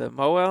 the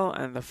Moel,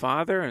 and the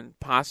father, and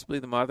possibly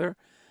the mother.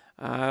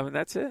 And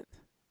that's it.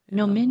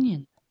 No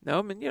minion.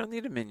 No, you don't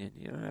need a minion.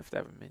 You don't have to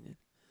have a minion.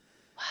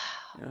 Wow.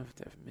 You don't have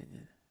to have a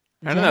minion.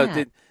 I don't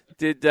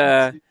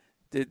know.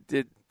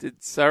 Did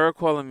Sarah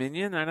call a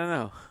minion? I don't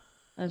know.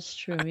 That's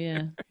true.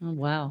 Yeah. Oh,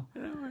 wow.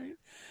 Right.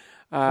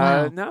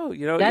 Wow. No,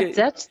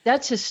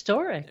 that's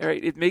historic.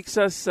 Right. It makes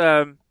us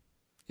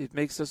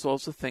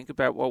also think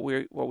about what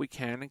we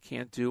can and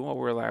can't do, what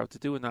we're allowed to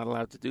do and not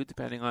allowed to do,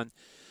 depending on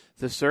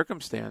the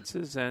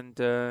circumstances. And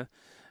I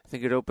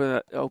think it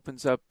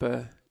opens up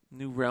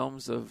new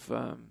realms of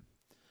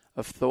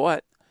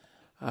thought.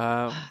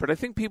 But I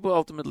think people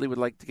ultimately would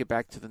like to get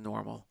back to the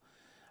normal.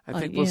 I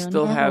think we'll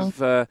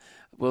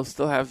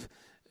still have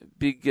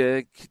big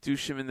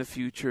kiddushim in the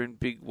future and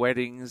big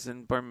weddings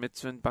and bar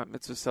mitzvah and bat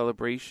mitzvah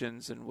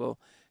celebrations, and we'll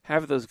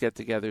have those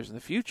get-togethers in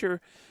the future.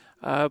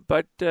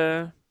 But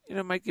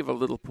it might give a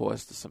little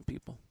pause to some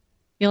people.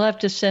 You'll have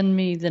to send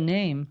me the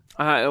name.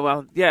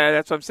 Well, yeah,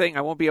 that's what I'm saying.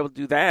 I won't be able to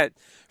do that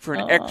for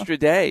an extra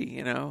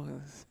day,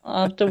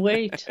 I'll have to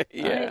wait.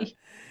 Yeah.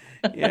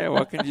 Yeah,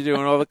 what can you do?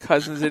 And all the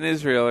cousins in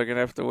Israel are going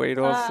to have to wait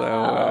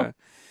also.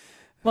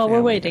 Well,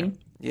 we're waiting.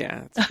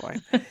 Yeah, that's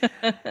fine.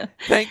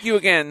 Thank you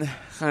again,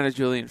 Hannah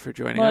Julian, for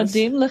joining us.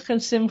 Moadim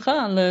lechem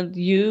simcha.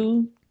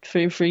 You,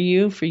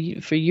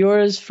 for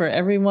yours, for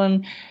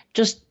everyone.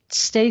 Just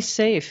stay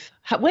safe.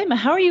 Wait a minute,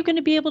 how are you going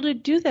to be able to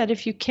do that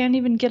if you can't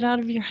even get out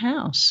of your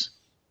house?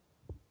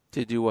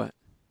 To do what?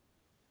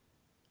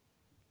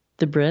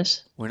 The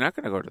bris? We're not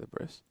going to go to the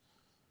bris.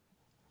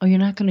 Oh, you're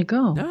not going to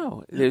go?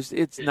 No,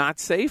 it's not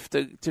safe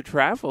to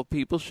travel.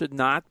 People should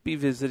not be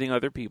visiting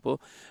other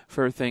people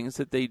for things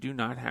that they do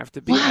not have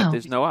to be at.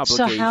 There's no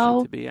obligation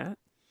to be at.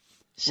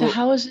 So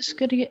how is this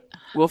going to get?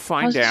 We'll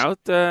find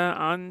out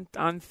on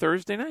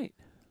Thursday night,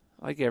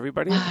 like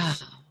everybody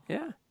else.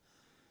 Yeah.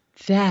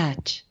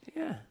 That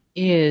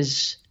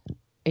is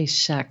a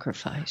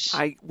sacrifice.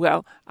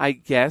 I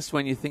guess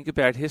when you think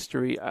about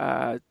history,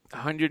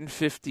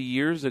 150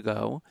 years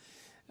ago,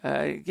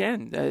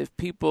 if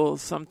people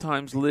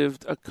sometimes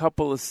lived a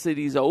couple of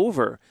cities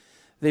over,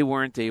 they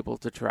weren't able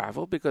to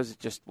travel because it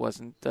just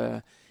wasn't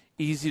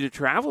easy to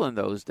travel in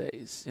those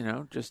days.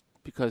 Just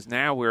because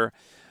now we're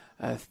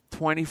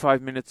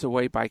 25 minutes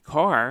away by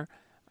car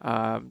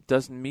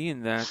doesn't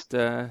mean that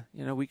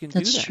we can do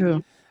that. That's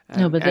true.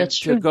 No, but that's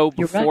true. To go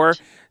before,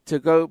 right.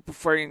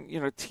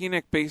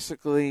 Teaneck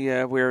basically,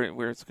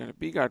 where it's going to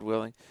be, God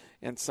willing,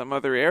 and some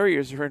other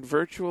areas are in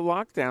virtual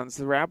lockdowns.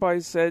 The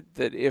rabbis said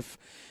that if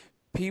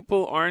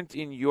people aren't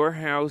in your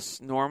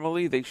house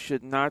normally, they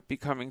should not be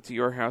coming to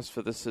your house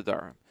for the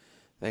Siddharim.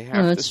 They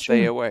have to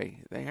stay away.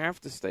 They have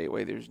to stay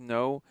away. There's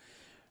no,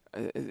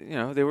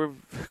 they were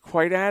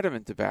quite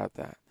adamant about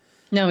that.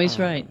 No, he's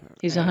right.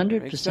 He's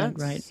 100%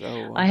 right.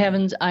 So, I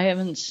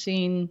haven't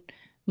seen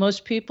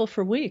most people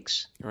for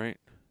weeks. Right.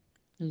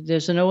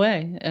 There's no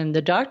way. And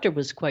the doctor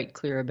was quite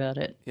clear about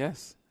it.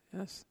 Yes,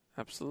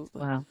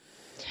 absolutely. Wow.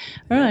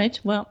 All right.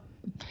 Well,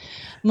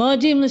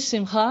 Moadim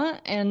l'simcha,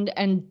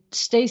 and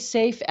stay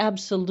safe,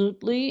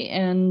 absolutely.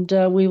 And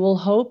we will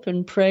hope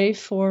and pray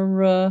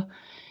for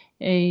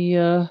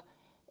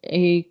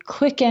a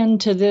quick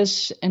end to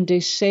this and a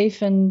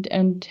safe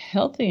and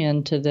healthy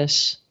end to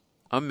this.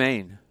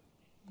 Amen.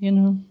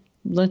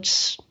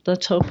 Let's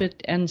hope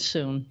it ends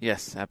soon.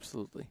 Yes,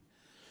 absolutely.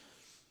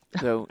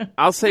 So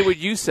I'll say what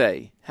you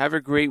say. Have a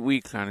great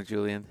week, Hannah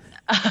Julian.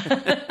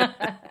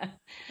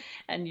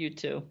 And you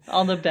too.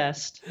 All the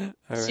best.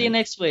 See you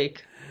next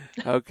week.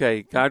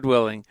 Okay, God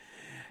willing.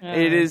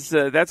 It is.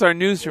 That's our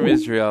news from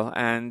Israel,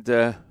 and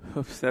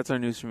that's our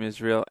news from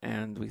Israel.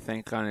 And we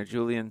thank Hannah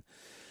Julian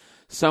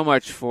so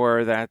much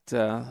for that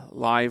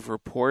live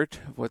report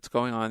of what's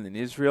going on in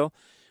Israel.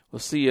 We'll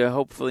see you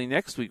hopefully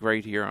next week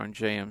right here on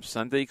JM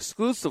Sunday,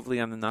 exclusively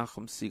on the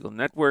Nachum Segal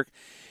Network.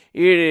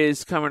 It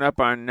is coming up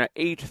on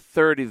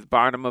 8:30, the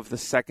bottom of the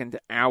second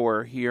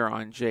hour here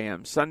on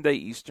JM Sunday,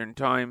 Eastern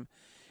Time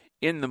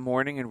in the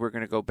morning, and we're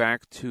going to go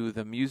back to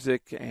the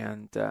music.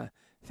 And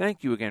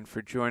thank you again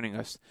for joining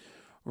us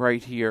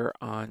right here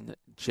on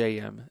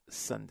JM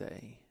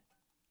Sunday.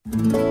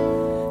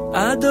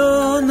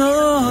 Adon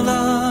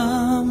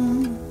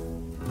Olam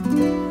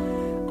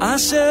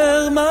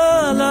Asher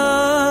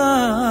Malach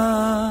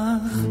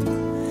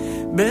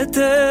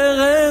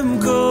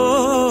Beterem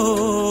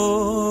Kol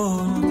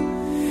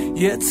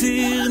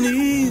Yetzir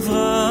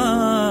Nivra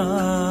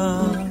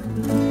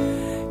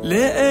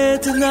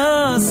Le'et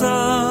Nasa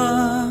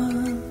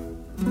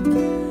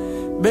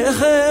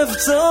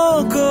Bechefzo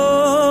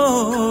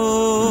Kol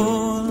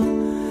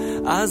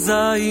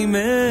Azai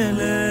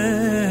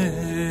Melech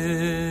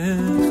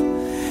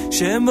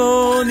Shemo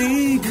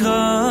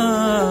Nikra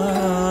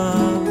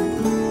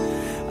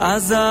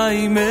Azai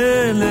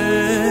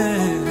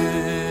Melech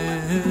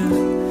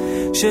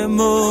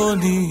Shemo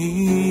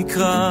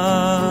Nikra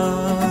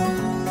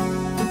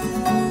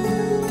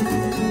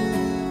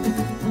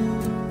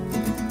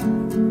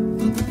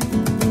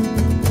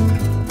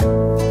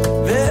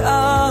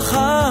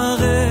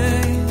Ve'acharei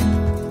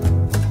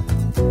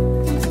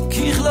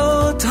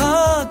Kichlot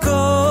HaKol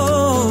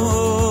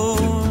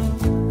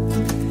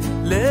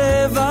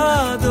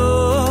Levado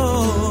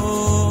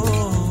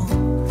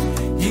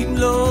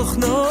Yimloch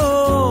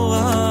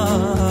Nora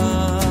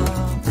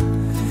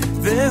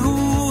Ve'hu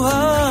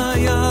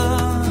Haya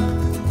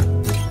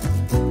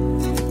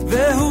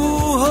Ve'hu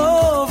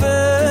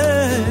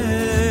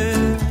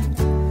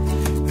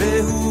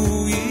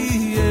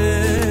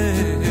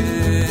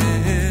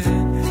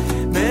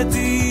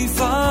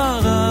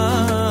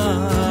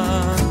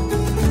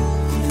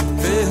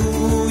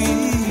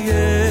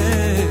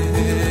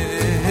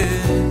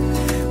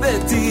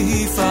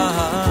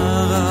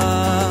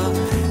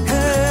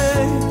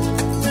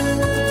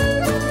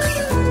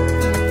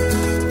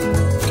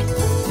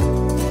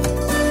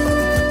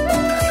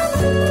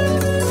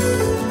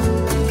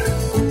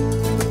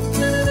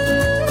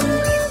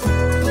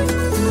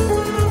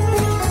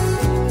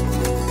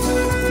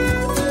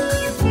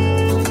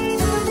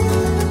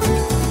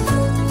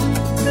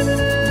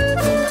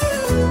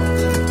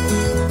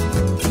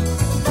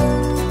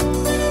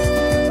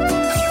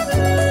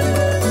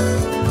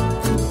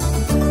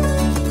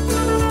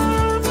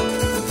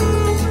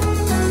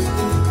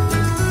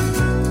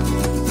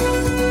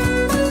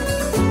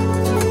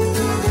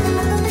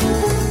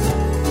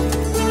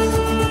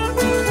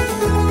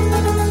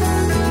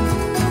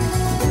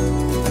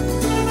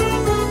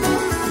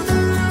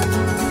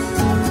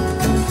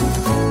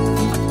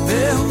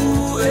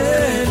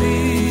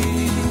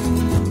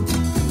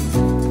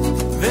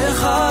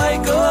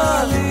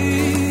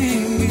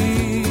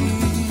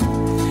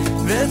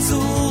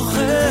צור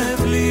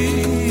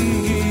חבלי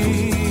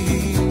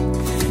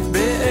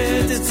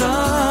בעת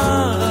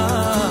צרה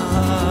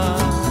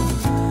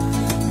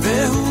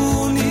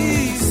והוא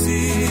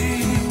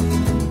ניסי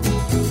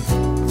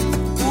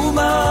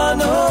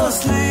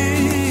ומנוס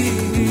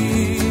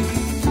לי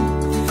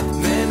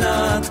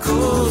מנת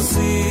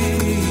כוסי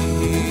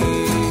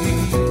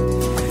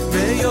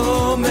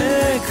ביום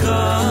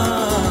אקרא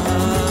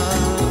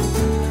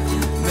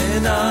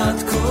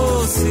מנת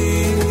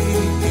כוסי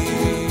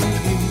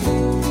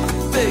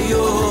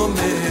ביום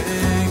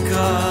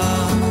אקרא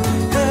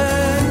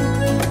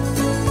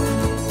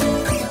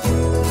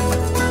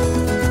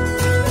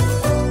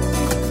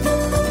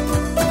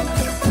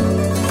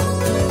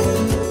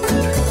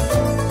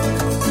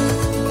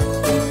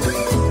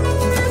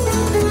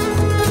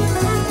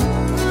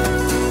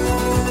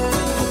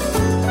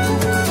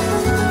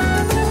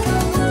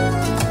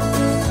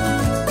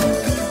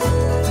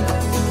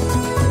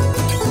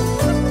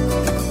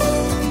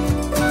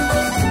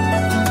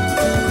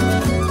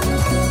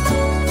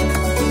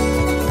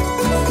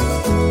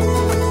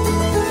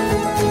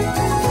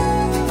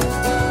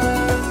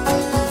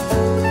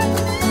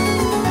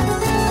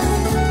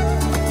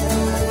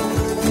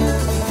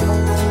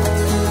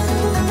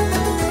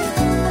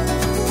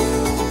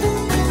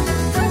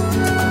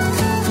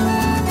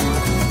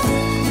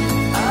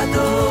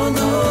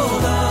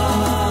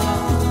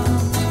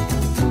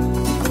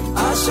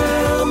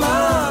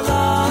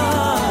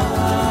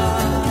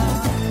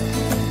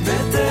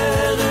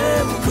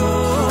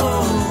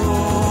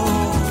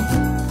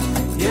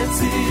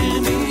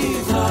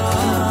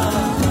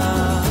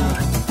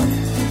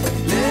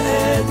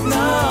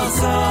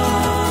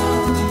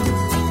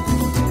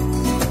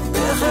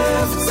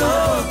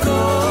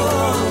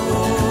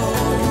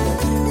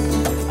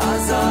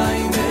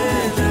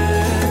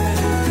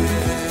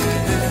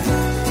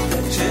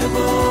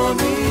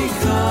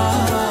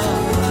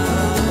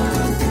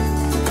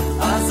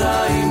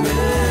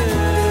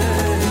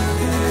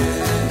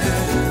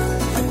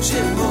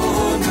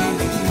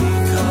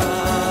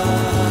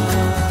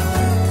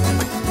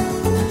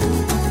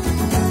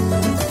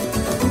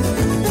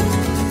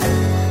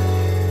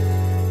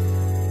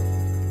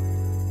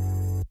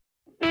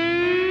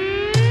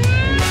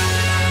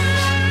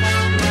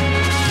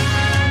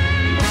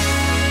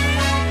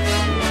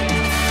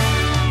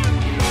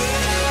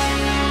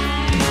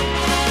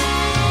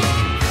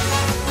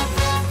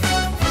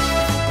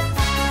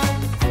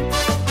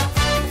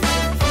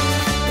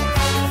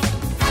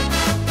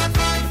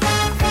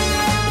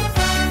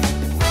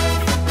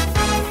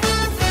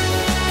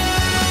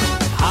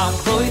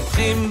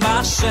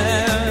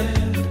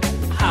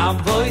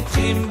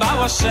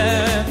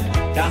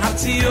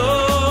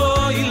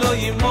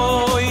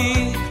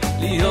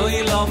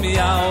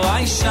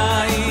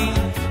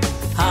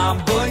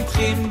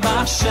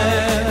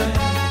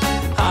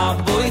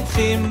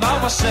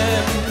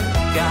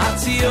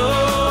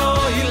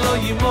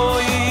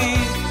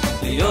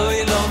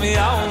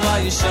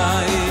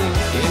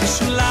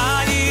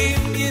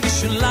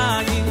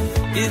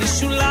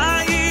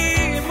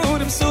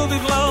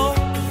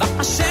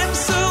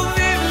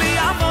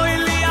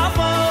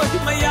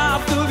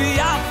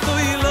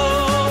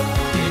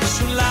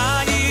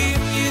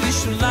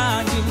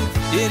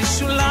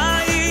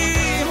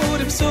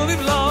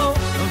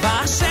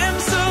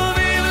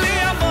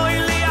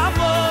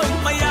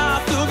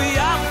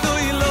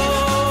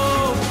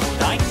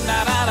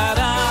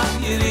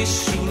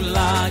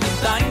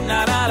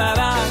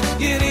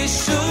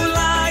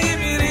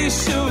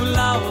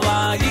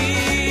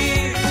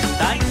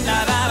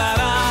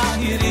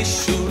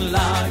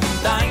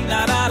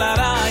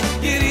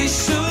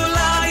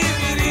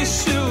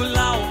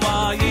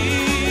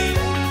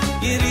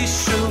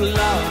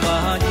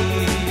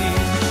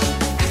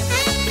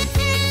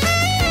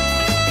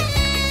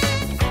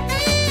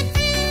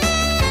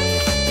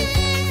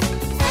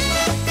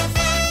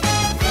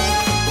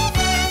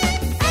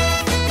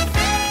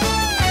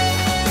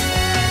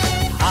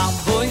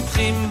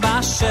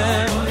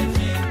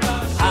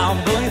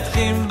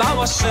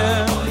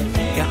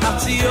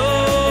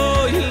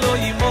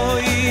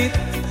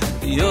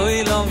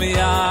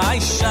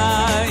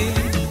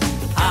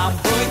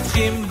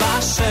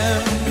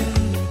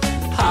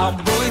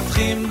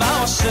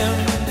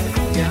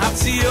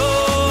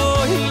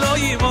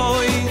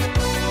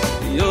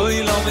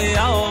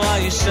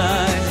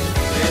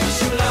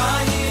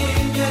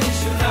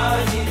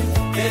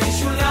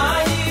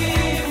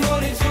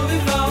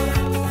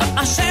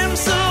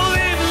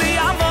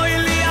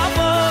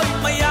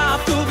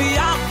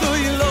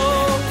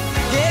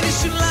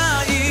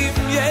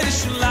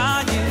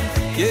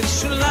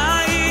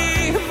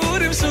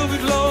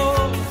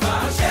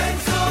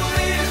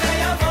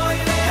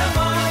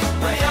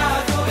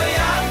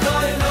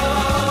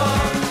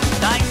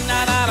Dai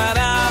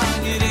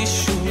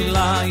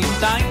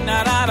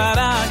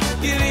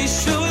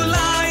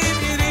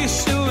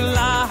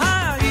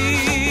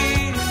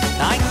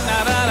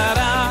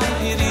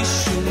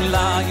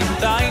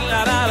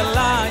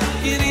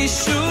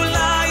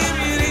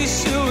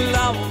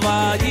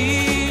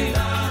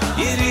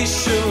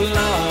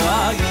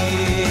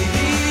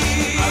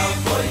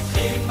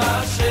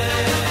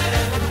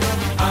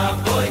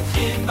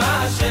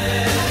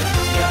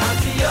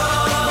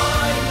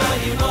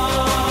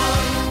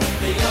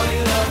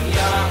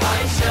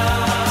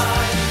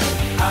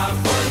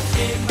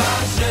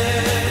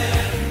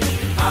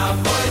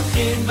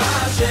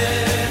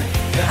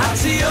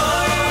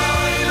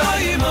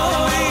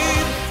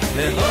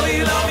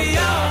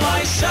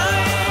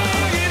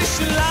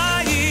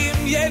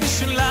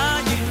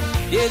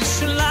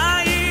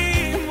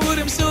Yerushalayim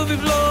Urim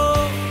Suviv Lo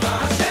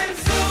Hashem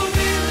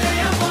Suviv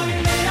Le'yamoy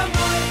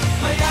Le'yamoy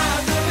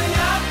Vayado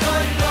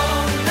Vayakoi Lo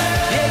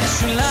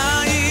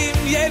Yerushalayim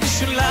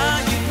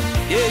Yerushalayim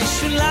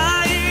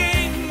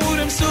Yerushalayim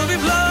Urim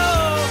Suviv Lo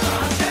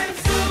Hashem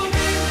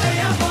Suviv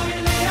Le'yamoy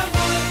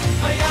Le'yamoy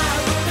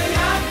Vayado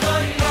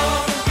Vayakoi Lo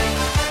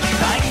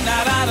Dain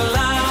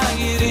Arala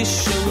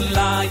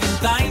Yerushalayim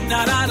Dain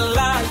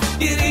Arala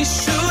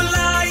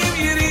Yerushalayim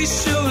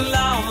Yerushalayim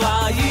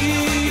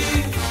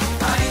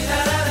Dain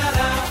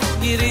Arala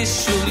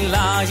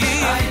Yerushalayim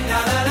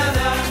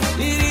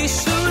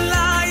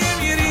Yerushalayim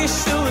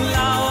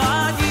Yerushalayim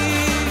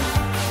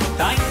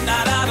Dain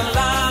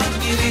Arala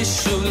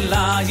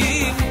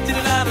Yerushalayim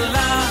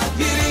Tirarala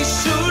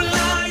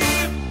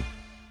Yerushalayim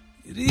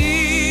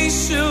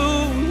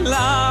Yerushalayim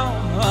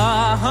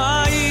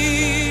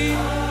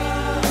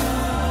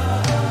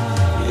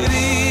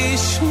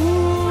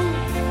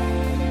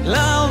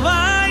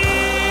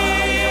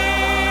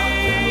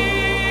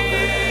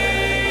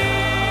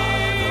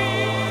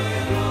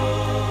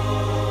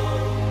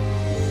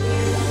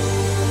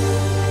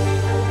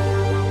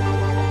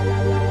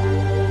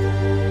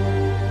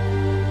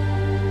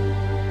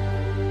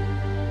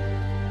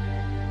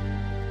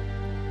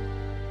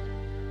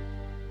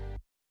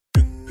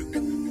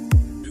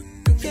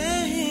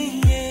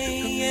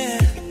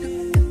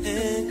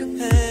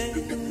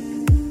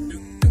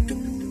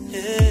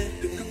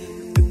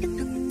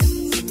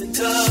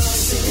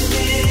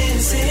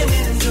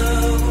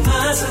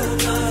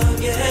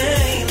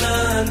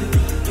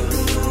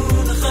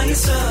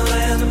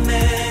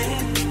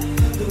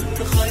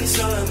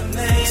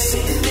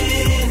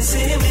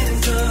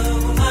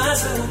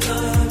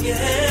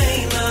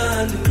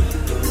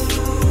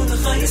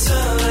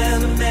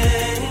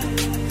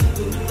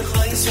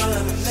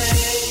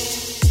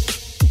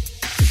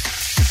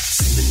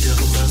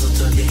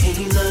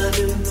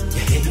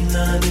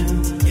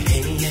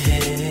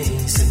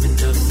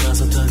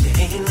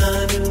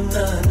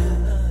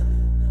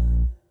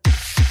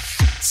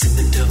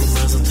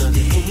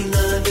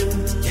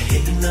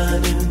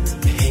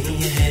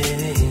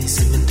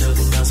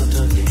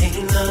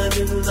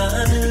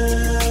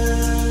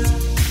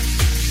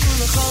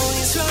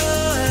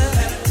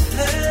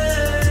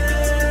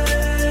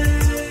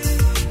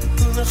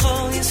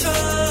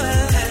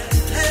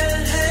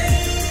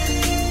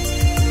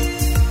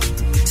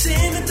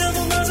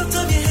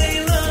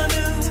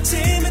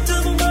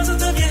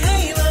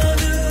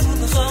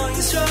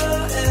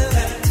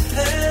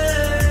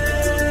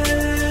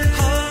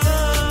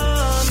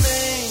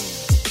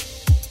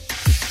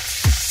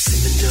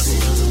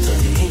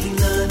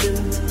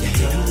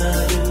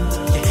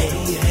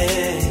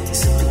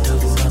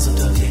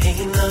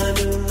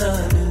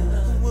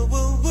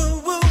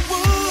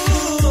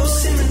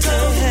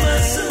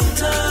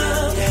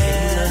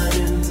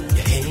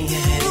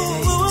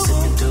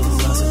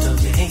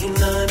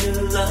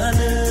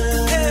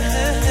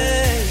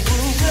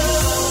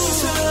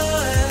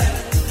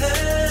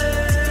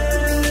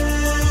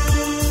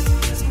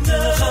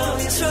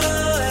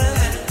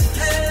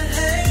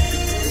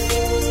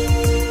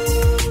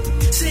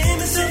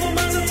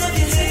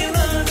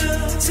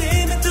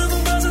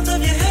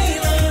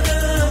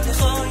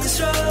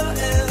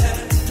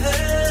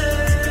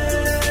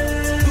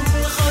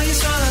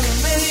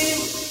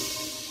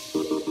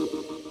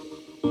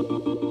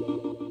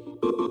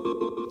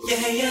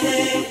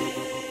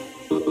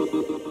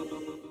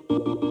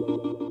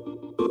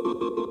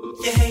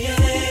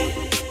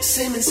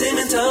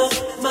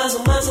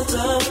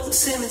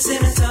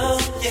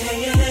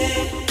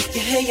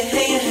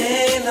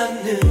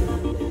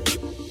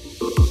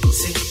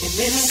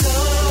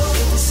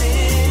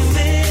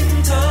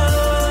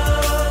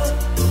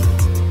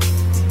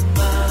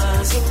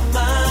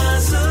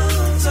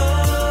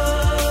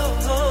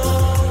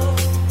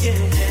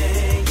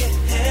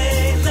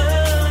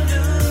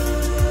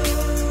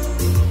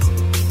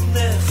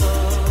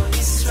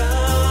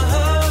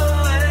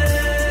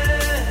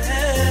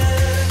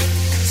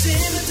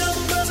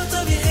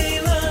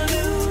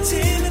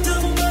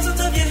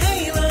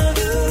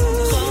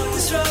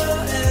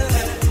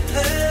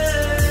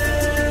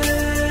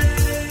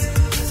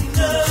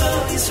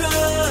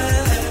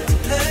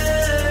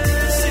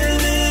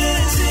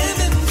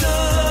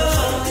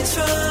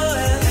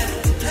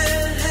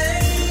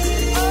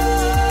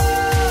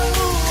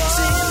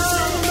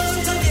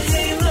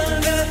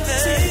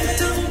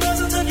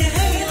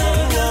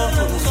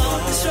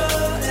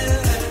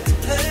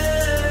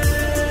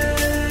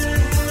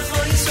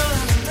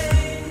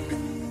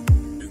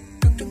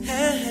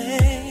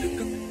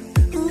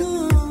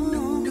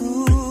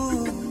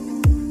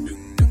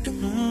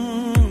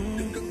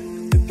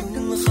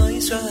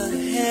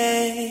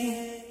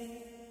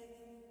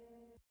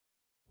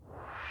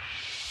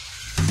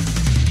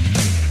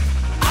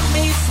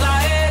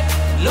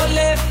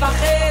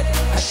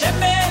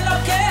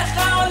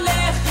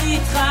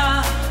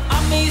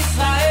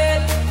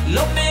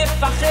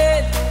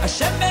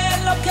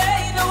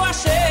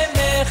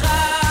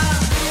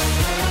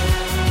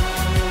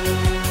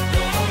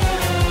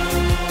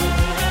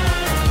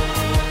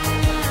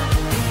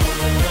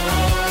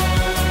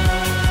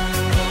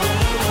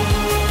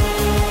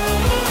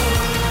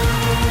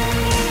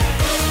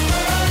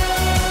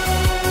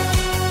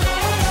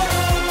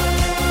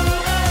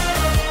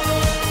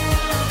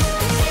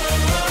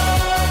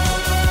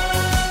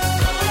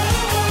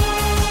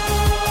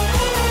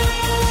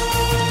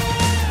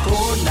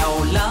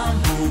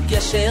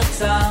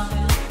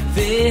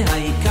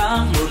והעיקר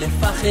לא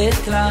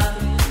לפחד כלל,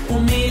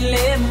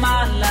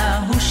 ומלמעלה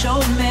הוא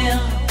שומר,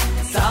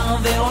 צר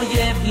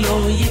ואויב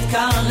לא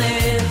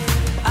יתקרב,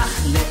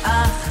 אח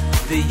לאח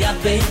ויד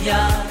ביד,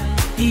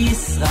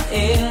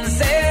 ישראל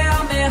זה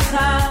עמך,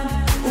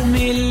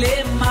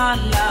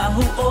 ומלמעלה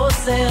הוא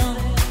עוזר,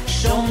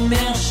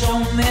 שומר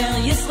שומר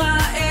ישראל.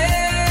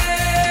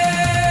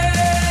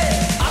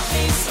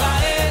 עם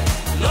ישראל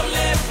לא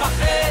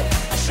לפחד,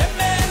 השם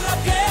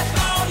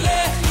אלוקיך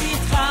הולך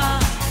איתך.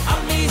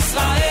 עם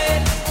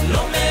ישראל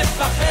לא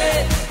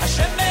מפחד,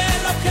 השם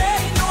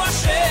אלוקינו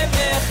השם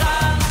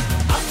אחד.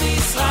 עם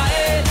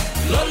ישראל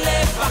לא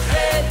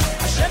לפחד,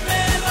 השם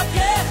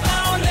אלוקיך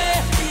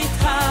הולך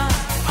איתך.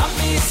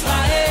 עם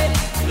ישראל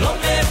לא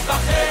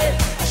מפחד,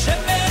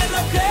 השם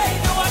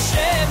אלוקינו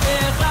השם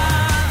אחד.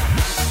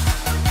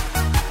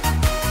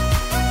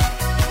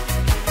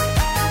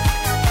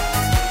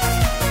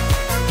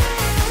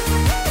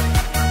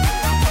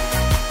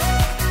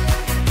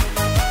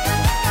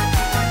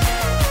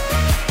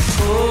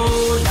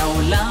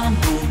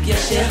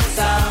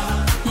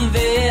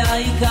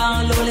 והעיקר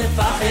לא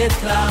לפחד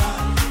כלל,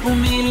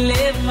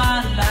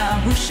 ומלמעלה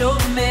הוא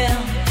שומר,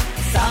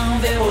 צר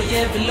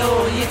ואויב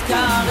לא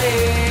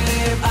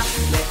יתקרב, אח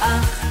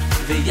לאח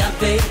ויד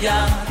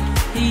ביד,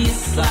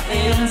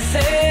 ישראל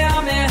זה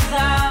עמך,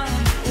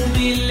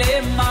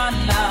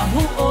 ומלמעלה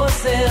הוא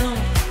עוזר,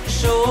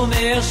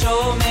 שומר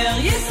שומר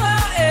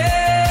ישראל.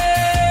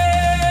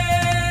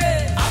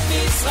 עם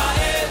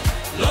ישראל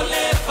לא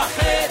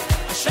לפחד,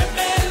 השם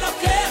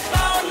אלוקיך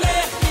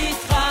הולך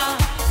איתך.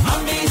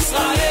 עם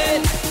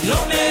ישראל לא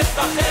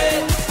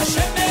מפחד,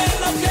 השם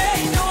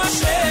אלוקינו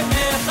השם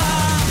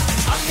אחד.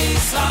 עם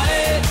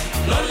ישראל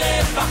לא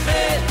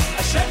לפחד,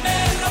 השם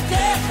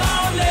אלוקיך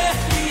הולך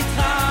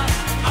איתך.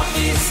 עם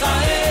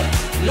ישראל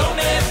לא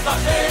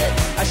מפחד,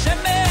 השם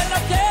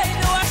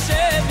אלוקינו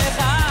השם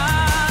אחד.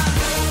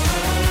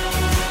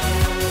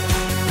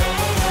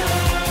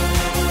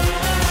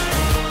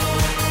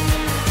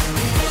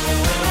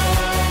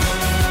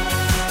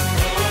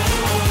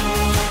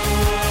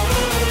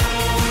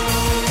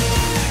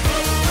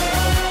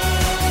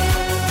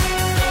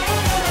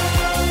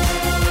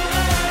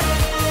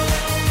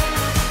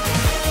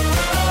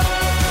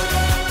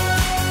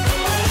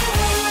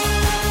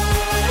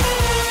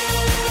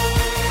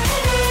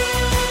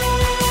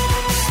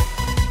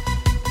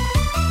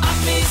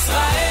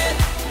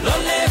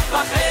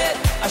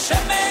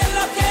 השם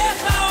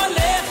אלוקיך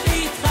הולך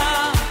איתך.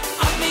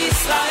 עם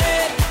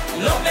ישראל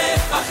לא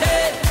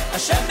מפחד,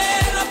 השם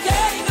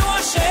אלוקינו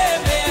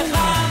השם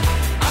אחד.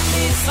 עם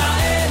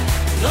ישראל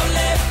לא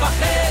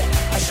לפחד,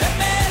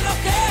 השם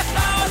אלוקיך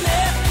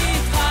הולך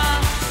איתך.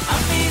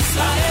 עם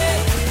ישראל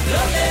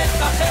לא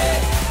לפחד,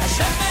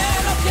 השם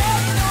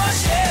אלוקינו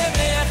השם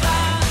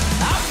אחד.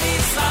 עם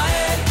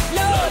ישראל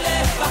לא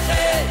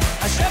לפחד,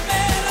 השם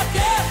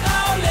אלוקיך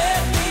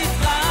הולך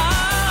איתך.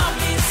 עם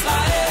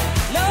ישראל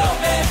לא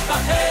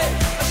מפחד,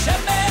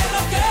 השם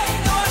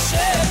אלוקינו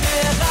השם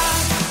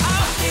אחד.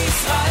 עם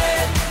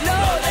ישראל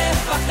לא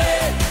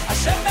לפחד,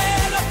 השם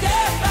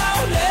אלוקיך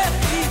הולך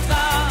איתך.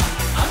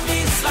 עם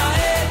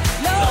ישראל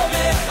לא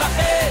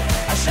מפחד,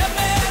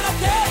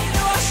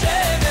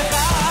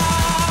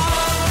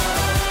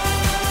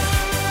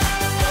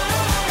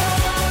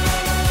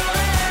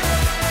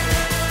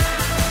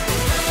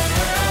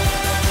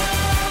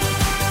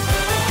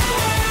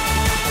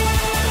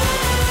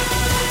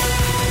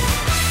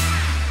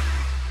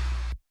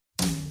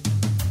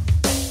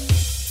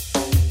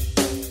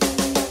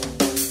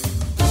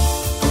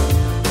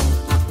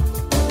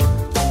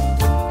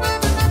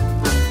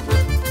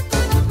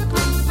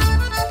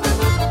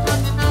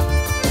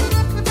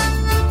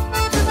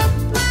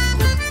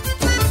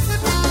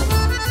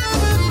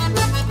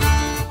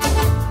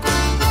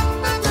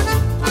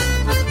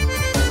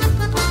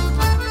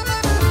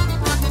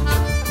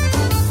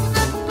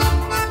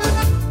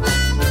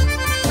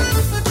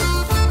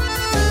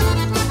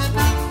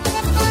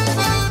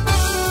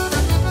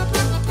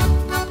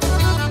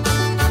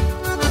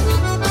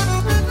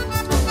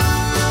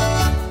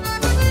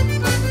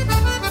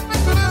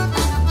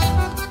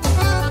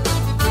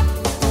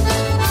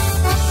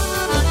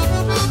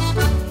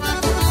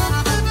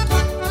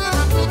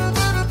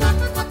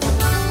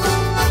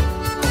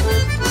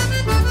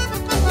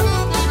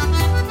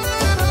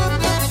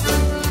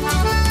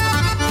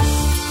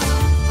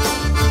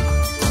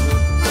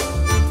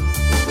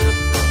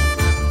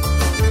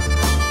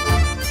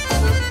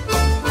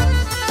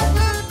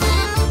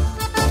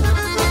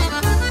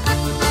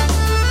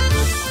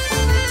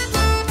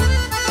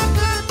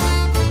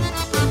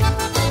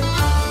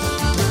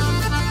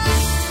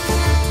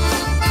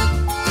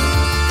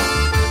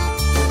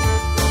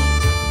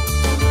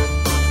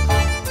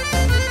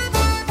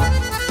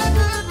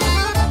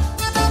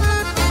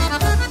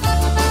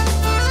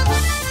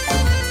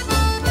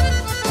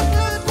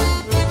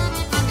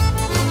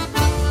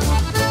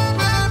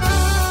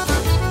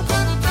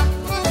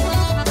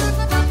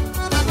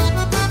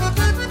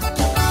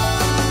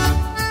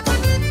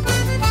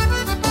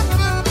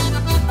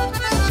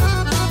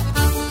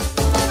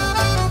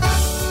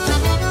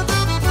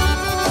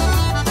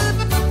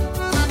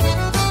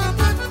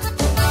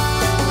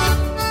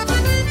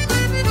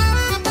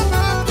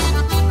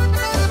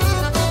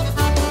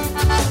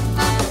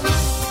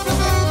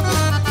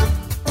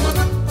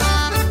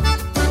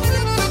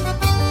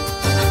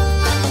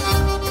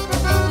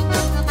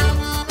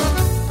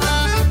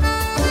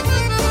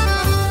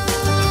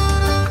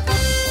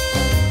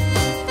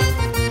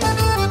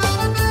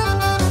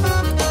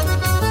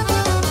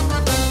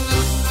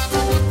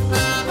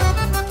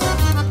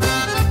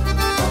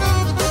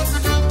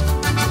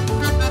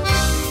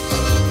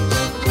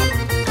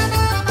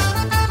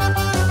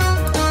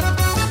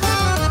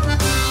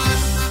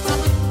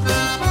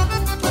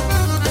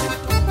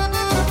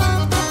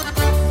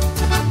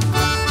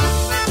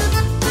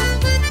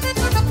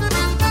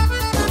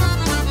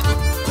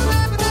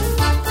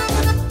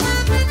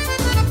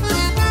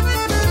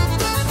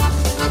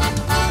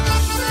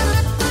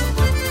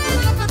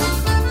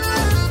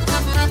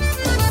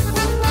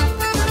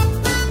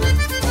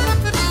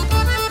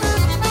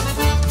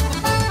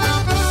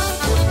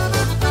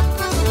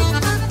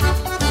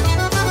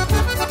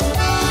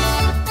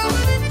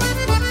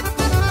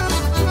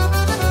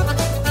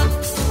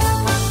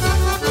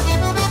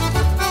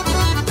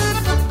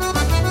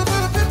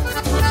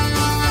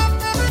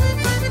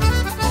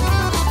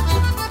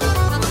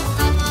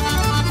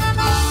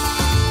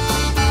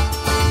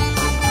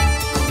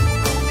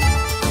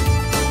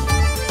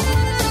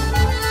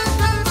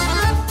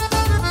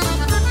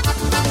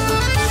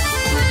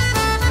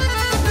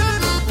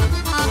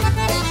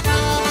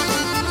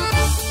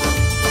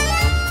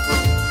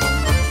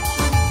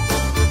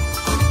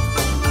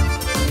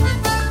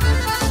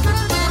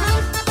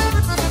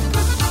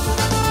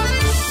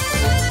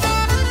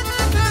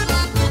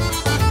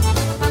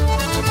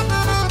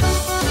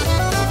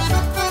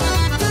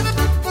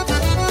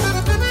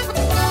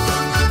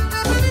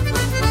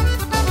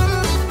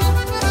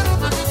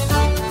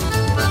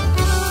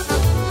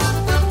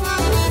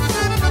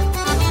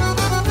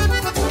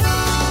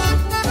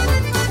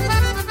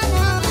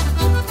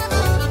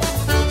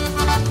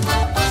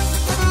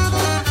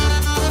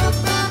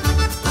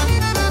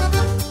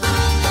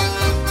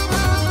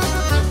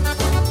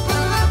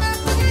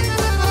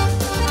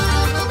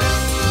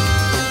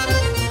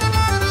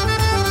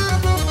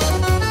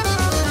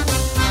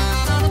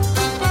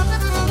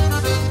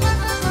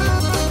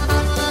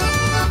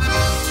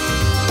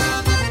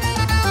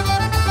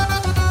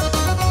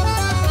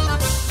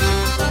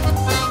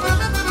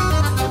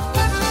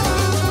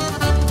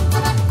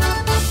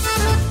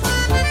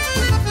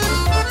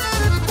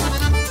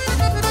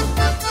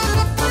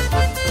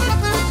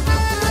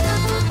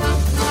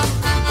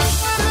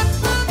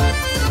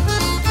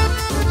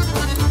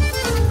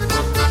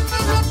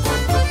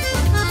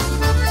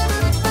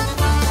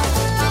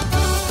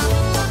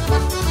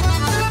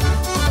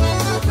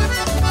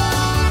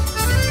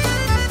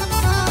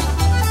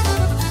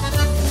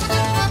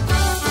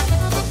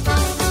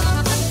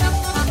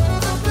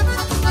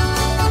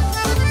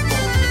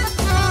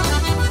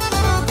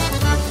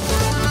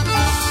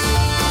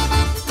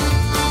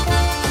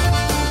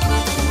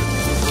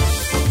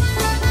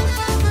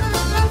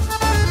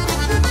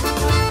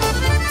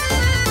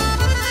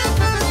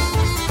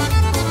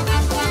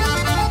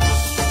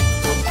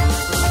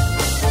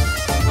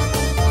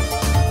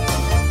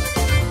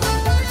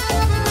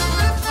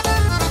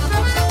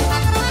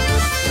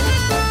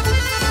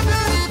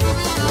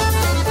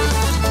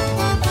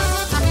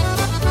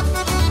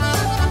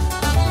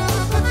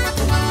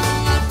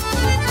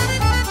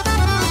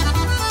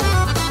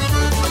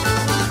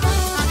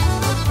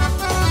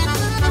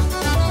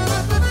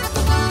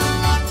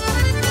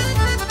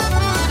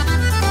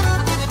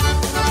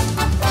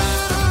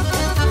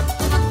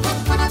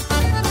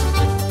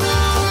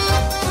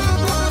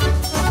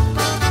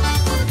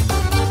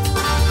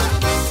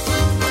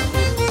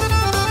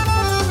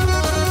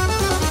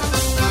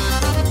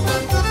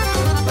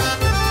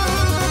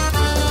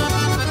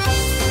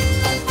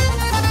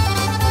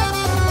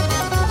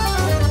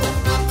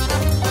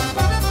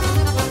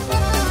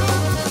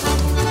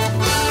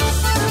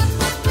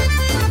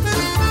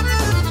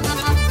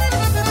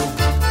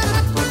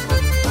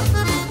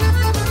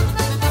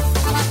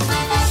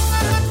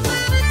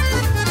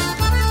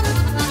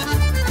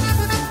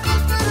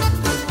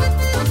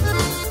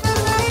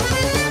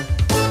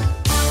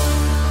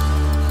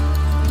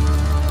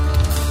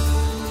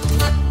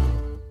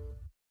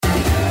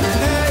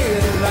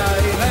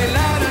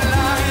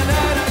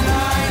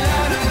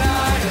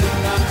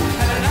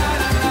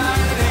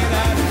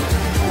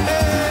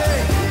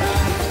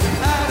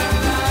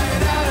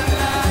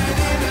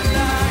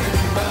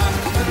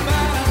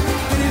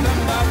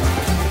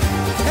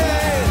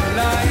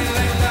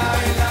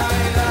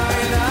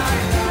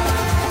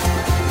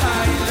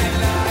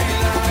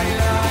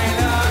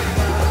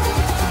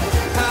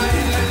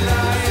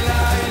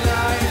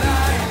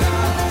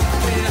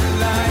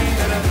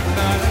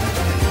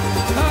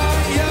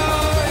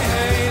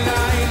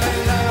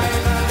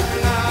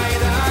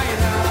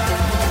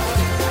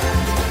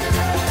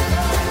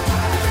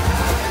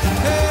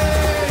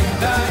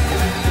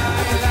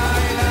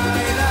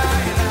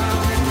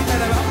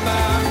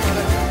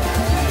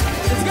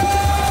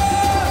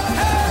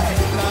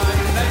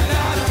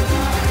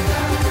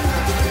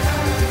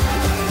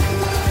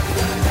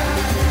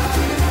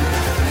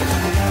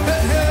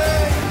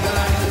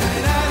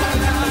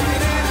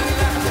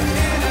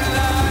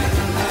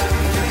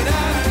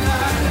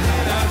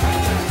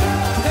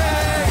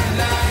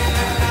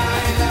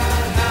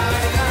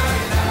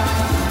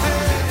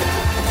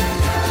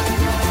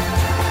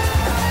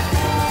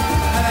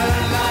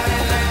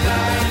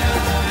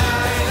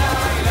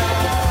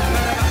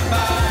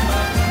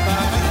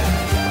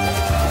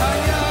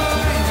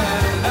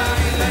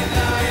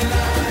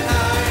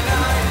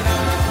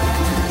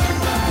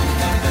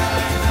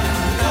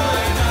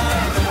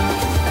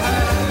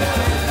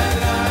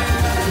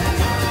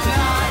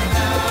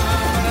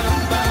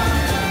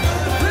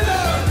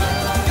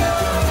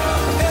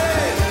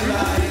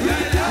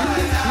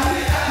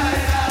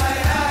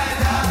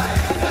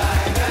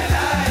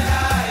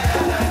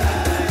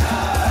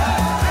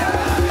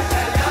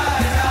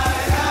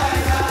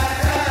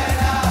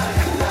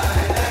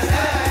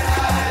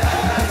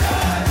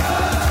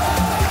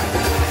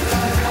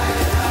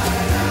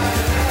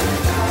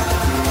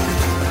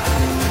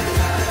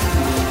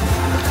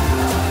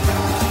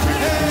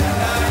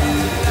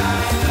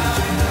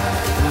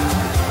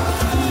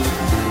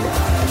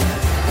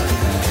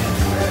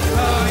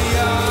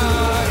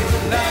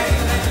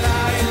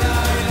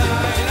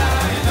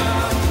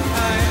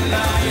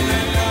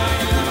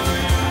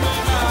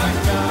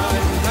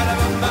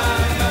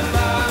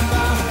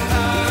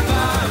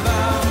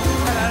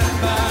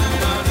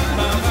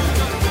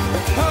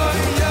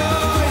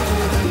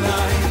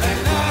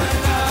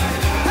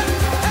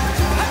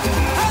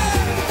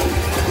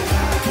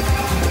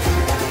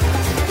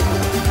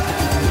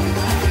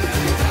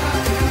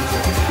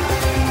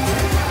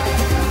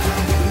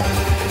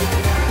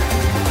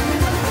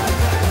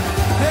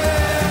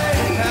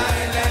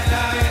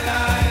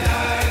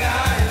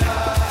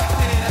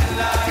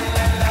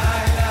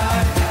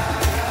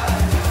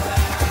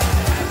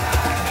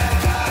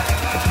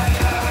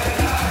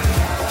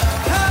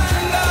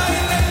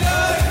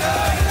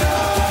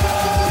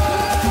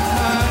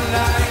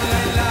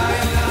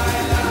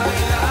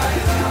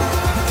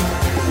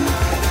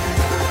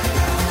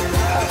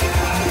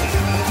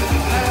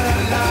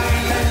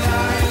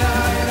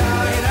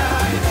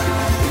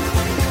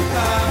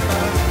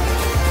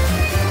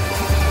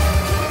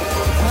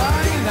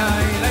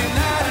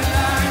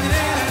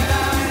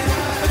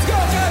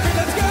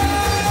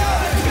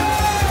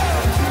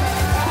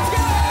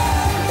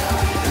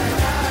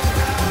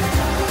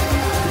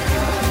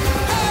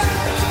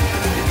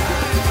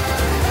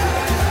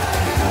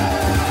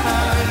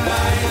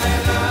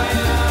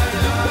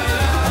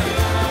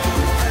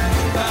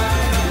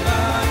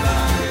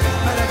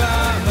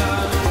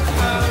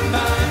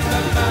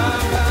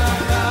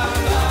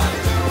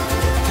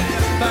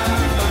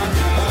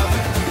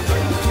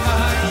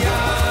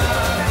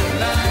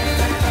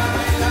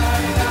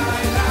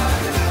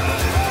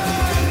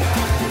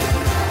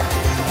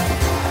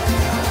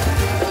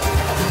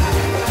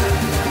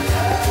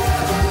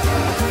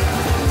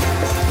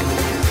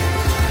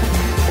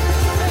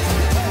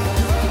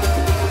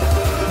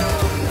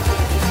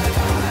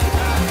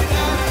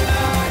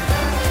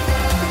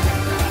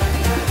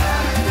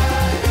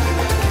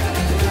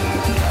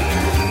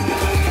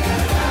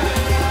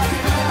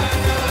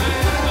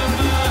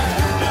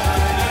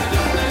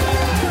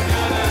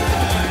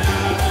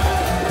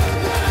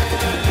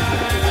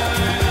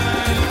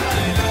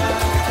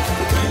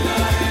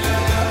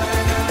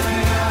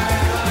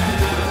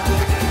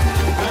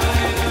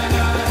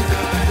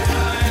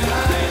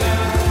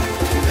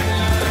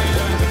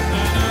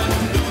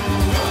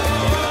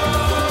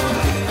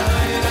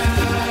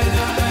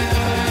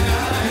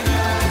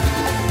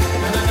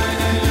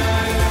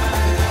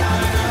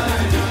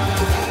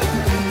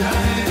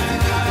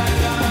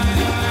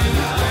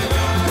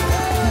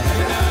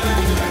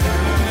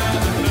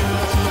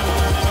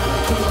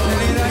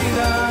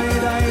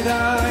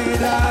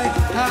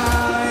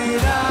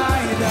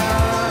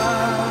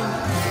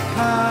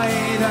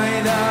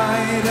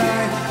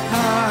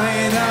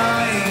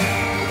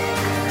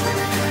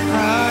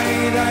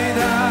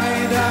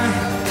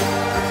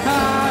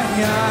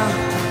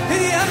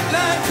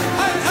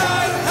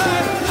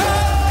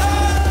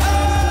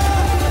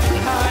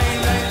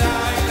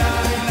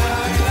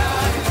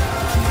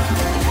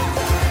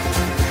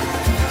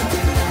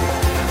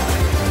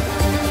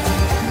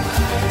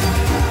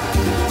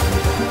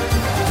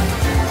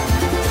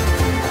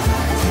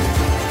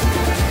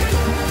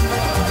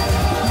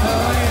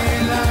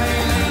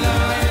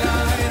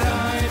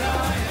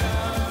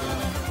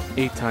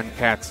 Eitan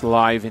Katz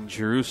live in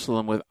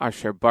Jerusalem with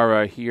Asher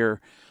Bara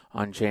here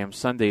on JM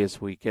Sunday as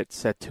we get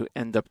set to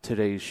end up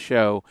today's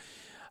show.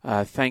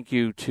 Thank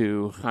you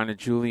to Hannah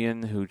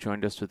Julian, who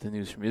joined us with the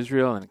news from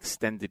Israel and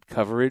extended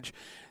coverage.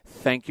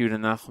 Thank you to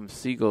Nachum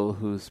Siegel,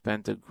 who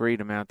spent a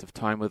great amount of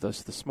time with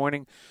us this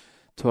morning,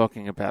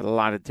 talking about a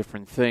lot of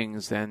different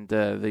things. And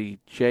the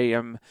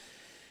JM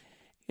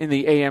in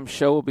the AM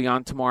show will be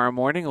on tomorrow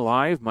morning,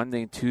 live,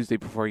 Monday and Tuesday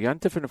before Yom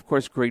Tov, and of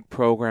course great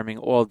programming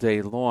all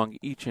day long,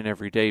 each and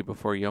every day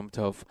before Yom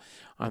Tov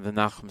on the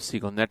Nachum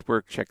Siegel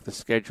Network. Check the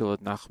schedule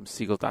at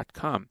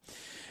nachumsiegel.com.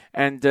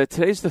 And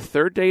today's the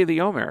third day of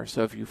the Omer,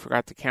 so if you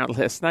forgot to count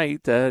last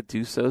night,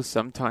 do so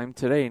sometime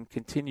today and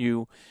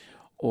continue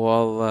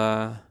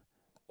all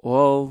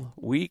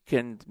week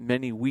and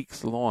many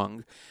weeks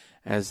long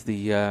as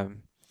the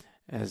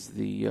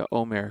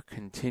Omer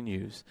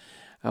continues.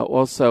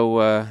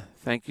 Also,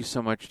 thank you so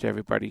much to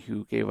everybody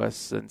who gave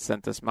us and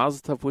sent us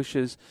Mazel Tov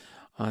wishes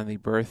on the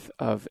birth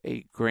of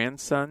a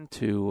grandson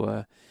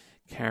to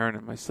Karen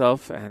and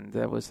myself, and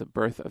that was the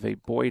birth of a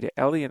boy to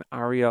Ellie and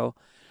Ariel,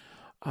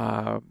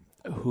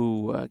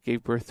 who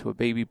gave birth to a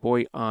baby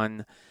boy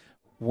on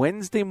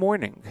Wednesday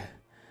morning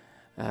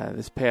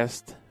this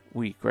past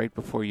week, right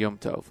before Yom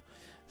Tov.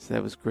 So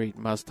that was great.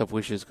 Mazel Tov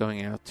wishes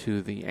going out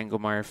to the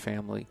Engelmeyer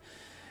family.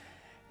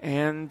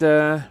 And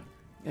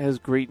as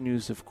great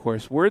news, of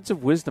course, words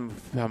of wisdom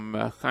from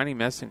Chani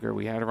Messinger.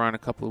 We had her on a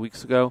couple of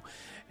weeks ago,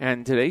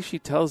 and today she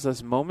tells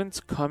us moments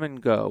come and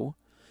go,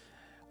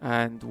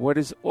 and what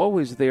is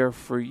always there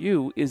for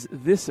you is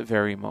this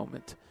very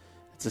moment.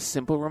 It's a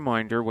simple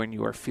reminder when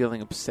you are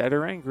feeling upset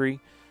or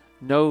angry,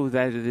 know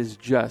that it is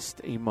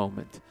just a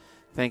moment.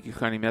 Thank you,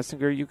 Chani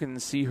Messinger. You can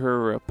see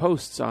her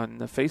posts on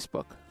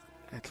Facebook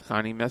at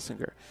Chani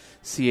Messinger,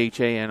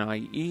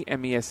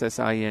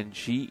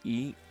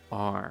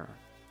 ChaniMessinger.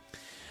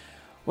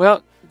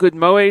 Well, good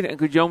Moed and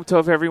good Yom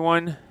Tov,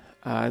 everyone.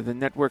 The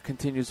network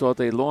continues all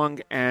day long,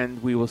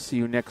 and we will see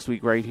you next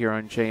week right here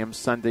on JM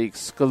Sunday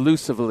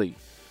exclusively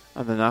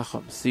on the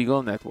Nachum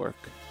Siegel Network.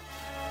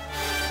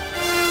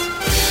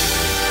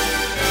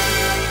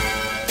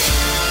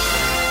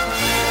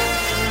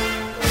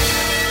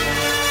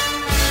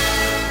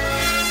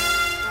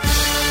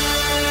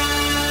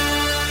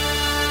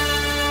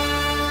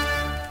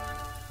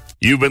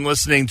 You've been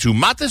listening to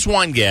Matis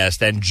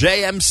Weingast and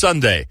JM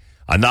Sunday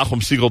on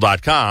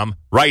NachumSiegel.com,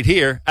 right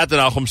here at the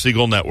Nachum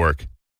Siegel Network.